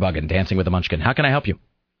the jitterbug and dancing with the munchkin. How can I help you?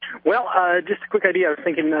 Well, just a quick idea. I was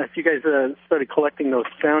thinking if you guys started collecting those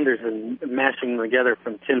sounders and mashing them together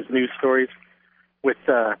from Tim's news stories with,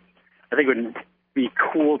 I think it would be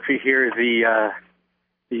cool to hear the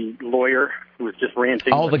lawyer who was just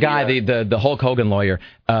ranting. Oh, the guy, the Hulk Hogan lawyer.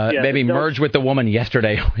 Maybe merge with the woman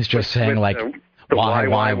yesterday who was just saying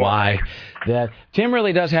why? Tim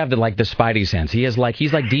really does have the Spidey sense. He's like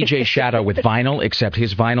DJ Shadow with vinyl, except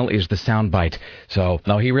his vinyl is the soundbite. So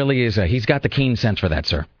no, he really is. He's got the keen sense for that,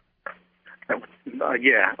 sir.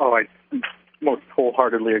 Yeah. Oh, I most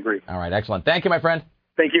wholeheartedly agree. All right, excellent. Thank you, my friend.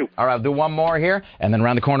 Thank you. All right, I'll do one more here, and then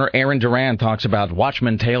around the corner, Aaron Duran talks about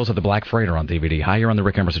Watchmen: Tales of the Black Freighter on DVD. Hi, you're on the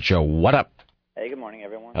Rick Emerson Show. What up? Hey, good morning,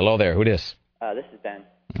 everyone. Hello there. Who dis? This is Ben.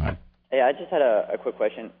 All right. Hey, I just had a quick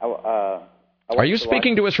question. Are you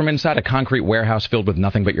speaking to us from inside a concrete warehouse filled with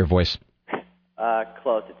nothing but your voice?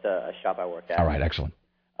 Close. It's a shop I work at. All right, excellent.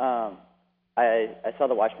 I saw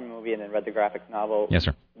the Watchmen movie and then read the graphic novel. Yes,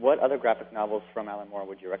 sir. What other graphic novels from Alan Moore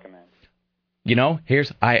would you recommend? You know,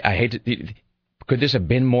 I hate to... Could this have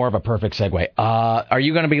been more of a perfect segue? Are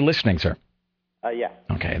you going to be listening, sir? Yeah.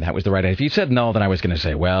 Okay, that was the right... If you said no, then I was going to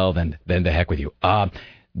say, well, then the heck with you.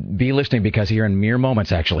 Be listening, because here in mere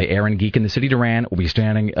moments, actually, Aaron Geek in the City Duran will be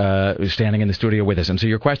standing in the studio with us. And so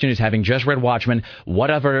your question is, having just read Watchmen, what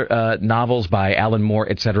other novels by Alan Moore,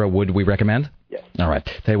 etc., would we recommend? Yes. All right.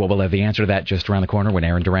 Tell you what, we'll have the answer to that just around the corner when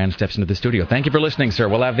Aaron Duran steps into the studio. Thank you for listening, sir.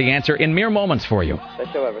 We'll have the answer in mere moments for you.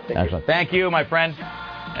 Best show ever. Excellent. Thank you, my friend.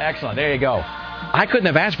 Excellent. There you go. I couldn't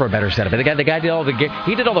have asked for a better setup. The guy did all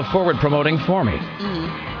the forward promoting for me.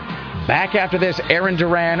 Back after this, Aaron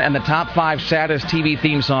Duran and the top 5 saddest TV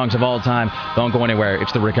theme songs of all time. Don't go anywhere.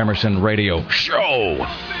 It's the Rick Emerson Radio Show.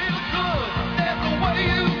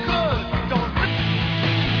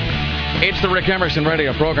 It's the Rick Emerson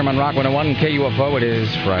Radio program on Rock 101 KUFO. It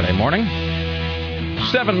is Friday morning.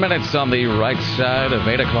 7 minutes on the right side of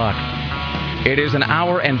 8 o'clock. It is an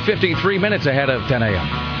hour and 53 minutes ahead of 10 a.m.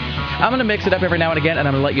 I'm going to mix it up every now and again, and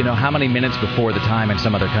I'm going to let you know how many minutes before the time in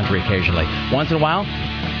some other country occasionally. Once in a while,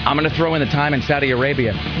 I'm going to throw in the time in Saudi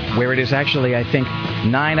Arabia, where it is actually, I think,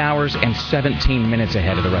 9 hours and 17 minutes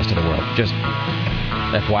ahead of the rest of the world. Just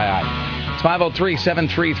FYI. It's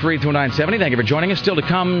 503-733-2970. Thank you for joining us. Still to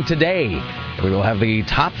come today, we will have the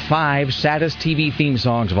top 5 saddest TV theme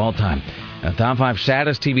songs of all time. The top 5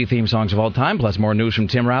 saddest TV theme songs of all time, plus more news from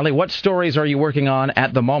Tim Riley. What stories are you working on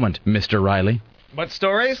at the moment, Mr. Riley? What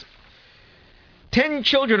stories? 10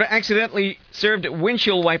 children accidentally served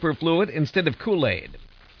windshield wiper fluid instead of Kool-Aid.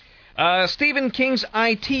 Stephen King's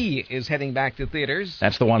I.T. is heading back to theaters.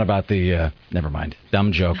 That's the one about the... never mind.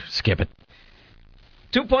 Dumb joke. Skip it.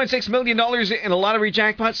 $2.6 million in a lottery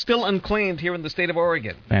jackpot still unclaimed here in the state of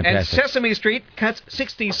Oregon. Fantastic. And Sesame Street cuts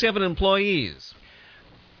 67 employees.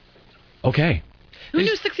 Okay. Who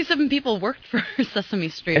knew 67 people worked for Sesame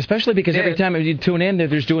Street? Especially because every time you tune in, they're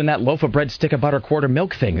just doing that loaf of bread, stick of butter, quarter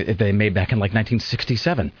milk thing that they made back in like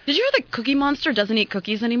 1967. Did you hear the Cookie Monster doesn't eat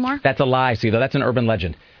cookies anymore? That's a lie, see, though. That's an urban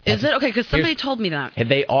legend. Is it? Okay, because somebody told me that.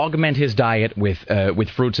 They augment his diet with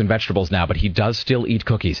fruits and vegetables now, but he does still eat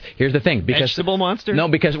cookies. Here's the thing. Vegetable monster? No,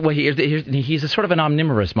 because he's a sort of an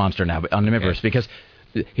omnivorous monster now. Omnivorous, because...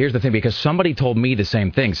 Here's the thing, because somebody told me the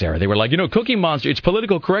same thing, Sarah. They were like, Cookie Monster, it's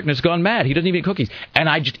political correctness gone mad. He doesn't even eat cookies. And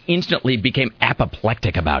I just instantly became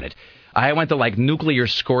apoplectic about it. I went to, like, nuclear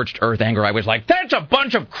scorched earth anger. I was like, that's a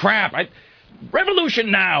bunch of crap.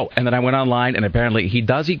 Revolution now. And then I went online, and apparently he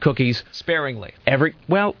does eat cookies. Sparingly.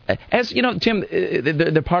 As you know, Tim,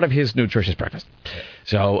 they're part of his nutritious breakfast.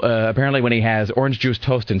 So apparently when he has orange juice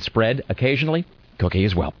toast and spread occasionally, cookie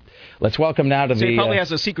as well. Let's welcome now to he probably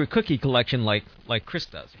has a secret cookie collection like Chris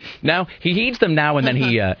does. Now, he eats them now, and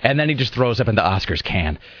then he just throws up in the Oscars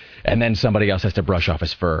can. And then somebody else has to brush off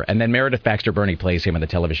his fur. And then Meredith Baxter Birney plays him in the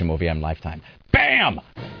television movie on Lifetime. Bam!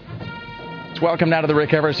 Let's welcome now to the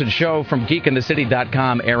Rick Emerson Show from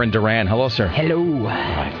geekinthecity.com, Aaron Duran. Hello, sir. Hello.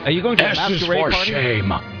 Right. Are you going to a masquerade for party?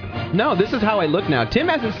 Shame. No, this is how I look now. Tim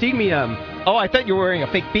hasn't seen me. Oh, I thought you were wearing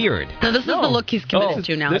a fake beard. No, this is the look he's committed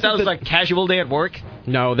to now. This sounds like casual day at work.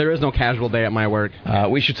 No, there is no casual day at my work.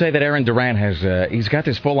 We should say that Aaron Duran he's got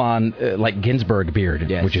this full-on, like, Ginsburg beard,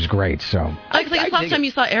 which is great, so... I guess last time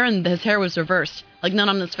you saw Aaron, his hair was reversed. Like, none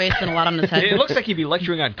on his face and a lot on his head. It looks like he'd be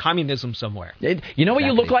lecturing on communism somewhere. You know what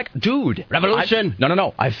you look like? Dude. Revolution.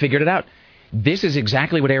 No. I figured it out. This is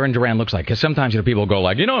exactly what Aaron Duran looks like. Because sometimes people go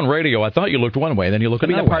like, on radio, I thought you looked one way, then you look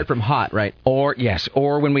another way. Apart from hot, right? Or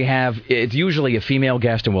when we have, it's usually a female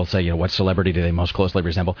guest, and we'll say, what celebrity do they most closely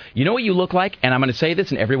resemble? You know what you look like? And I'm going to say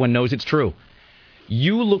this, and everyone knows it's true.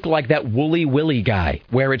 You look like that Woolly Willy guy,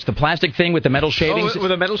 where it's the plastic thing with the metal shavings. Oh,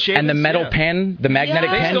 with the metal shavings? And the metal pen, the magnetic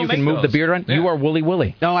pen, you can move the beard on. Yeah. You are Woolly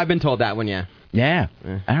Willy. No, I've been told that one, yeah. Yeah.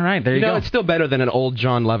 All right, there you go. It's still better than an old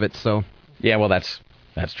John Lovitz, so... Yeah, well, that's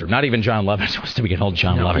true. Not even John Lovitz wants to be an old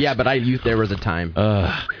John Lovitz. Yeah, but there was a time. All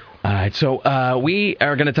right, so we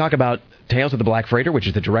are going to talk about Tales of the Black Freighter, which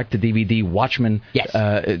is the direct-to-DVD Watchmen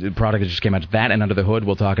product that just came out. That and Under the Hood.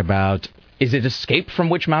 We'll talk about... Is it Escape from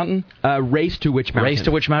Witch Mountain? Race to Witch Mountain. Race to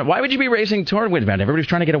Witch Mountain. Why would you be racing toward Witch Mountain? Everybody's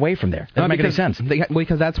trying to get away from there. Doesn't make any sense.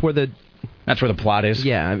 Because that's where the plot is.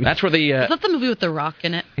 Yeah. That's where the... Is that the movie with The Rock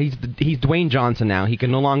in it? He's Dwayne Johnson now. He can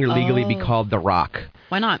no longer legally be called The Rock.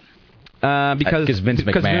 Why not? Because Vince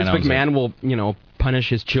McMahon will, punish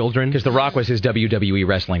his children. Because The Rock was his WWE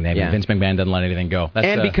wrestling name, and Vince McMahon doesn't let anything go.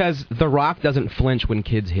 And because The Rock doesn't flinch when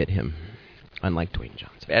kids hit him, unlike Dwayne Johnson.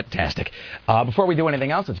 Fantastic. Before we do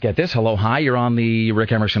anything else, let's get this. Hello, hi. You're on the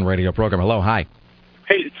Rick Emerson radio program. Hello, hi.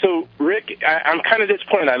 Hey, so, Rick, I'm kind of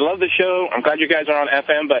disappointed. I love the show. I'm glad you guys are on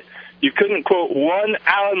FM, but you couldn't quote one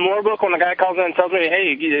Alan Moore book when the guy calls in and tells me,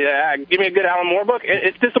 hey, give me a good Alan Moore book.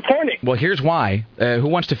 It's disappointing. Well, here's why. Who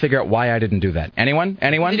wants to figure out why I didn't do that? Anyone?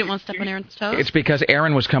 You didn't want to step on Aaron's toes? It's because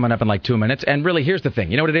Aaron was coming up in like 2 minutes, and really, here's the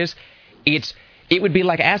thing. You know what it is? It would be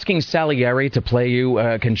like asking Salieri to play you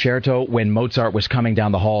a concerto when Mozart was coming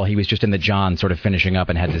down the hall. He was just in the John sort of finishing up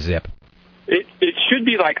and had to zip. It should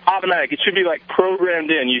be like automatic. It should be like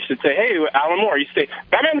programmed in. You should say, hey, Alan Moore. You should say,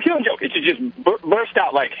 Batman the Killing Joke. It should just burst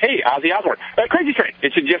out like, hey, Ozzy Osbourne. Crazy Train.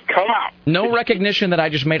 It should just come out. No recognition that I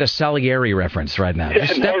just made a Salieri reference right now.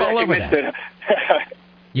 Just step all over that.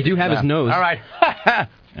 You do have his nose. All right.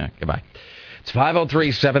 Goodbye. It's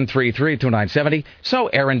 503-733-2970. So,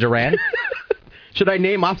 Aaron Duran. Should I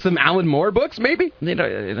name off some Alan Moore books, maybe? You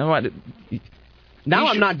know what? Now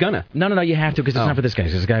I'm not gonna. No, you have to, because it's not for this guy.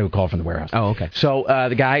 It's this guy who called from the warehouse. Oh, okay. So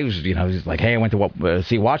the guy who's, he's like, hey, I went to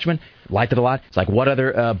see Watchmen, liked it a lot. It's like, what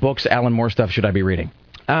other books, Alan Moore stuff, should I be reading?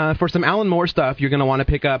 For some Alan Moore stuff, you're going to want to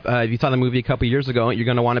pick up, if you saw the movie a couple years ago, you're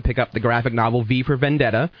going to want to pick up the graphic novel V for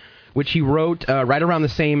Vendetta, which he wrote right around the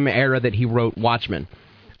same era that he wrote Watchmen.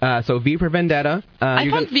 So V for Vendetta. I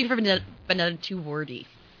found V for Vendetta too wordy.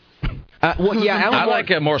 Alan I Moore,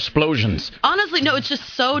 like more explosions. Honestly, no, it's just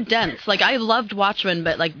so dense. Like, I loved Watchmen,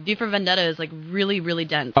 but, like, V for Vendetta is, like, really, really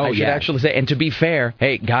dense. I should actually say, and to be fair,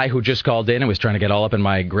 hey, guy who just called in and was trying to get all up in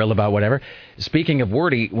my grill about whatever, speaking of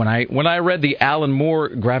wordy, when I read the Alan Moore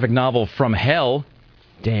graphic novel From Hell...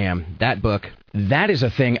 Damn, that book. That is a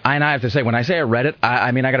thing, and I have to say, when I say I read it,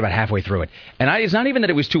 I mean, I got about halfway through it. And it's not even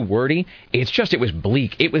that it was too wordy, it's just it was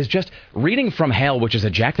bleak. It was just reading From Hell, which is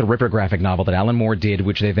a Jack the Ripper graphic novel that Alan Moore did,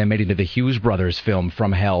 which they then made into the Hughes Brothers film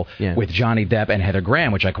From Hell with Johnny Depp and Heather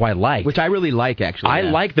Graham, which I quite like. Which I really like, actually. I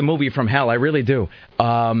like the movie From Hell, I really do.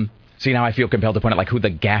 See, now I feel compelled to point out like who the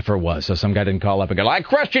gaffer was, so some guy didn't call up and go, I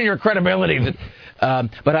question your credibility.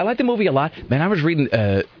 But I like the movie a lot. Man, I was reading,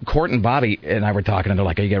 Court and Bobby and I were talking, and they're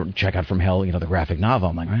like, oh, you got to check out From Hell, the graphic novel.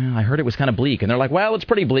 I'm like, well, I heard it was kind of bleak. And they're like, well, it's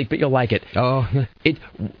pretty bleak, but you'll like it. Oh.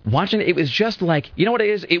 Watching it was just like, you know what it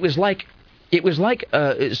is? It was like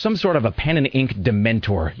some sort of a pen and ink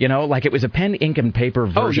Dementor, like it was a pen, ink, and paper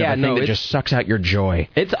version of a thing that just sucks out your joy.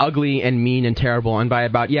 It's ugly and mean and terrible, and by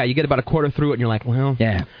you get about a quarter through it, and you're like, well,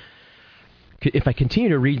 yeah. If I continue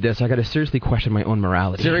to read this, I got to seriously question my own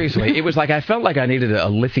morality. Seriously, it was like I felt like I needed a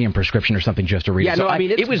lithium prescription or something just to read it. Yeah,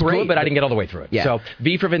 it was great, good, but I didn't get all the way through it. Yeah. So,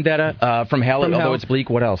 V for Vendetta, From Hell, although it's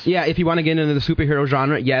bleak. What else? Yeah, if you want to get into the superhero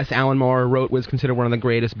genre, yes, Alan Moore was considered one of the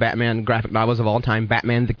greatest Batman graphic novels of all time,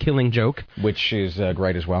 Batman: The Killing Joke. Which is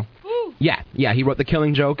great as well. Yeah, he wrote The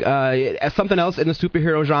Killing Joke. As something else in the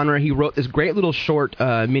superhero genre, he wrote this great little short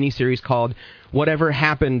miniseries called Whatever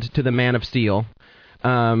Happened to the Man of Steel.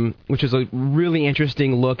 Which is a really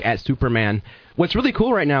interesting look at Superman. What's really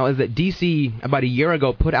cool right now is that DC, about a year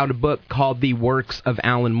ago, put out a book called The Works of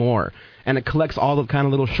Alan Moore, and it collects all the kind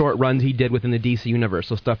of little short runs he did within the DC universe.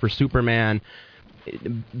 So stuff for Superman,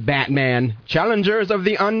 Batman, Challengers of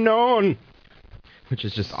the Unknown, which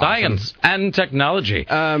is just science and technology.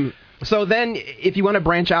 So then, if you want to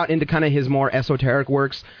branch out into kind of his more esoteric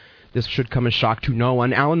works, this should come as shock to no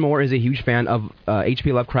one. Alan Moore is a huge fan of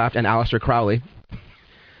H.P. Lovecraft and Aleister Crowley.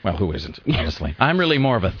 Well, who isn't, honestly? I'm really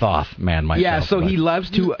more of a Thoth man myself. Yeah, so he loves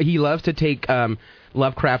to take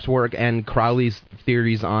Lovecraft's work and Crowley's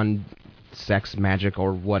theories on sex, magic,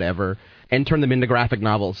 or whatever, and turn them into graphic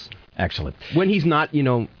novels. Excellent. When he's not,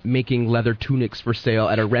 making leather tunics for sale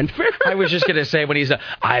at a rent fair. I was just going to say, when he's,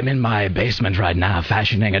 I'm in my basement right now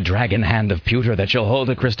fashioning a dragon hand of pewter that shall hold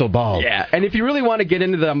a crystal ball. Yeah, and if you really want to get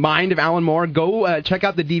into the mind of Alan Moore, go check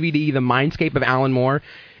out the DVD, The Mindscape of Alan Moore,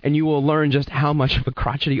 and you will learn just how much of a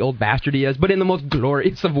crotchety old bastard he is, but in the most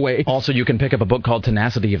glorious of ways. Also, you can pick up a book called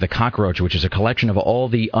Tenacity of the Cockroach, which is a collection of all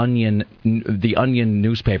the Onion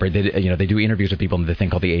newspaper. They do interviews with people in the thing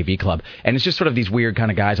called the AV Club, and it's just sort of these weird kind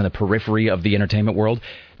of guys on the periphery of the entertainment world.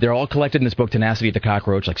 They're all collected in this book, Tenacity of the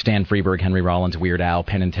Cockroach, like Stan Freberg, Henry Rollins, Weird Al,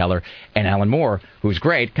 Penn and Teller, and Alan Moore, who's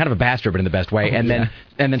great, kind of a bastard, but in the best way. And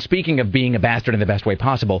then speaking of being a bastard in the best way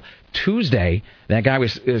possible, Tuesday, that guy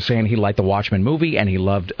was saying he liked the Watchmen movie, and he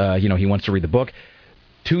loved, he wants to read the book.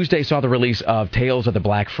 Tuesday saw the release of Tales of the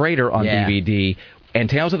Black Freighter on DVD, and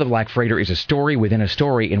Tales of the Black Freighter is a story within a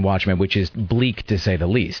story in Watchmen, which is bleak to say the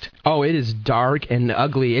least. Oh, it is dark and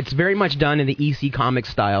ugly. It's very much done in the EC Comics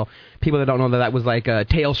style. People that don't know that was like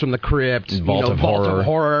Tales from the Crypt, Vault of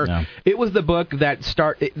Horror. Yeah. It was the book that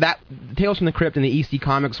Tales from the Crypt and the EC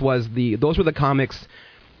Comics those were the comics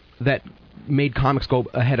that made comics go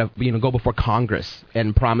before Congress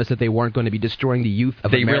and promised that they weren't going to be destroying the youth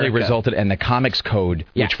of America. They really resulted in the Comics Code,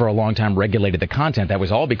 which for a long time regulated the content. That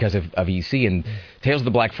was all because of EC, and Tales of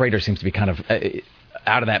the Black Freighter seems to be kind of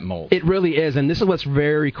out of that mold. It really is, and this is what's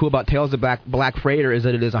very cool about Tales of the Black Freighter is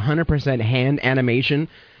that it is 100% hand animation,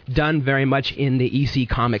 done very much in the EC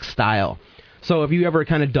Comics style. So if you ever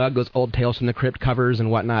kind of dug those old Tales from the Crypt covers and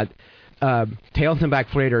whatnot, Tales of the Black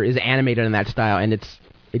Freighter is animated in that style, and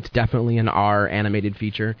it's definitely an R animated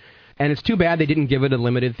feature. And it's too bad they didn't give it a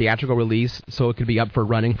limited theatrical release so it could be up for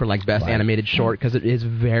running for like Best Animated Short, because it is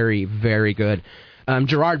very, very good.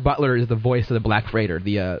 Gerard Butler is the voice of the Black Freighter,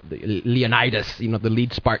 the Leonidas, the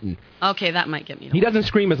lead Spartan. Okay, that might get me. He doesn't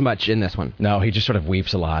scream as much in this one. No, he just sort of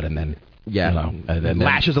weeps a lot and then...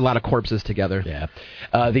 lashes a lot of corpses together. Yeah.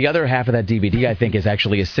 The other half of that DVD, I think, is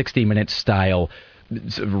actually a 60-minute style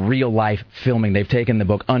real-life filming. They've taken the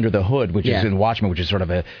book Under the Hood, which is in Watchmen, which is sort of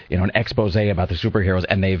an expose about the superheroes,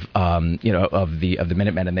 and they've of the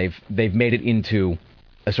Minutemen, and they've made it into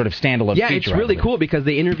a sort of standalone feature. Yeah, it's really cool because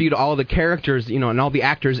they interviewed all the characters, and all the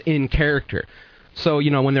actors in character. So,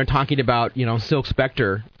 when they're talking about, Silk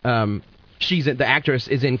Spectre, the actress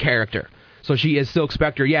is in character. So she is Silk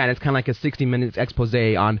Spectre, and it's kind of like a 60 minutes expose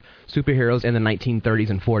on superheroes in the 1930s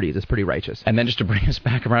and 40s. It's pretty righteous. And then just to bring us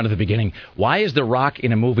back around to the beginning, why is The Rock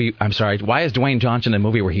in a movie, why is Dwayne Johnson in a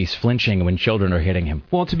movie where he's flinching when children are hitting him?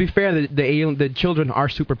 Well, to be fair, the children are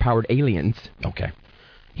superpowered aliens. Okay.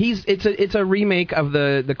 It's a remake of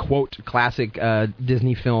the quote classic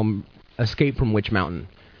Disney film Escape from Witch Mountain,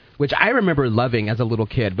 which I remember loving as a little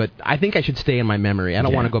kid, but I think I should stay in my memory. I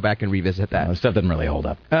don't want to go back and revisit that. The stuff doesn't really hold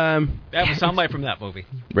up. That was soundbite from that movie.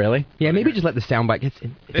 Really? Yeah, maybe just let the soundbite get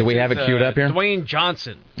in. Do we have it queued up here? Dwayne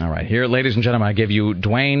Johnson. All right, here, ladies and gentlemen, I give you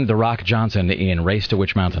Dwayne The Rock Johnson in Race to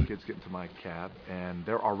Witch Mountain. Kids get into my cab, and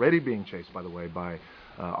they're already being chased, by the way, by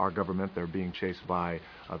our government. They're being chased by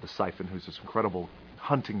the Siphon, who's this incredible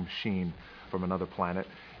hunting machine from another planet.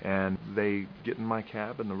 And they get in my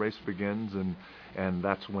cab, and the race begins, and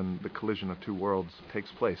that's when the collision of two worlds takes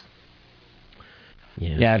place.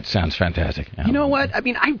 Yeah, it sounds fantastic. Yeah. You know what? I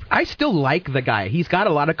mean, I still like the guy. He's got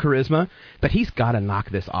a lot of charisma, but he's got to knock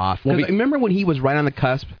this off. Remember when he was right on the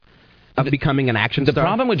cusp of becoming an action star? The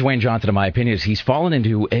problem with Dwayne Johnson, in my opinion, is he's fallen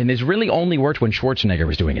into, and it's really only worked when Schwarzenegger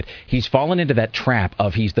was doing it, he's fallen into that trap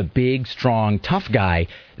of he's the big, strong, tough guy,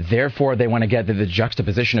 therefore they want to get the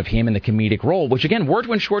juxtaposition of him in the comedic role, which again worked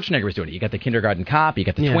when Schwarzenegger was doing it. You got the kindergarten cop, you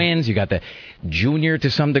got the twins, you got the junior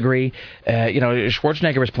to some degree.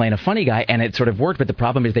 Schwarzenegger was playing a funny guy, and it sort of worked, but the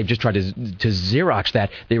problem is they've just tried to Xerox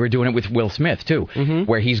that. They were doing it with Will Smith, too,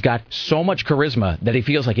 where he's got so much charisma that he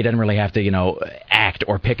feels like he doesn't really have to, act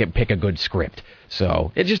or pick a good script.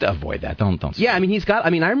 So just avoid that. Don't. Yeah, I mean, he's got. I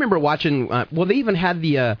mean, I remember watching. They even had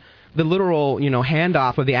the literal,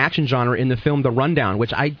 handoff of the action genre in the film The Rundown,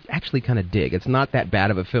 which I actually kind of dig. It's not that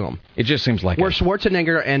bad of a film. It just seems like where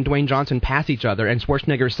Schwarzenegger and Dwayne Johnson pass each other, and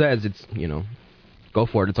Schwarzenegger says, "It's go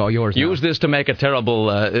for it. It's all yours." Use this to make a terrible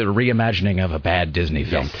reimagining of a bad Disney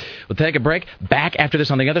film. Yes. We'll take a break. Back after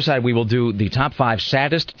this, on the other side, we will do the top 5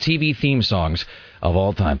 saddest TV theme songs of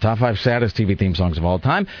all time. Top 5 saddest TV theme songs of all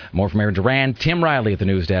time. More from Aaron Duran, Tim Riley at the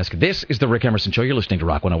news desk. This is the Rick Emerson Show. You're listening to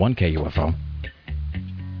Rock 101 KUFO.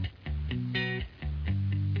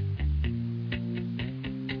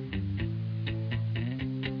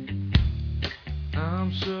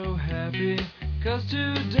 I'm so happy 'cause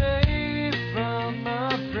today found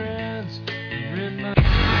my friends in my...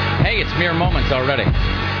 Hey, it's mere moments already.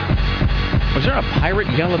 Was there a pirate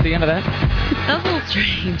yell at the end of that? That was a little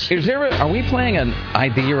strange. Are we playing an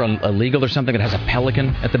ID or a legal or something that has a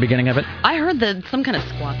pelican at the beginning of it? I heard some kind of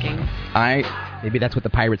squawking. Maybe that's what the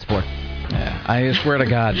pirate's for. Yeah, I swear to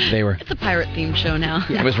God, they were... It's a pirate themed show now.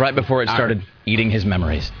 It was right before it started eating his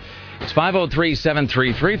memories. It's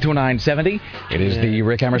 503-733-2970. It is the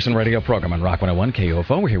Rick Emerson radio program on Rock 101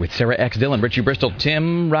 KUFO. We're here with Sarah X. Dillon, Richie Bristol,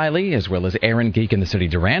 Tim Riley, as well as Aaron Geek in the City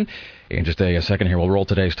Duran. In just a second here, we'll roll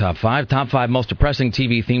today's top 5. Top 5 most depressing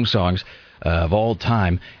TV theme songs of all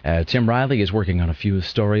time. Tim Riley is working on a few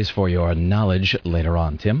stories for your knowledge later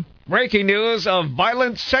on. Tim? Breaking news, a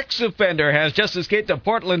violent sex offender has just escaped a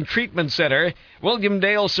Portland treatment center. William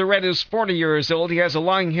Dale Surrett is 40 years old. He has a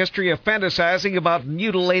long history of fantasizing about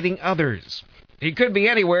mutilating others. He could be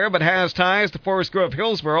anywhere, but has ties to Forest Grove,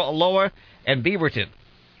 Hillsborough, Aloha, and Beaverton.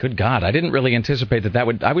 Good God, I didn't really anticipate that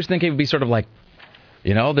would... I was thinking it would be sort of like,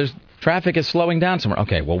 there's traffic is slowing down somewhere.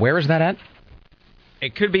 Okay, well, where is that at?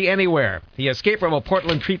 It could be anywhere. He escaped from a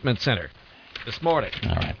Portland treatment center this morning.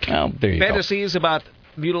 All right, well, there you go. Fantasies about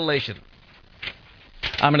mutilation.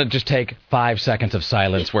 I'm going to just take 5 seconds of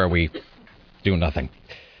silence where we do nothing.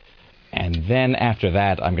 And then after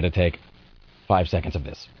that, I'm going to take 5 seconds of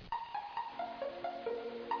this.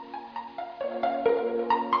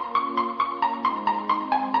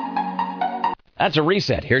 That's a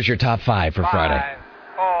reset. Here's your top 5 for Friday. 5,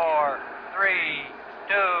 4, 3,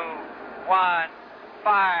 2, 1,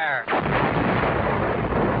 fire.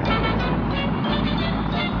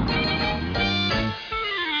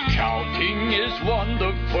 Counting is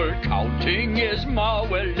wonderful, counting is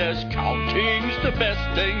marvelous, counting's the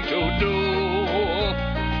best thing to do.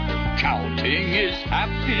 Counting is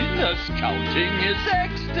happiness, counting is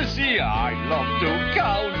ecstasy, I love to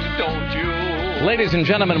count, don't you? Ladies and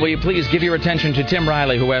gentlemen, will you please give your attention to Tim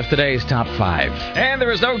Riley, who has today's top 5. And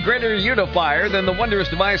there is no greater unifier than the wondrous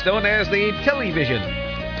device known as the television.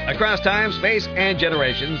 Across time, space, and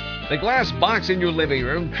generations, the glass box in your living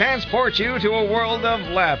room transports you to a world of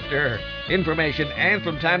laughter, information, and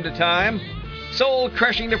from time to time,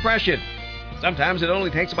 soul-crushing depression. Sometimes it only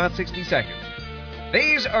takes about 60 seconds.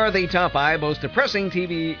 These are the top 5 most depressing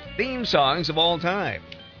TV theme songs of all time.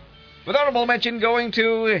 With honorable mention going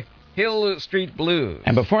to Hill Street Blues.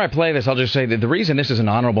 And before I play this, I'll just say that the reason this is an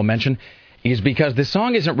honorable mention is because this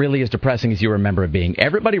song isn't really as depressing as you remember it being.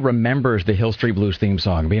 Everybody remembers the Hill Street Blues theme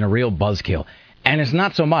song being a real buzzkill. And it's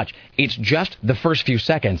not so much. It's just the first few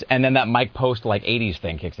seconds, and then that Mike Post, 80s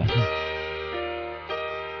thing kicks in.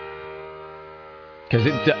 Because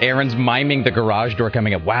Aaron's miming the garage door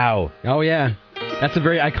coming up. Wow. Oh, yeah. That's a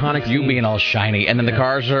very iconic scene. You being all shiny. And then the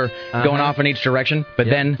cars are going off in each direction. But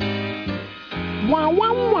then... Wow,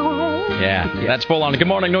 wow, wow. Yeah, that's full on. Good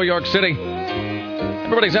morning, New York City.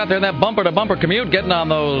 Everybody's out there in that bumper-to-bumper commute, getting on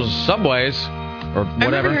those subways or whatever. I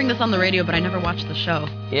remember hearing this on the radio, but I never watched the show.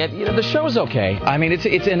 The show's okay. I mean, it's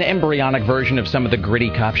an embryonic version of some of the gritty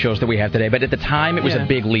cop shows that we have today, but at the time, it was a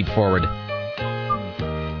big leap forward.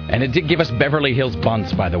 And it did give us Beverly Hills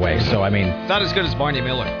Bunts, by the way, so, I mean... Not as good as Barney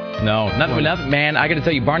Miller. No, nothing, man, I got to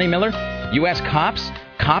tell you, Barney Miller, you ask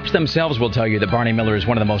cops themselves will tell you that Barney Miller is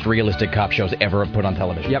one of the most realistic cop shows ever put on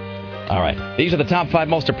television. Yep. All right. These are the top 5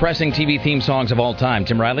 most depressing TV theme songs of all time.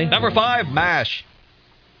 Tim Riley? Number 5, MASH.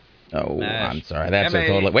 Oh, Mash. I'm sorry. That's a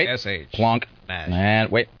total... Wait. M-A-S-H. Plonk. Mash.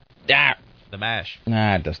 And wait. Ah. The mash.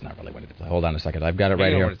 Nah, that's not really what it is. Hold on a second. I've got it You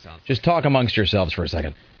right know here. what it sounds Just talk amongst yourselves for a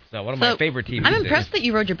second. So one of my favorite TV I'm impressed that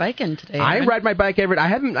you rode your bike in today. I Aaron. ride my bike every.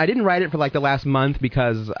 I didn't ride it for like the last month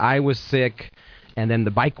because I was sick, and then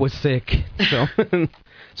the bike was sick. So,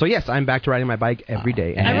 so yes, I'm back to riding my bike every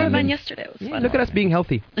day. I rode mine yesterday. It was fun. Look at us being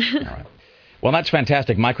healthy. All right. Well, that's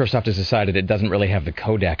fantastic. Microsoft has decided it doesn't really have the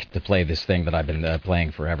codec to play this thing that I've been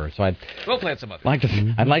playing forever. So We'll play it some other.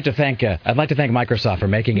 I'd like to thank Microsoft for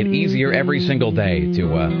making it easier every single day to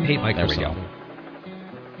hate Microsoft.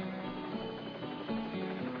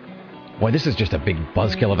 Boy, this is just a big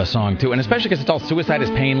buzzkill of a song, too. And especially because it's all Suicide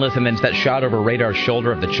is Painless, and then it's that shot over Radar's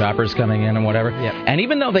shoulder of the choppers coming in and whatever. Yep. And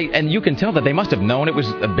even though and you can tell that they must have known it was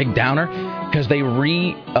a big downer, because they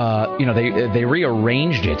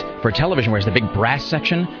rearranged it for television, where it's the big brass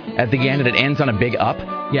section at the end, and it ends on a big up.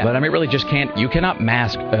 Yeah. But I mean, it really just you cannot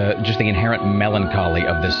mask just the inherent melancholy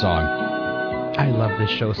of this song. I love this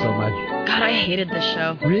show so much. God, I hated this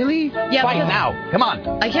show. Really? Yeah. Fight because now. Come on.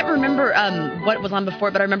 I can't remember what was on before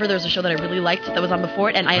it, but I remember there was a show that I really liked that was on before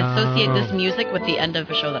it, and I associate this music with the end of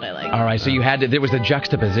a show that I liked. All right, so there was the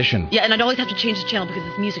juxtaposition. Yeah, and I'd always have to change the channel because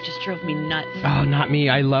this music just drove me nuts. Oh, not me.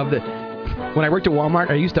 I loved it. When I worked at Walmart,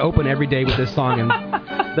 I used to open every day with this song, and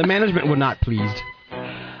the management were not pleased.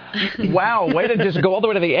 Wow, way to just go all the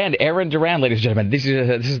way to the end. Aaron Duran, ladies and gentlemen. This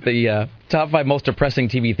is the top 5 most depressing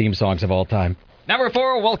TV theme songs of all time. Number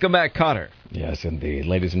 4, Welcome Back, Kotter. Yes, indeed.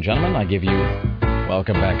 Ladies and gentlemen, I give you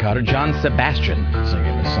Welcome Back, Kotter. John Sebastian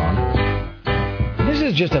singing this song. This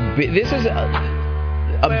is just a bit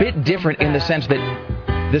different in the sense that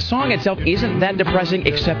the song itself isn't that depressing,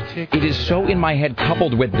 except it is so in my head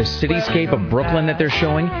coupled with the cityscape of Brooklyn that they're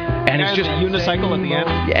showing, and it's just a unicycle at the end.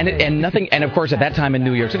 And nothing. And of course, at that time in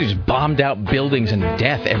New York City, just bombed out buildings and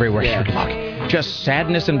death everywhere you look. Just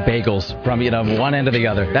sadness and bagels from one end to the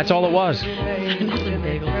other. That's all it was. Sadness and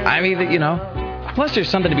bagels. I mean, Plus, there's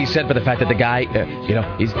something to be said for the fact that the guy,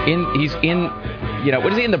 he's in,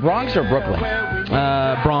 what is he in the Bronx or Brooklyn?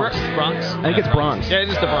 Bronx. Bronx. I think it's Bronx. Yeah, it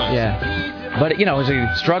is the Bronx. Yeah. But, as he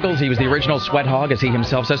struggles, he was the original sweat hog, as he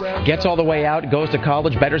himself says, gets all the way out, goes to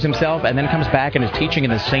college, betters himself, and then comes back and is teaching in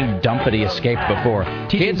the same dump that he escaped before.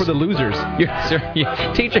 Teaching for the losers. You're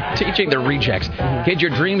teaching the rejects. Kids,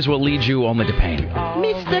 your dreams will lead you only to pain.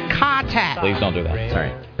 Mr. Carter. Please don't do that.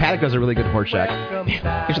 Sorry. Paddock does a really good Horseshack.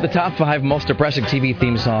 These are the top 5 most depressing TV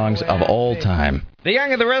theme songs of all time. The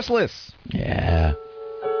Young and the Restless. Yeah.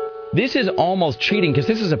 This is almost cheating, because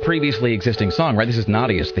this is a previously existing song, right? This is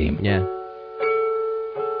Nadia's theme. Yeah.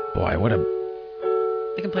 Boy, what a...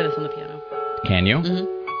 I can play this on the piano. Can you? Mm-hmm.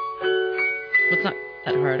 Well, it's not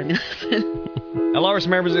that hard. I mean, Loris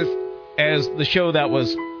remembers it as the show that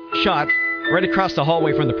was shot right across the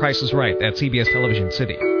hallway from The Price is Right at CBS Television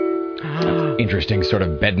City. Interesting sort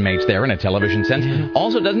of bedmates there in a television sense. Mm-hmm.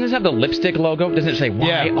 Also, doesn't this have the lipstick logo? Doesn't it say YR?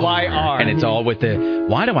 Yeah, YR. And it's all with the...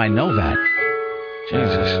 Why do I know that?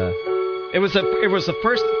 Jesus. It was the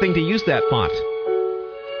first thing to use that font.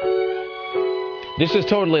 This is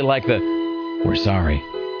totally like we're sorry.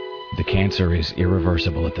 The cancer is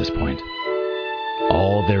irreversible at this point.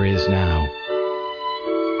 All there is now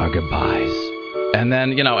are goodbyes. And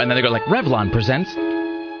then, and then they go like, Revlon presents.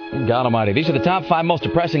 God almighty. These are the top 5 most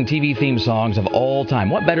depressing TV theme songs of all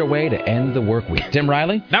time. What better way to end the work week? Tim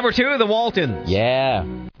Riley? Number 2, The Waltons. Yeah.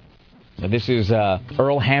 So this is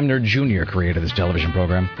Earl Hamner Jr. created this television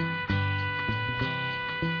program.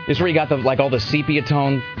 This is where you got all the sepia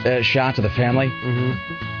tone shots of the family. Mm-hmm.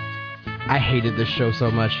 I hated this show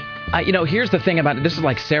so much. Here's the thing about it. This is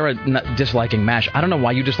like Sarah disliking MASH. I don't know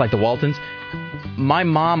why you dislike the Waltons. My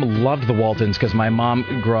mom loved the Waltons because my mom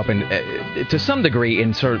grew up in, to some degree,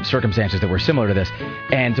 in circumstances that were similar to this.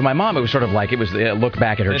 And to my mom, it was sort of like it was a look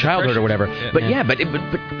back at her childhood or whatever. Yeah. But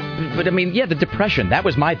but I mean, the depression, that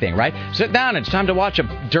was my thing, right? Sit down. It's time to watch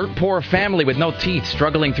a dirt poor family with no teeth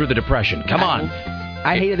struggling through the depression. Come on.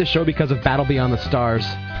 I hated the show because of Battle Beyond the Stars.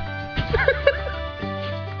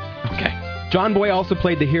 Okay. John Boy also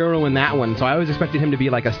played the hero in that one, so I always expected him to be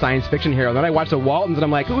like a science fiction hero. Then I watched the Waltons, and I'm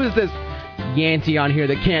like, who is this Yancey on here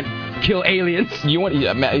that can't kill aliens? You want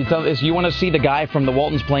to see the guy from the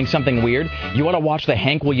Waltons playing something weird? You want to watch the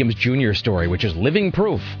Hank Williams Jr. story, which is living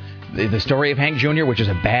proof. The story of Hank Jr., which is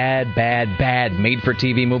a bad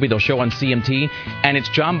made-for-TV movie they'll show on CMT, and it's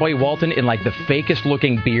John Boy Walton in like the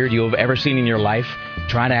fakest-looking beard you have ever seen in your life,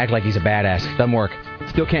 trying to act like he's a badass. Doesn't work.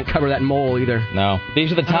 Still can't cover that mole either. No.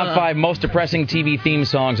 These are the top 5 most depressing TV theme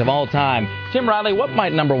songs of all time. Tim Riley, what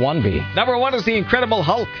might number 1 be? Number 1 is The Incredible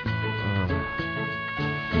Hulk.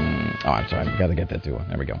 Oh, I'm sorry. I've got to get that too.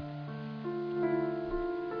 There we go.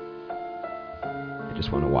 I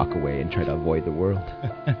just want to walk away and try to avoid the world.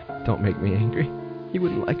 Don't make me angry. You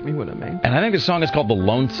wouldn't like me when I'm angry. And I think the song is called The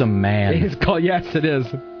Lonesome Man. It's called, yes, it is.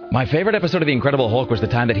 My favorite episode of The Incredible Hulk was the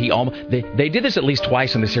time that he they did this at least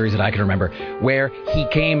twice in the series that I can remember, where he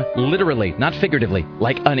came literally, not figuratively,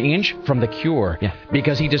 like an inch from the cure,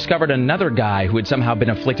 because he discovered another guy who had somehow been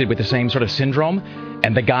afflicted with the same sort of syndrome,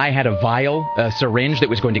 and the guy had a vial, a syringe that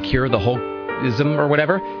was going to cure the Hulkism or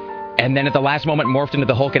whatever, and then at the last moment morphed into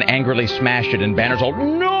the Hulk and angrily smashed it, and Banner's all,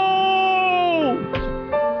 no!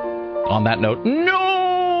 On that note,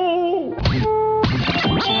 no!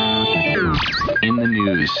 In the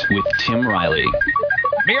news with Tim Riley.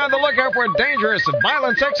 Be on the lookout for dangerous and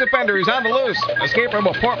violent sex offenders on the loose. Escaped from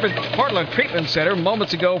a Portland treatment center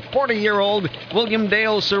moments ago, 40-year-old William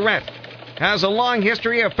Dale Surratt has a long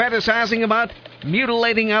history of fantasizing about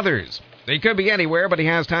mutilating others. He could be anywhere, but he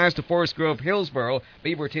has ties to Forest Grove, Hillsborough,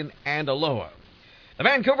 Beaverton, and Aloha. The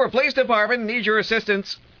Vancouver Police Department needs your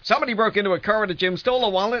assistance. Somebody broke into a car at a gym, stole a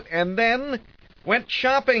wallet, and then went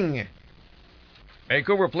shopping.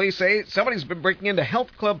 Vancouver police say somebody's been breaking into health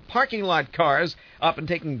club parking lot cars up and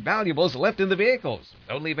taking valuables left in the vehicles.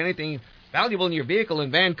 Don't leave anything valuable in your vehicle in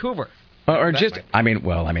Vancouver. Or just,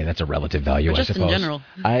 that's a relative value, I suppose. Just in general.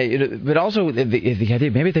 But also, the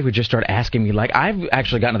idea, maybe they would just start asking me, like, I've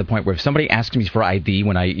actually gotten to the point where if somebody asks me for ID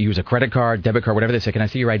when I use a credit card, debit card, whatever, they say, can I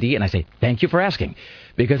see your ID? And I say, thank you for asking.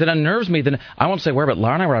 Because it unnerves me. Then I won't say where, but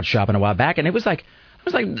Laura and I were out shopping a while back, and it was like,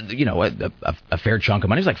 a fair chunk of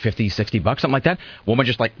money. It was like $50, $60, something like that. Woman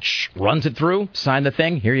just runs it through, sign the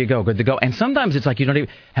thing, here you go, good to go. And sometimes it's like you don't even,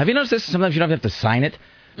 have you noticed this? Sometimes you don't have to sign it.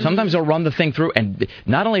 Sometimes they'll run the thing through, and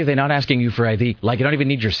not only are they not asking you for ID, like you don't even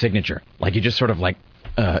need your signature. Like you just sort of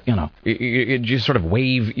you just sort of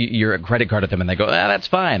wave your credit card at them, and they go, that's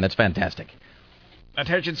fine, that's fantastic.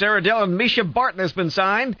 Attention, Sarah Dillon. Misha Barton has been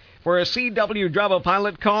signed for a CW drama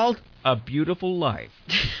pilot called A Beautiful Life.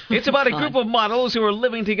 It's about a group of models who are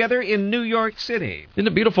living together in New York City. Isn't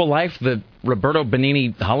A Beautiful Life the Roberto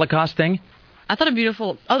Benigni Holocaust thing? I thought I'm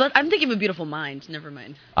thinking of A Beautiful Mind. Never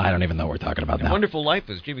mind. I don't even know what we're talking about now. Wonderful Life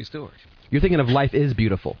is Jimmy Stewart. You're thinking of Life is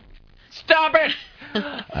Beautiful. Stop it!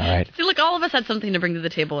 All right. See, look, all of us had something to bring to the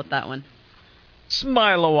table with that one.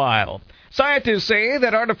 Smile a while. Scientists say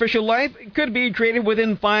that artificial life could be created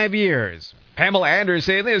within 5 years. Pamela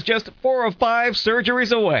Anderson is just 4 of 5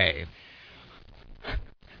 surgeries away.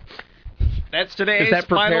 That's today's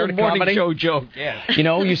final morning show joke. Yes.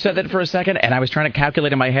 You said that for a second, and I was trying to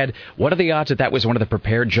calculate in my head, what are the odds that was one of the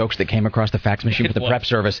prepared jokes that came across the fax machine for the prep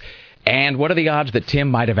service? And what are the odds that Tim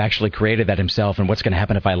might have actually created that himself, and what's going to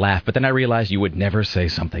happen if I laugh? But then I realized you would never say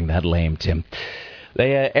something that lame, Tim.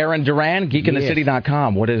 Aaron Duran,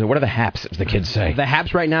 geekinthecity.com. What are the haps, as the kids say? The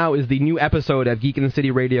haps right now is the new episode of Geek in the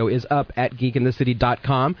City Radio is up at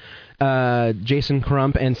geekinthecity.com. Jason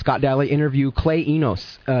Crump and Scott Daly interview Clay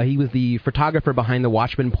Enos. He was the photographer behind the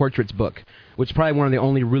Watchmen Portraits book, which is probably one of the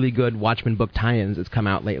only really good Watchmen book tie-ins that's come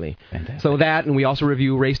out lately. Fantastic. So that, and we also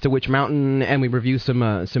review Race to Witch Mountain, and we review some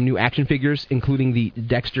new action figures, including the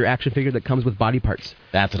Dexter action figure that comes with body parts.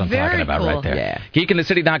 That's what I'm talking about right there. Yeah.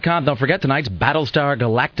 GeekInTheCity.com. Don't forget, tonight's Battlestar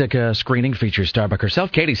Galactica screening features Starbuck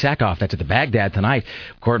herself, Katie Sackhoff. That's at the Baghdad tonight.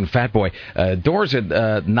 Gordon Fatboy. Doors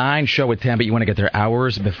at 9, show at 10, but you want to get there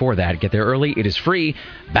hours before that. Get there early. It is free.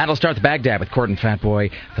 Battlestar at the Baghdad with Gordon Fatboy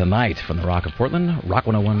tonight from the Rock of Portland, Rock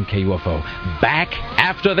 101 KUFO. Back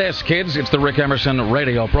after this, kids. It's the Rick Emerson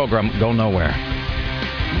radio program. Go nowhere.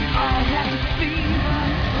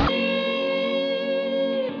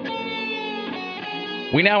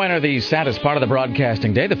 We now enter the saddest part of the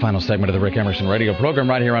broadcasting day, the final segment of the Rick Emerson radio program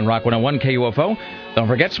right here on Rock 101 KUFO. Don't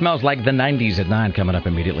forget, Smells Like the 90s at 9 coming up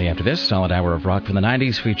immediately after this. Solid hour of rock from the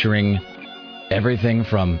 90s featuring everything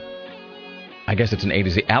from, I guess it's an A to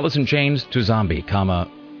Z, Alice in Chains to Zombie,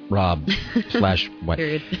 Rob / what.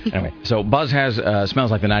 Period. Anyway, so Buzz has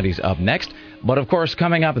Smells Like the 90s up next. But, of course,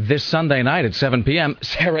 coming up this Sunday night at 7 p.m.,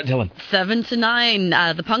 Sarah Dillon. 7 to 9,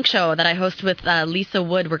 the punk show that I host with Lisa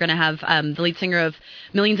Wood. We're going to have the lead singer of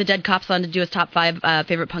Millions of Dead Cops on to do his top 5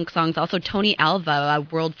 favorite punk songs. Also, Tony Alva, a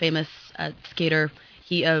world-famous skater.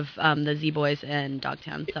 He of the Z-Boys and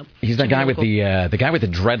Dogtown. So he's the guy with the guy with the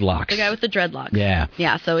dreadlocks. The guy with the dreadlocks. Yeah.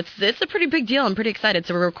 Yeah, so it's a pretty big deal. I'm pretty excited.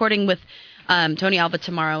 So we're recording with Tony Alva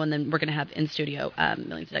tomorrow, and then we're going to have in studio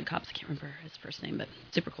Millions of Dead Cops. I can't remember his first name, but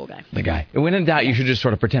super cool guy. The guy. When in doubt, you should just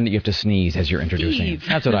sort of pretend that you have to sneeze as you're introducing him.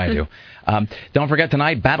 That's what I do. Don't forget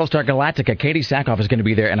tonight, Battlestar Galactica. Katie Sackhoff is going to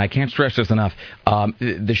be there, and I can't stress this enough.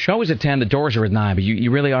 The show is at 10, the doors are at 9, but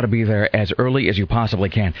you really ought to be there as early as you possibly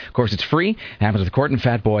can. Of course, it's free. It happens with Court and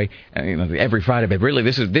Fatboy every Friday, but really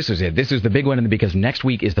this is it. This is the big one because next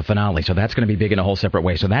week is the finale, so that's going to be big in a whole separate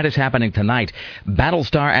way. So that is happening tonight.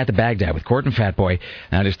 Battlestar at the Baghdad with Court Short and Fat Boy.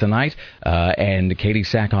 That is tonight, and Katie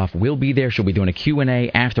Sackhoff will be there. She'll be doing a Q&A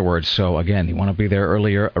afterwards. So, again, you want to be there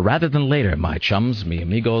earlier rather than later, my chums, mi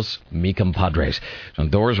amigos, mi compadres. So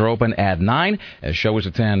doors are open at 9. The show is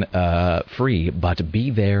at 10, free, but be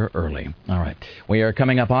there early. All right. We are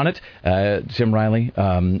coming up on it. Tim Riley,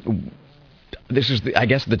 this is, I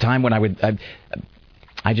guess, the time when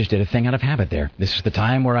I just did a thing out of habit there. This is the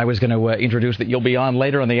time where I was going to introduce that you'll be on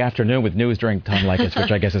later in the afternoon with news during time like this,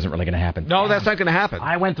 which I guess isn't really going to happen. No, that's not going to happen.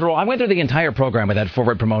 I went through the entire program without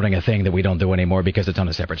forward promoting a thing that we don't do anymore because it's on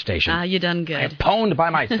a separate station. You done good. I pwned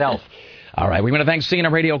by myself. All right, we want to thank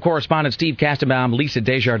CNN radio correspondent Steve Kastenbaum, Lisa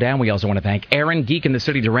Desjardins. We also want to thank Aaron, Geek in the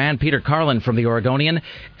City Duran, Peter Carlin from the Oregonian,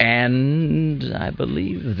 and I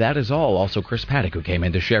believe that is all. Also Chris Paddock, who came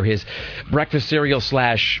in to share his breakfast cereal /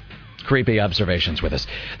 creepy observations with us.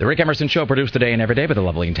 The Rick Emerson Show, produced today and every day by the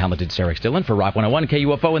lovely and talented Sarah Dillon. For Rock 101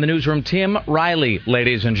 KUFO in the newsroom, Tim Riley,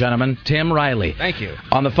 ladies and gentlemen. Tim Riley. Thank you.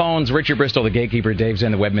 On the phones, Richard Bristol, the gatekeeper, Dave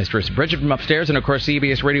Zinn, the webmistress, Bridget from upstairs, and of course,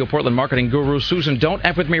 CBS Radio Portland marketing guru Susan Don't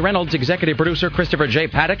F With Me Reynolds, executive producer Christopher J.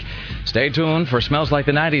 Paddock. Stay tuned for Smells Like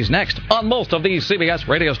the 90s next on most of these CBS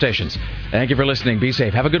radio stations. Thank you for listening. Be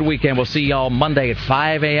safe. Have a good weekend. We'll see y'all Monday at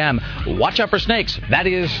 5 a.m. Watch out for snakes. That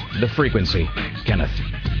is the frequency. Kenneth.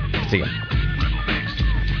 See ya.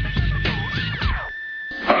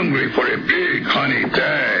 Hungry for a big honey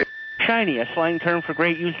day. Shiny, a slang term for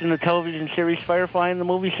great use in the television series Firefly and the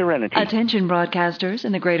movie Serenity. Attention broadcasters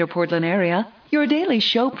in the greater Portland area. Your daily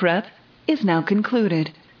show prep is now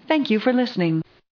concluded. Thank you for listening.